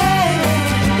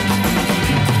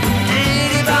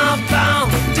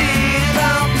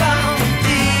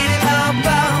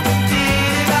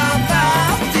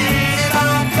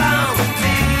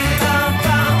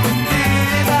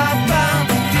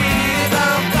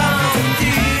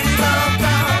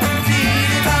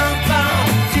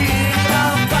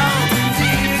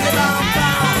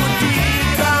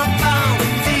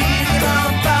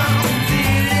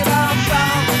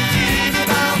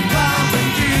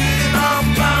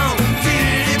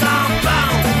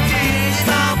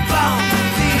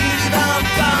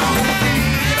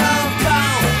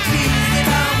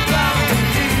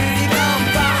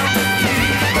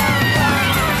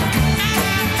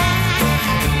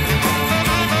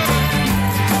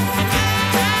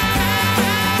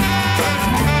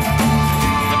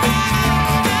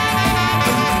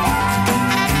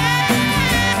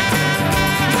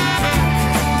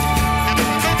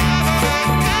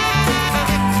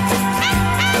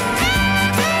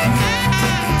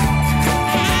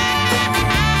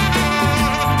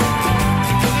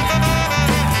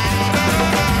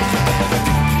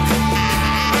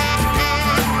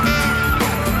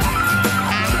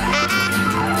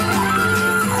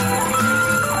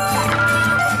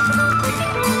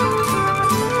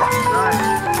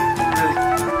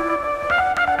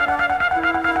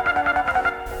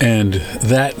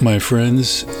 That, my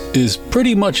friends, is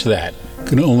pretty much that.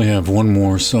 Gonna only have one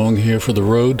more song here for the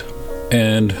road,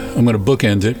 and I'm gonna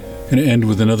bookend it. Gonna end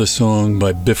with another song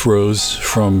by Biff Rose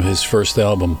from his first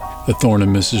album, A Thorn in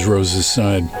Mrs. Rose's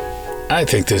Side. I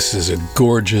think this is a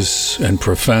gorgeous and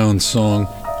profound song.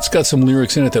 It's got some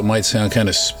lyrics in it that might sound kind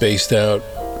of spaced out.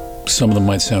 Some of them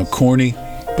might sound corny,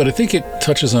 but I think it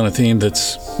touches on a theme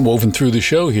that's woven through the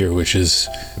show here, which is,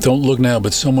 don't look now,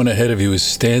 but someone ahead of you is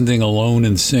standing alone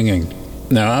and singing.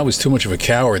 Now, I was too much of a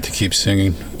coward to keep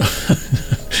singing.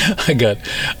 I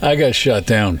got shot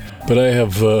down, but I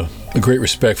have a great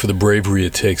respect for the bravery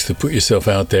it takes to put yourself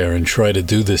out there and try to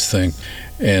do this thing.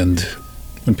 And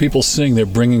when people sing, they're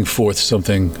bringing forth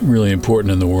something really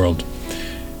important in the world.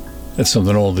 That's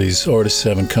something all these artists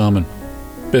have in common.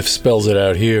 Biff spells it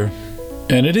out here,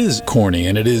 and it is corny,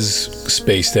 and it is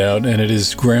spaced out, and it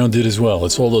is grounded as well.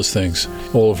 It's all those things,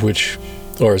 all of which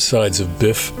are sides of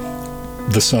Biff,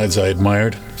 the sides I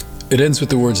admired. It ends with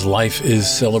the words, life is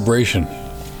celebration.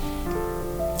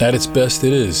 At its best,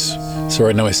 it is. So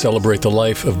right now I celebrate the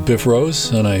life of Biff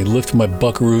Rose, and I lift my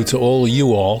buckaroo to all of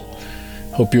you all.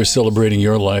 Hope you're celebrating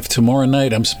your life. Tomorrow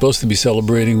night, I'm supposed to be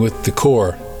celebrating with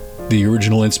Decor, the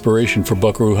original inspiration for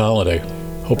Buckaroo Holiday.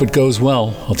 Hope it goes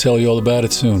well. I'll tell you all about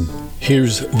it soon.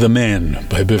 Here's The Man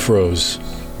by Biff Rose.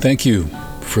 Thank you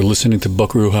for listening to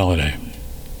Buckaroo Holiday.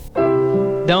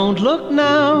 Don't look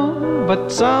now, but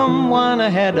someone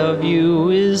ahead of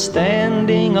you is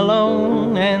standing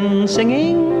alone and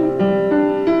singing.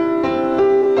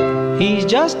 He's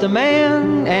just a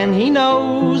man and he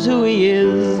knows who he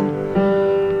is,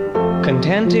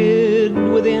 contented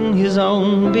within his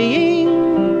own being.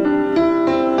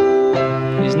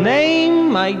 His name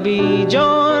might be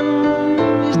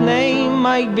John, his name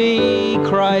might be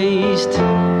Christ.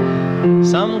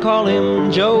 Some call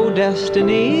him Joe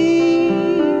Destiny.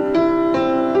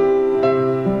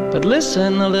 But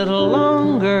listen a little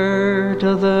longer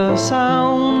to the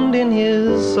sound in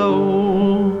his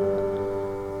soul,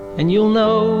 and you'll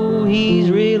know he's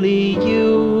really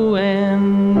you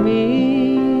and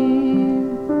me.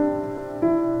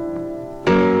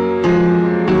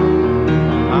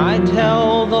 I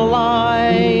tell the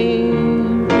lie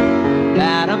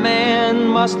that a man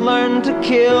must learn to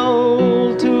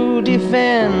kill to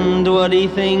defend what he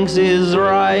thinks is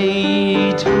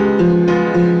right.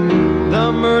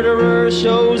 The murderer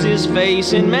shows his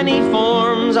face in many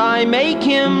forms. I make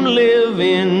him live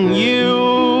in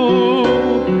you,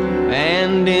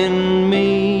 and in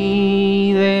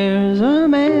me there's a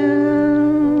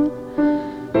man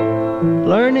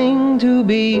learning to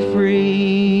be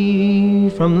free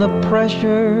from the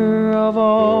pressure of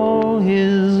all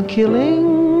his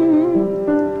killing.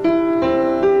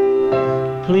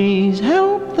 Please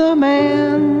help the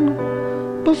man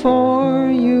before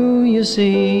you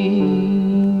see.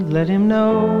 Let him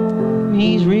know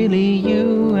he's really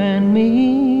you and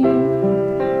me.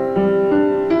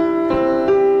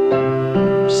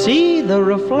 See the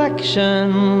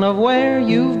reflection of where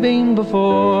you've been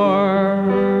before.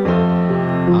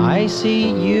 I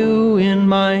see you in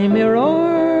my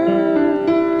mirror.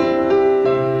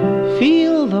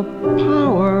 Feel the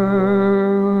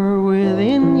power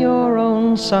within your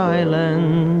own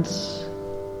silence.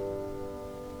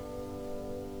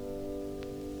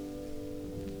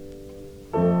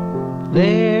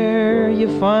 There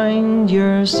you find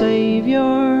your Savior.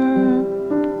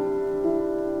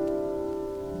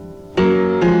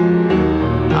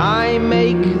 I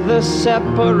make the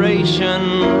separation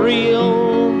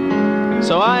real,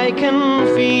 so I can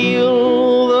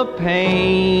feel the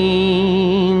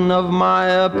pain of my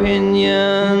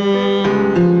opinion.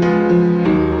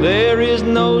 There is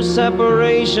no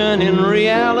separation in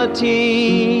reality.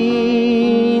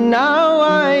 Now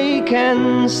I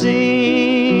can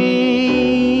see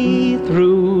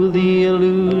through the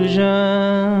illusion.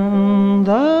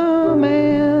 The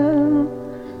man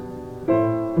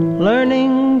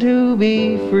learning to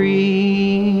be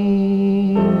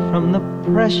free from the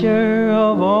pressure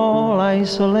of all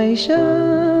isolation.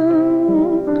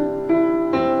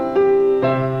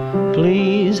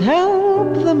 Please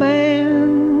help the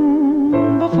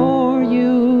man before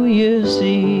you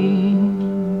see.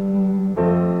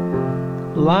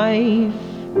 Life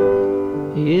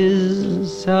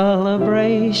is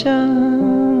celebration.